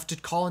don't have to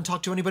call and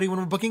talk to anybody when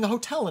we're booking a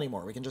hotel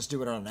anymore. We can just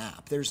do it on an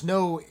app. There's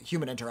no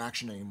human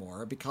interaction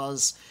anymore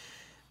because...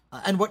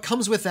 and what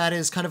comes with that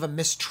is kind of a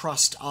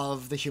mistrust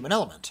of the human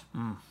element.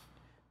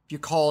 If you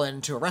call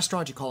into a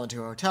restaurant, you call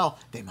into a hotel,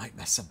 they might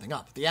mess something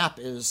up. The app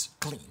is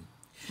clean.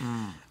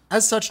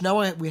 As such,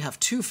 now we have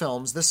two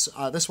films, this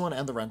one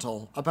and The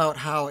Rental, about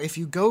how if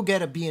you go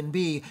get a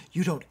B&B,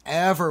 you don't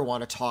ever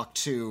want to talk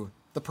to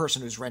the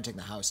person who's renting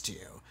the house to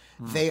you.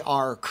 They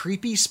are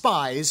creepy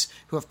spies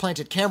who have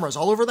planted cameras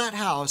all over that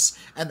house,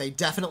 and they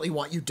definitely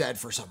want you dead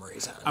for some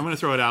reason. I'm going to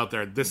throw it out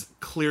there. This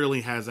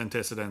clearly has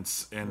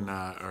antecedents in,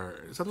 or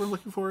is that what we're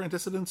looking for?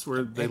 Antecedents,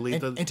 where they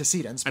lead the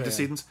antecedents.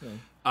 Antecedents.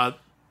 Yeah.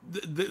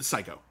 The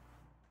Psycho,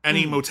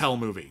 any motel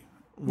movie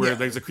where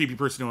there's a creepy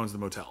person who owns the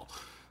motel.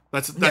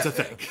 That's a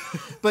thing.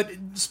 But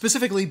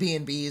specifically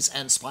B&Bs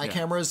and spy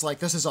cameras, like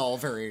this is all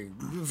very,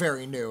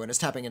 very new and is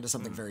tapping into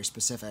something very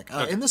specific.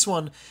 In this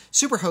one,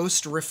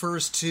 Superhost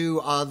refers to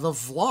the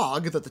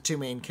vlog that the two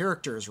main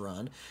characters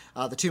run.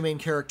 The two main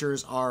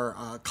characters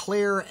are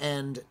Claire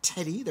and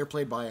Teddy. They're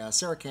played by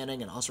Sarah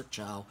Canning and Osric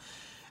Chow.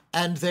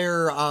 And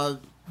they're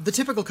the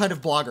typical kind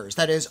of bloggers,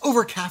 that is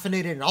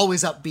over-caffeinated and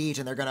always upbeat,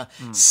 and they're going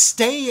to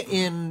stay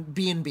in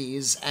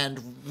B&Bs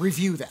and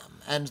review them.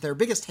 And their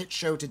biggest hit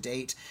show to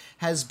date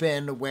has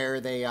been where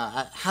they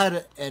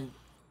had an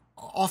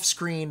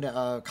off-screen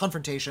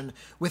confrontation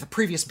with a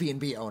previous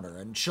B&B owner,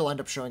 and she'll end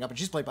up showing up, and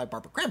she's played by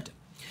Barbara Crampton.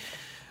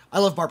 I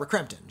love Barbara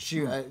Crampton.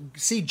 She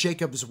see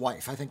Jacob's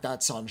Wife. I think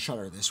that's on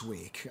Shudder this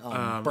week.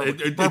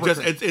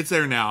 It's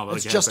there now.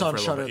 It's just on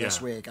Shudder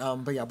this week.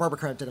 But yeah, Barbara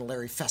Crampton and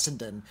Larry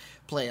Fessenden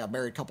play a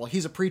married couple.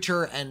 He's a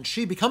preacher, and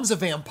she becomes a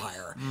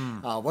vampire.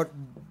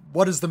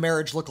 What does the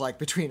marriage look like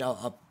between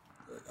a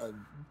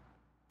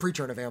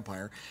preacher and a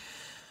vampire?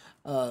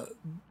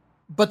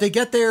 But they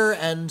get there,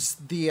 and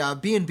the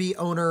B&B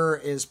owner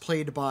is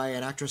played by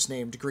an actress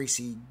named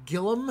Gracie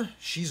Gillam.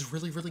 She's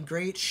really, really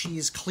great.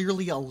 She's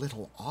clearly a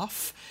little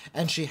off,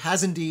 and she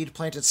has indeed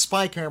planted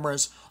spy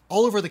cameras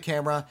all over the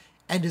camera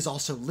and is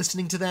also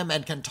listening to them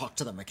and can talk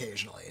to them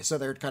occasionally. So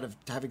they're kind of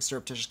having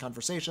surreptitious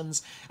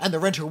conversations, and the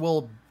renter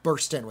will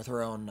burst in with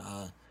her own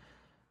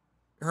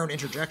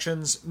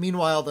interjections.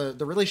 Meanwhile,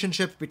 the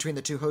relationship between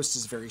the two hosts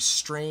is very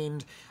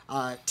strained.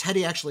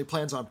 Teddy actually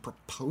plans on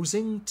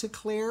proposing to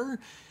Claire,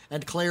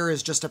 and Claire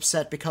is just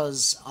upset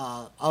because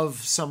of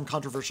some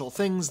controversial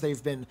things.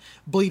 They've been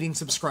bleeding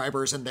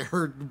subscribers, and their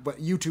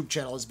YouTube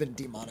channel has been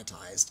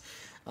demonetized.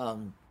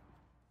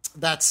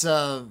 That's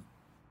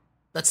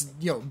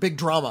big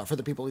drama for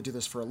the people who do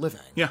this for a living.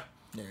 Yeah.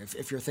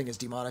 If your thing is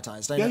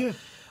demonetized. I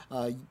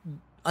know.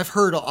 I've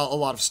heard a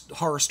lot of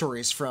horror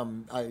stories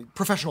from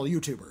professional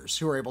YouTubers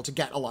who are able to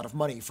get a lot of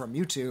money from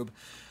YouTube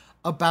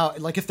about,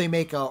 like, if they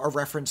make a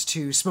reference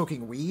to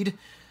smoking weed,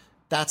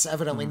 that's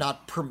evidently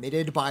not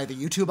permitted by the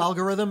YouTube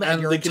algorithm,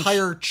 and your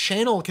entire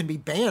channel can be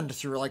banned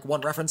through, like,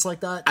 one reference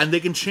like that. And they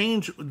can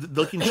change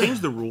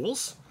the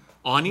rules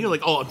on you,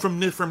 like, oh,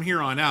 from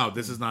here on out,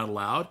 this is not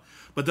allowed.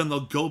 But then they'll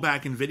go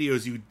back in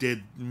videos you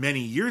did many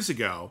years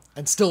ago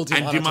and still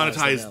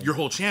demonetize your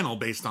whole channel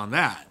based on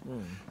that.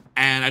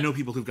 And I know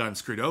people who've gotten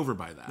screwed over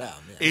by that. Yeah.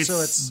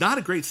 It's not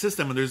a great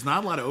system, and there's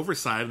not a lot of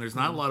oversight, and there's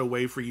not a lot of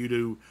way for you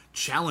to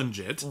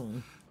challenge it.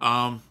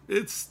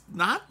 It's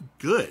not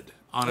good,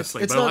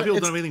 honestly. But a lot of people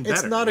don't have anything better.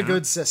 It's not a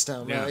good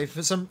system. Yeah.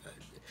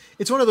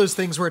 It's one of those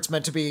things where it's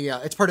meant to be,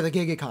 it's part of the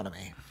gig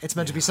economy. It's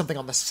meant to be something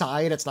on the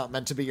side. It's not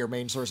meant to be your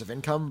main source of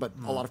income, but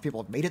a lot of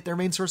people have made it their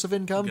main source of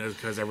income.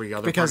 Because every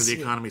other part of the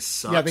economy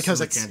sucks. Yeah, because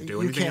they can't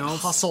do anything else. You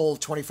can't hustle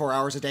 24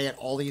 hours a day at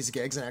all these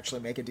gigs and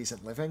actually make a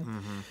decent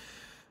living.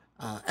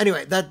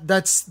 Anyway,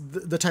 that's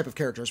the type of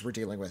characters we're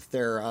dealing with.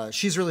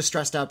 She's really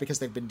stressed out because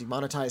they've been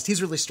demonetized.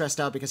 He's really stressed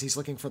out because he's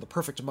looking for the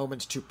perfect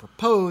moment to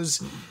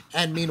propose.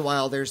 And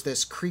meanwhile, there's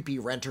this creepy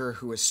renter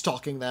who is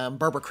stalking them.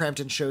 Barbara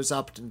Crampton shows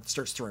up and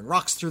starts throwing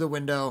rocks through the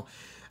window.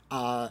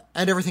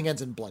 And everything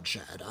ends in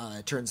bloodshed.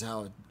 It turns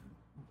out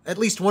at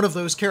least one of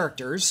those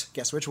characters,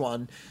 guess which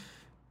one,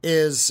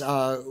 is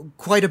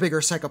quite a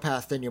bigger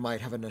psychopath than you might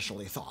have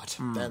initially thought.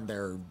 And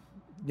they're,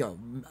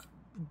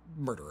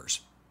 murderers.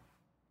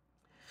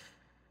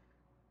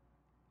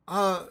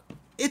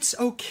 It's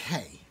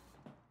okay.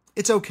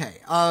 It's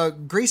okay.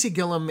 Gracie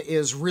Gillam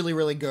is really,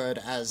 really good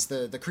as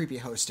the creepy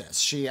hostess.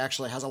 She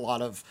actually has a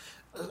lot of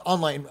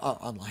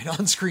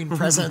on-screen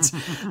presence.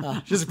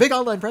 She has a big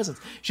online presence.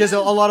 She has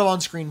a lot of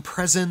on-screen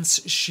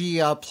presence.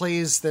 She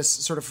plays this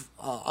sort of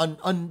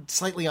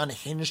slightly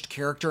unhinged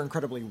character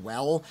incredibly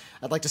well.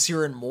 I'd like to see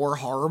her in more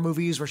horror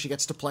movies where she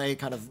gets to play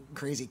kind of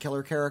crazy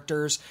killer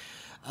characters.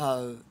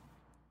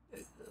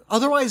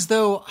 Otherwise,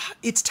 though,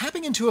 it's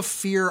tapping into a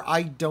fear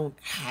I don't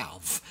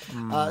have.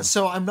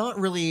 So I'm not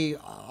really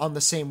on the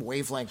same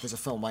wavelength as a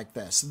film like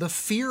this. The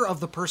fear of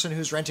the person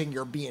who's renting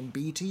your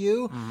B&B to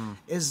you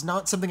is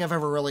not something I've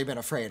ever really been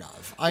afraid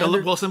of.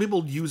 Well, some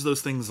people use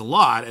those things a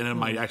lot, and it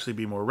might actually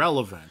be more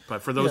relevant.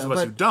 But for those of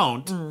us who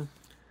don't...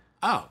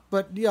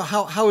 But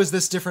how is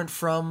this different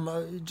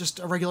from just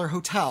a regular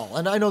hotel?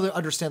 And I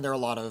understand there are a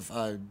lot of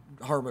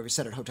horror movies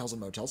set at hotels and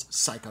motels.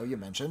 Psycho, you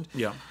mentioned.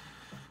 Yeah.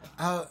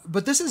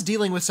 But this is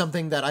dealing with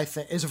something that I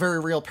think is a very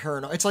real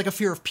paranoia. It's like a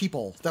fear of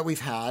people that we've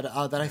had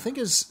that I think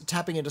is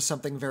tapping into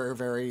something very,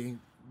 very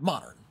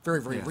modern,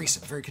 very, very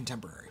recent, very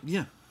contemporary.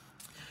 Yeah.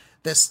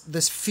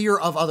 This fear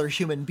of other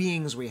human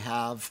beings we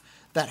have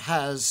that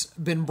has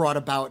been brought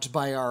about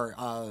by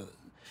our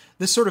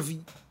this sort of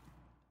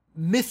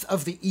myth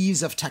of the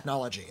ease of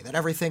technology, that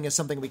everything is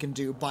something we can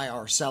do by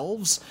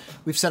ourselves.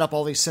 We've set up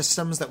all these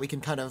systems that we can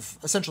kind of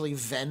essentially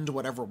vend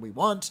whatever we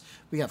want.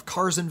 We have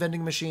cars in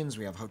vending machines,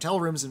 we have hotel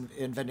rooms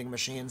in vending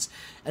machines,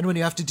 and when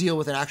you have to deal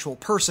with an actual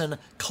person,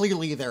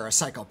 clearly they're a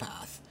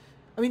psychopath.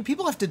 I mean,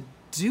 people have to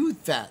do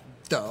that,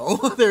 though.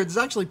 There's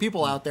actually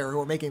people out there who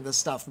are making this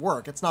stuff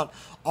work. It's not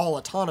all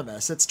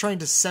autonomous. It's trying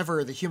to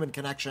sever the human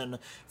connection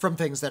from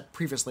things that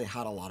previously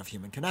had a lot of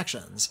human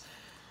connections.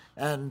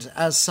 And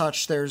as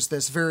such, there's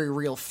this very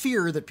real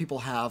fear that people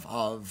have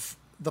of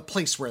the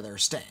place where they're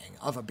staying,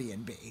 of a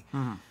B&B.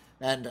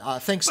 And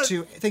thanks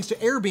to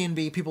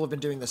Airbnb, people have been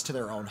doing this to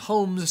their own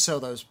homes, so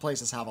those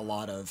places have a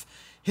lot of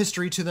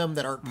history to them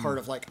that aren't part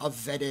of like a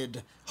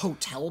vetted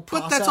hotel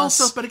process.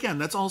 But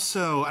that's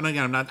also, and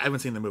again, I haven't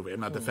seen the movie.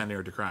 I'm not defending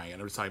or decrying it.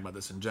 I'm just talking about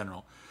this in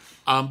general.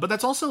 But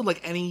that's also like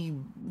any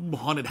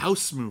haunted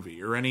house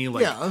movie or any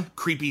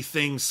creepy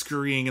thing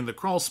scurrying in the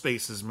crawl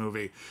spaces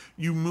movie.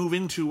 You move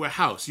into a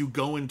house. You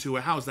go into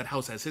a house. That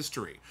house has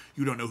history.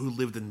 You don't know who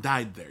lived and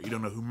died there. You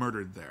don't know who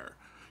murdered there.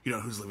 You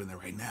don't know who's living there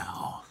right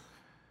now.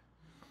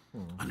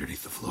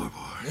 Underneath the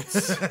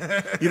floorboards.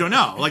 You don't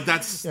know. Like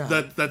that's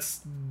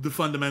the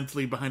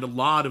fundamentally behind a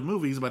lot of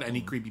movies about any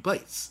creepy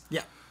place.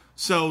 Yeah.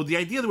 So the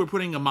idea that we're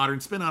putting a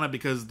modern spin on it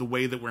because the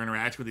way that we're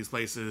interacting with these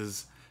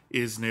places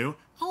is new.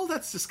 All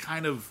that's just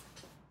kind of...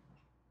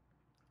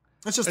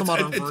 It's just the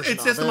modern version.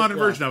 It's just the modern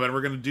version of it.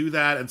 We're going to do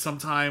that, and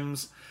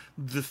sometimes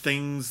the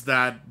things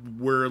that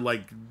were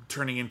like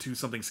turning into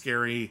something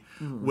scary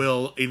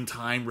will, in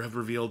time, have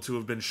revealed to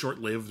have been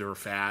short-lived or a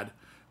fad,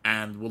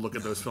 and we'll look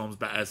at those films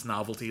as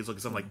novelties. Look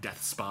at something like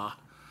Death Spa.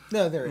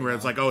 No, there you where go.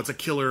 it's like, oh, it's a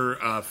killer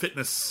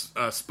fitness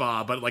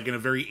spa, but like in a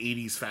very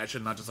 80s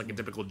fashion, not just like a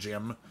typical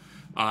gym.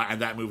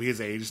 And that movie has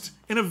aged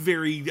in a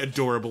very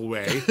adorable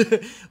way.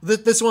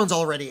 This one's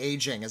already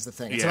aging, is the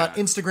thing. It's Yeah. about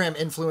Instagram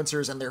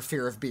influencers and their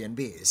fear of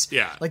B&Bs.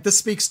 Yeah. Like, this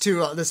speaks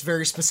to this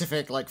very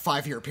specific, like,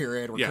 5-year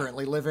period we're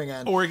currently living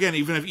in. Or again,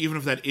 even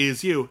if that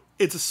is you,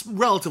 it's a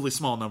relatively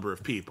small number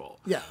of people.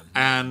 Yeah.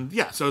 And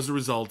yeah, so as a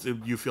result,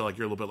 you feel like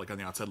you're a little bit like on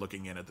the outside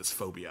looking in at this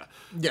phobia.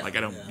 Yeah, Like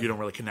you don't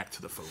really connect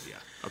to the phobia.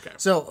 Okay.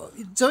 So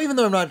even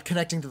though I'm not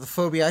connecting to the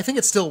phobia, I think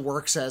it still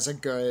works as a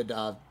good,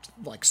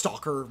 like,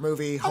 stalker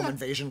movie, home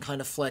invasion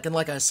kind of flick. And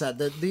like I said,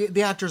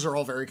 the actors are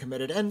all very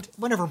committed. And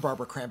whenever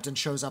Barbara Crampton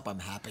shows up, I'm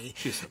happy.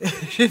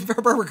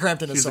 Barbara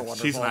Crampton is so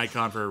wonderful. She's an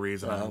icon for a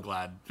reason. I'm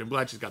glad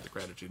she's got the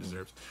credit she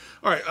deserves.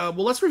 All right,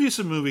 well, let's review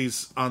some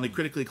movies on the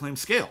critically acclaimed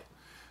scale.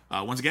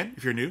 Once again,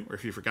 if you're new or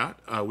if you forgot,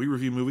 we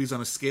review movies on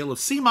a scale of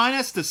C-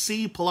 to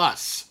C+.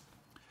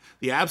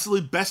 The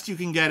absolute best you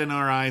can get in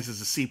our eyes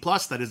is a C+.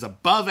 That is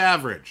above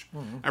average.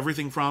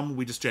 Everything from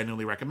we just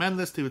genuinely recommend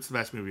this to it's the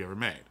best movie ever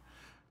made.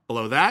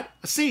 Below that,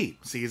 a C.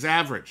 C is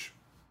average.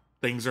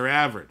 Things are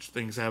average.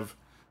 Things have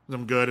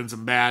some good and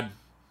some bad.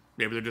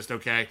 Maybe they're just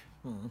okay.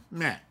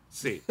 Meh.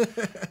 C.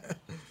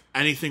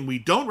 Anything we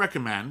don't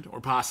recommend,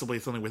 or possibly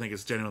something we think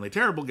is genuinely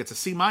terrible, gets a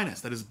C-.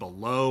 That is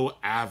below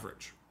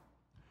average.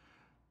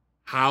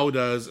 How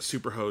does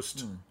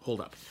Superhost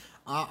hold up?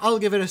 I'll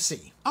give it a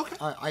C. Okay.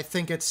 I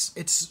think it's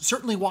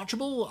certainly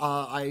watchable.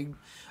 I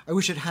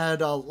wish it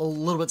had a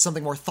little bit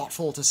something more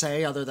thoughtful to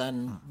say other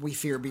than we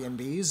fear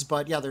B&Bs.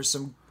 But yeah, there's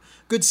some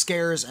good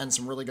scares and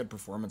some really good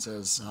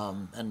performances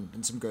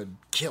and some good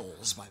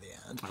kills by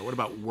the end. All right, what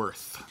about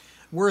Worth?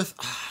 Worth,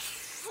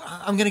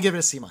 I'm going to give it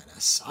a C-.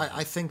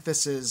 I think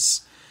this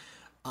is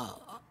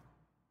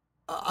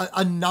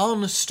a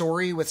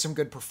non-story with some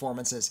good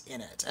performances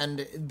in it.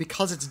 And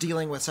because it's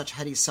dealing with such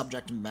heady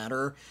subject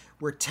matter,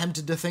 we're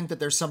tempted to think that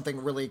there's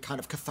something really kind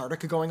of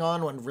cathartic going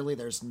on when really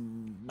there's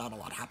not a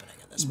lot happening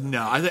in this movie.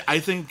 No, I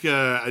think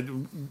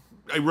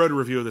I wrote a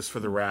review of this for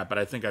the Wrap, but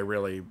I think I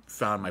really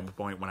found my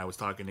point when I was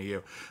talking to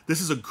you.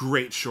 This is a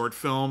great short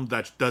film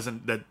that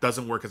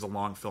doesn't work as a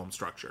long film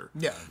structure.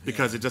 Yeah,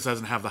 because it just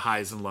doesn't have the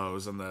highs and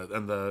lows, and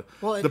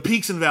Well, the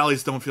peaks and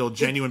valleys don't feel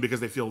genuine because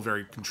they feel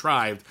very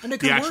contrived. And it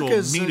the could actual work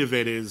as meat of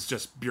it is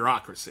just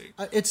bureaucracy.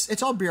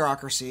 It's all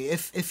bureaucracy.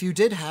 If you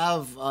did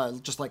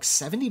have just like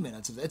 70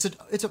 minutes of it,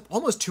 it's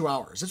almost 2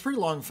 hours. It's a pretty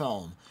long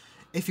film.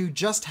 If you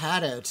just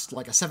had it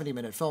like a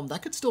 70-minute film,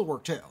 that could still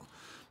work too.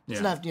 It's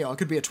not, it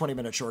could be a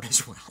 20-minute short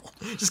as well.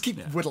 Just keep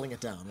whittling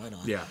it down. Why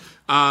not?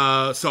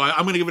 Yeah. So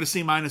I'm going to give it a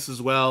C-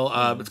 as well.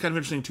 It's kind of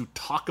interesting to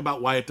talk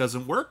about why it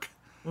doesn't work,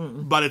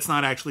 but it's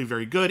not actually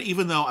very good,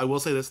 even though I will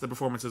say this, the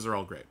performances are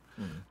all great.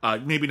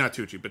 Maybe not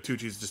Tucci, but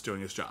Tucci's just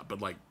doing his job.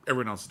 But like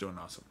everyone else is doing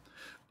awesome.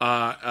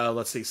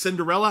 Let's see.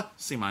 Cinderella,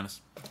 C-. Yeah,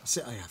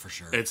 for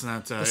sure. It's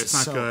not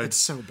good. It's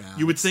so bad.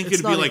 You would think It's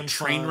it'd be not like even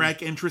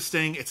Trainwreck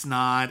interesting. It's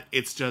not.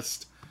 It's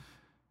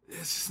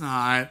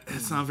not.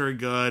 It's not very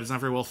good. It's not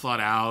very well thought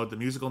out. The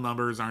musical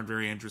numbers aren't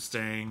very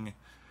interesting.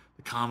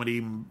 The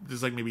comedy,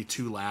 there's like maybe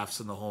 2 laughs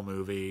in the whole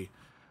movie.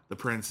 The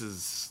prince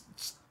is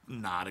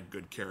not a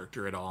good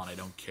character at all, and I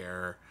don't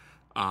care.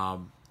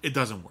 It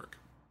doesn't work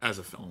as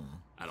a film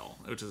at all,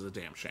 which is a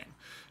damn shame.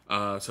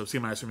 So C-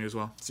 from you as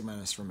well. C-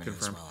 from me Confirmed.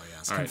 as well.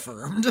 Yes, All right.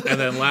 confirmed. And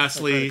then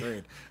lastly,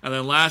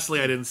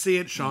 I didn't see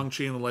it.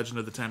 Shang-Chi and the Legend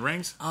of the Ten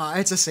Rings.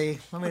 It's a C.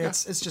 I mean,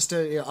 it's just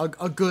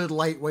a good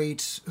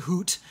lightweight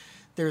hoot.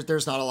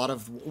 There's not a lot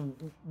of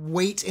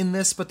weight in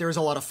this, but there's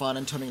a lot of fun,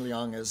 and Tony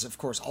Leung is, of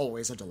course,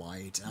 always a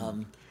delight.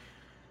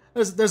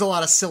 There's a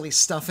lot of silly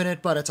stuff in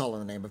it, but it's all in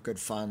the name of good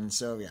fun.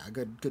 So yeah,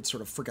 good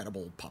sort of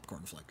forgettable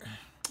popcorn flick.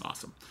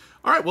 Awesome.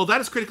 All right, well, that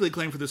is critically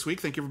acclaimed for this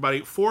week. Thank you,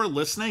 everybody, for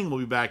listening. We'll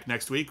be back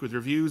next week with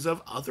reviews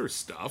of other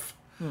stuff.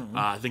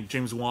 I think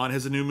James Wan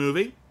has a new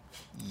movie.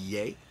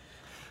 Yay.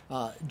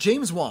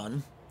 James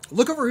Wan,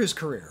 look over his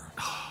career.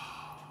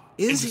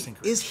 Interesting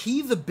career. Is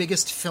he the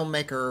biggest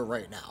filmmaker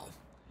right now?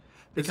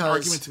 There's an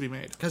argument to be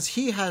made. Because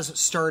he has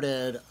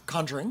started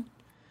Conjuring.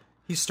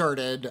 He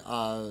started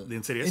The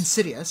Insidious.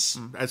 Insidious.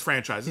 As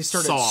franchises. He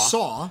started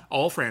Saw.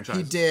 All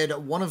franchises. He did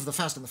one of the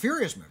Fast and the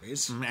Furious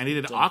movies. And he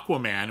did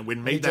Aquaman,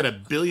 when made that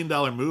 $1 billion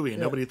movie,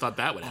 and nobody thought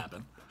that would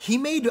happen. He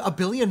made $1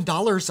 billion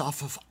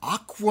off of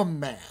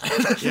Aquaman.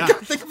 Yeah. You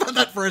gotta think about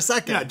that for a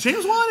second. Yeah,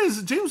 James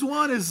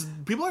Wan is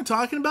people are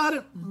talking about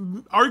it.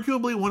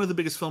 Arguably one of the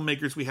biggest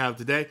filmmakers we have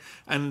today,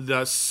 and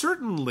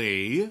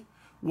certainly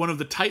one of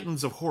the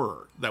titans of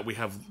horror that we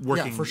have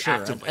working for sure.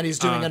 actively. And he's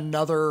doing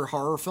another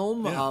horror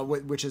film,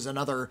 which is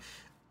another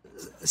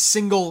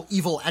single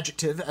evil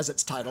adjective as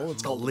its title.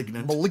 It's called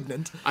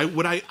Malignant.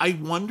 I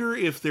wonder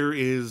if there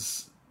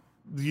is,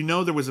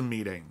 there was a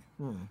meeting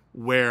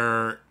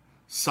where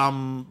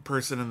some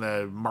person in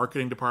the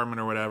marketing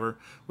department or whatever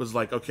was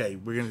like, okay,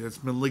 we're gonna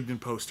this Malignant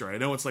poster. I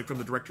know it's like from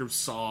the director of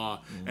Saw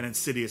and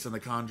Insidious and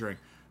The Conjuring.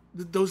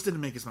 Those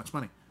didn't make as much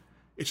money.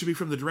 It should be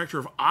from the director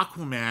of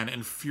Aquaman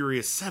and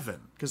Furious 7.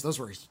 Because those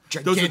were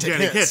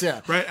gigantic hits.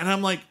 Yeah. Right? And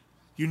I'm like,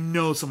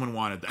 someone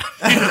wanted that.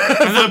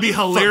 And that would be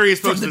hilarious.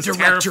 From the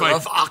director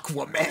of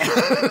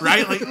Aquaman.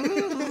 Right? Like,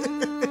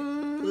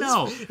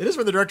 no. It is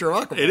from the director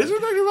of Aquaman. It is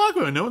from the director of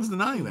Aquaman. No one's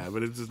denying that,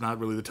 but it's just not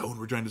really the tone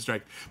we're trying to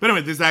strike. But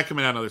anyway, there's that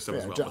coming out and other stuff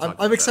as well.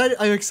 I'm excited.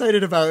 I'm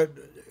excited about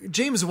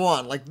James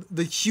Wan, like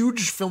the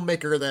huge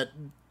filmmaker that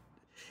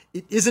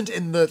it isn't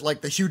in the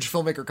huge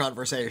filmmaker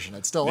conversation.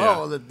 It's still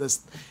it's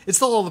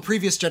still all the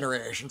previous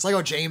generation. It's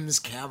like James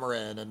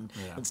Cameron and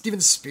Steven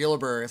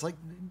Spielberg. It's like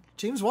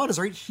James Wan is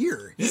right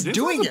here. He's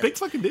doing it. A big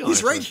fucking deal.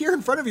 He's right here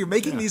in front of you,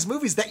 making these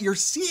movies that you're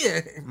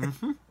seeing.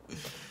 Mm-hmm.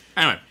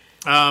 Anyway,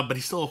 but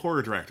he's still a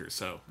horror director,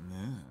 so.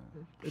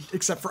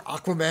 Except for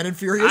Aquaman and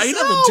Furious 7,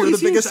 know, two of the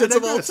biggest hits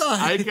of all time.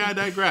 I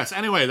digress.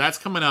 Anyway, that's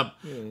coming up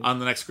on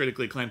the next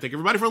Critically Acclaimed. Thank you,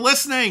 everybody, for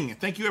listening.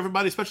 Thank you,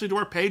 everybody, especially to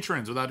our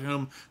patrons, without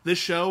whom this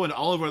show and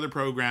all of our other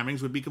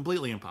programmings would be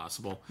completely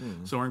impossible.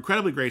 So we're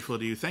incredibly grateful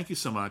to you. Thank you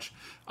so much.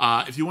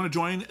 If you want to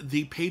join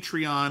the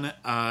Patreon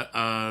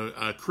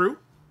crew,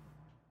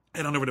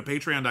 head on over to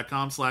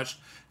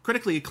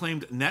patreon.com/critically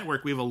acclaimed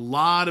network. We have a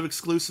lot of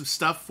exclusive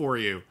stuff for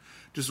you,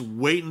 just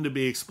waiting to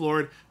be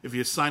explored. If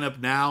you sign up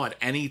now at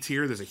any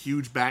tier, there's a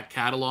huge back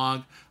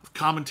catalog of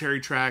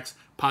commentary tracks,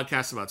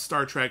 podcasts about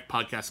Star Trek,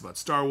 podcasts about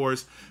Star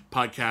Wars,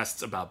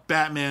 podcasts about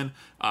Batman,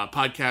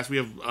 podcasts. We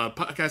have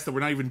podcasts that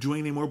we're not even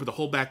doing anymore, but the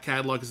whole back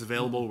catalog is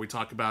available. We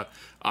talk about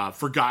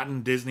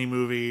forgotten Disney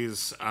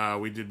movies.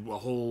 We did a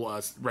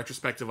whole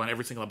retrospective on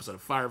every single episode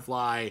of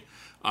Firefly.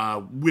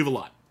 We have a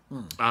lot.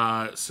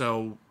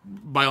 So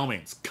by all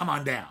means, come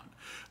on down.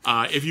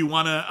 If you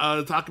want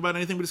to talk about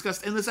anything we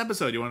discussed in this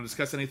episode, you want to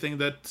discuss anything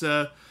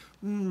that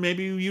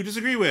maybe you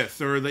disagree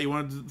with or that you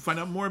want to find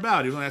out more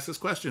about, you want to ask us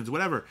questions,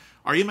 whatever,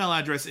 our email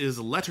address is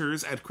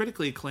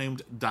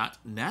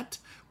letters@criticallyacclaimed.net.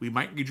 We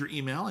might read your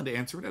email and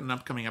answer it in an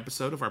upcoming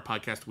episode of our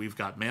podcast, We've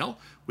Got Mail.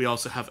 We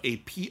also have a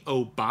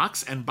P.O.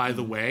 box. And by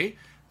the way,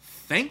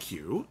 thank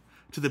you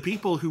to the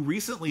people who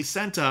recently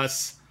sent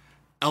us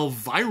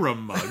Elvira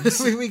mugs.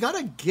 We got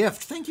a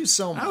gift. Thank you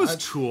so much. That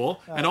was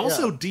cool. And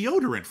also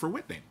deodorant for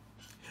Whitney.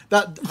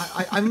 That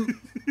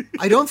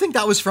I don't think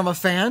that was from a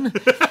fan.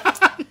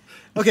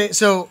 Okay,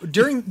 so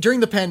during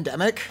the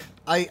pandemic,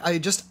 I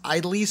just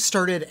idly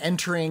started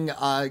entering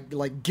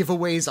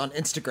giveaways on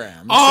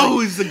Instagram.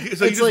 So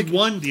you just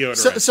won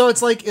deodorant. So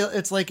it's like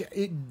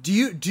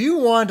do you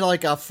want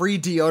a free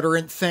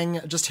deodorant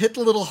thing? Just hit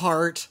the little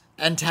heart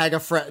and tag a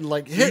friend.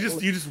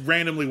 You just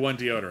randomly won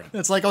deodorant.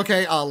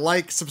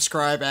 It's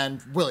subscribe, and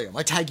William.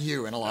 I tag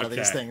you in a lot of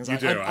these things. You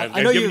do. I've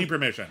given you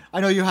permission. I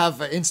know you have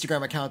an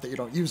Instagram account that you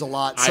don't use a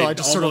lot, so I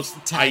just sort of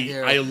tag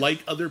you. I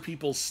like other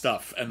people's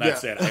stuff, and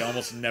that's it. I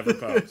almost never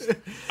post.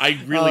 I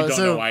really don't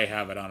know why I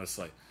have it,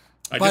 honestly.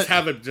 I just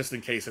have it just in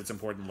case it's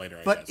important later,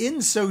 I guess.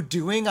 In so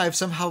doing, I've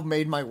somehow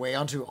made my way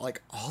onto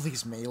all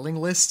these mailing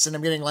lists, and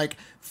I'm getting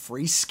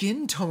free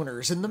skin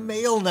toners in the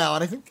mail now.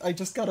 And I think I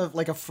just got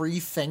a free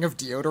thing of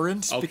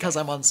deodorant because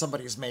I'm on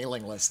somebody's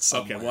mailing list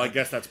somewhere. Okay, well, I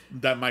guess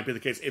that might be the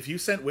case. If you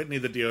sent Whitney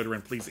the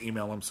deodorant, please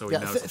email him so he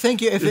knows.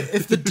 Thank you.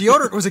 If the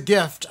deodorant was a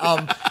gift,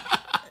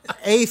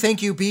 A,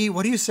 thank you. B,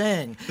 what are you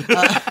saying?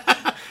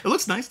 It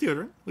looks nice,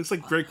 deodorant. Looks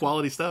like great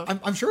quality stuff.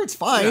 I'm sure it's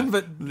fine,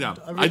 but... Yeah.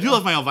 I do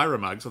love my Elvira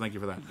mug, so thank you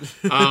for that.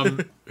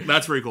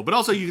 That's very cool. But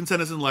also, you can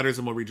send us in letters,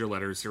 and we'll read your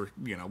letters. Or,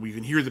 you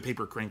can hear the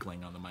paper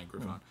crinkling on the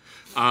microphone.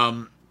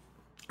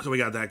 So we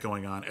got that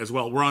going on as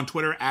well. We're on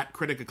Twitter at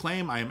Critic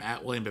Acclaim. I am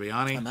at William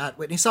Bibiani. I'm at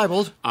Whitney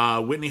Seibold.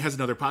 Whitney has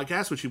another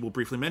podcast, which he will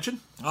briefly mention.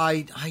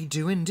 I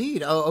do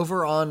indeed.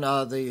 Over on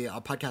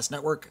the podcast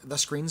network, The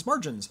Screen's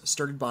Margins,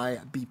 started by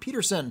B.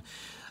 Peterson.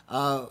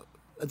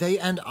 They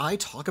and I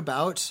talk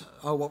about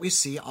what we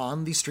see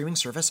on the streaming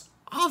service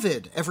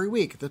Ovid every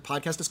week. The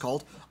podcast is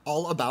called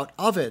All About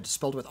Ovid,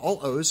 spelled with all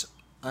O's.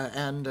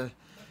 And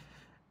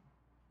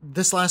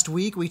this last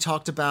week we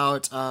talked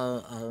about...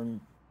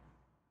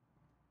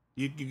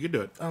 You could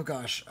do it. Oh,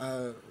 gosh.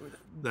 That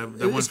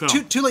one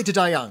film. Too Late to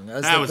Die Young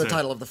is the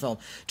title of the film.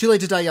 Too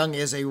Late to Die Young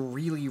is a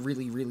really,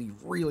 really, really,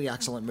 really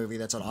excellent movie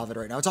that's on Ovid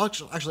right now. It's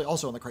actually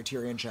also on the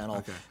Criterion Channel.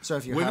 Okay. So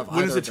if you have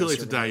when is it Too Late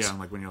to Die Young?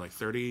 Like when you're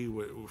 30,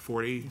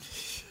 40?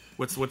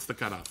 What's the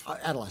cutoff?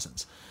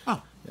 Adolescence.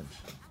 Oh. Yeah.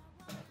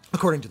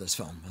 According to this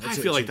film. I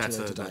feel like that's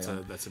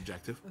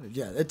subjective.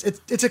 Yeah,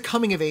 it's a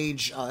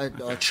coming-of-age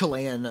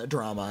Chilean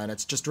drama, and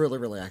it's just really,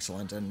 really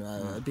excellent.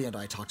 And B and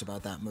I talked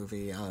about that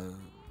movie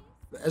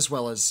as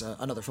well as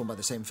another film by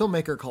the same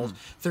filmmaker called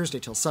Thursday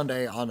Till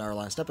Sunday on our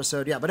last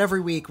episode. Yeah, but every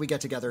week we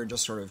get together and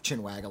just sort of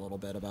chinwag a little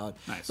bit about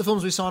the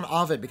films we saw on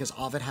Ovid, because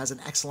Ovid has an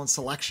excellent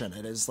selection.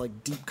 It is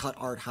deep-cut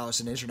art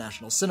house and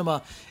international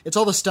cinema. It's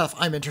all the stuff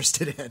I'm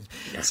interested in.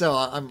 Yeah. So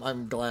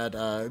I'm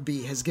glad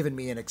B has given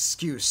me an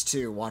excuse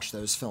to watch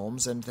those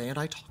films, and they and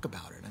I talk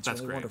about it. It's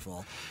really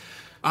wonderful.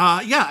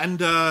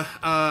 And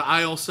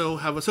I also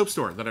have a soap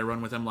store that I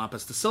run with M.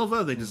 Lapis de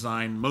Silva. They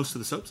design most of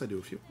the soaps. I do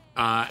a few.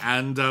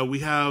 And we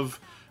have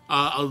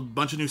a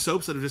bunch of new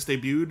soaps that have just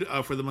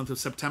debuted for the month of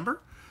September,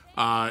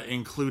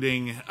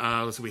 including,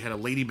 we had a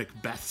Lady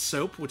Macbeth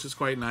soap, which is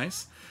quite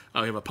nice.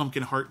 We have a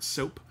Pumpkin Heart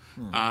soap.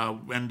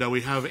 And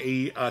we have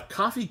a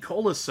coffee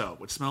cola soap,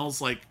 which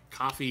smells like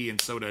coffee and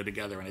soda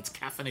together, and it's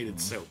caffeinated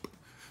soap.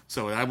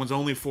 So that one's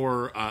only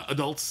for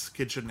adults.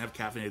 Kids shouldn't have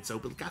caffeinated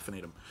soap. It'll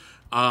caffeinate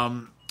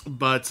them.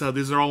 But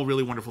these are all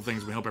really wonderful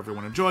things. We hope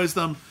everyone enjoys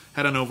them.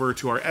 Head on over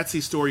to our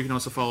Etsy store. You can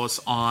also follow us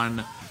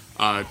on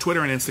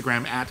Twitter and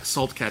Instagram at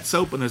Saltcat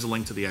Soap, and there's a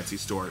link to the Etsy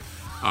store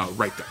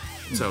right there.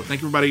 So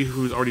thank you, everybody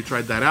who's already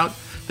tried that out.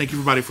 Thank you,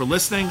 everybody, for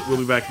listening. We'll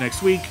be back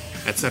next week,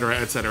 etc.,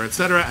 etc.,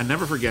 etc. And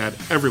never forget,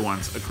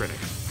 everyone's a critic.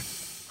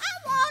 I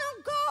want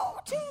to go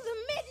to the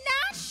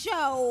midnight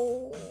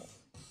show.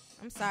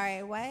 I'm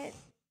sorry, what?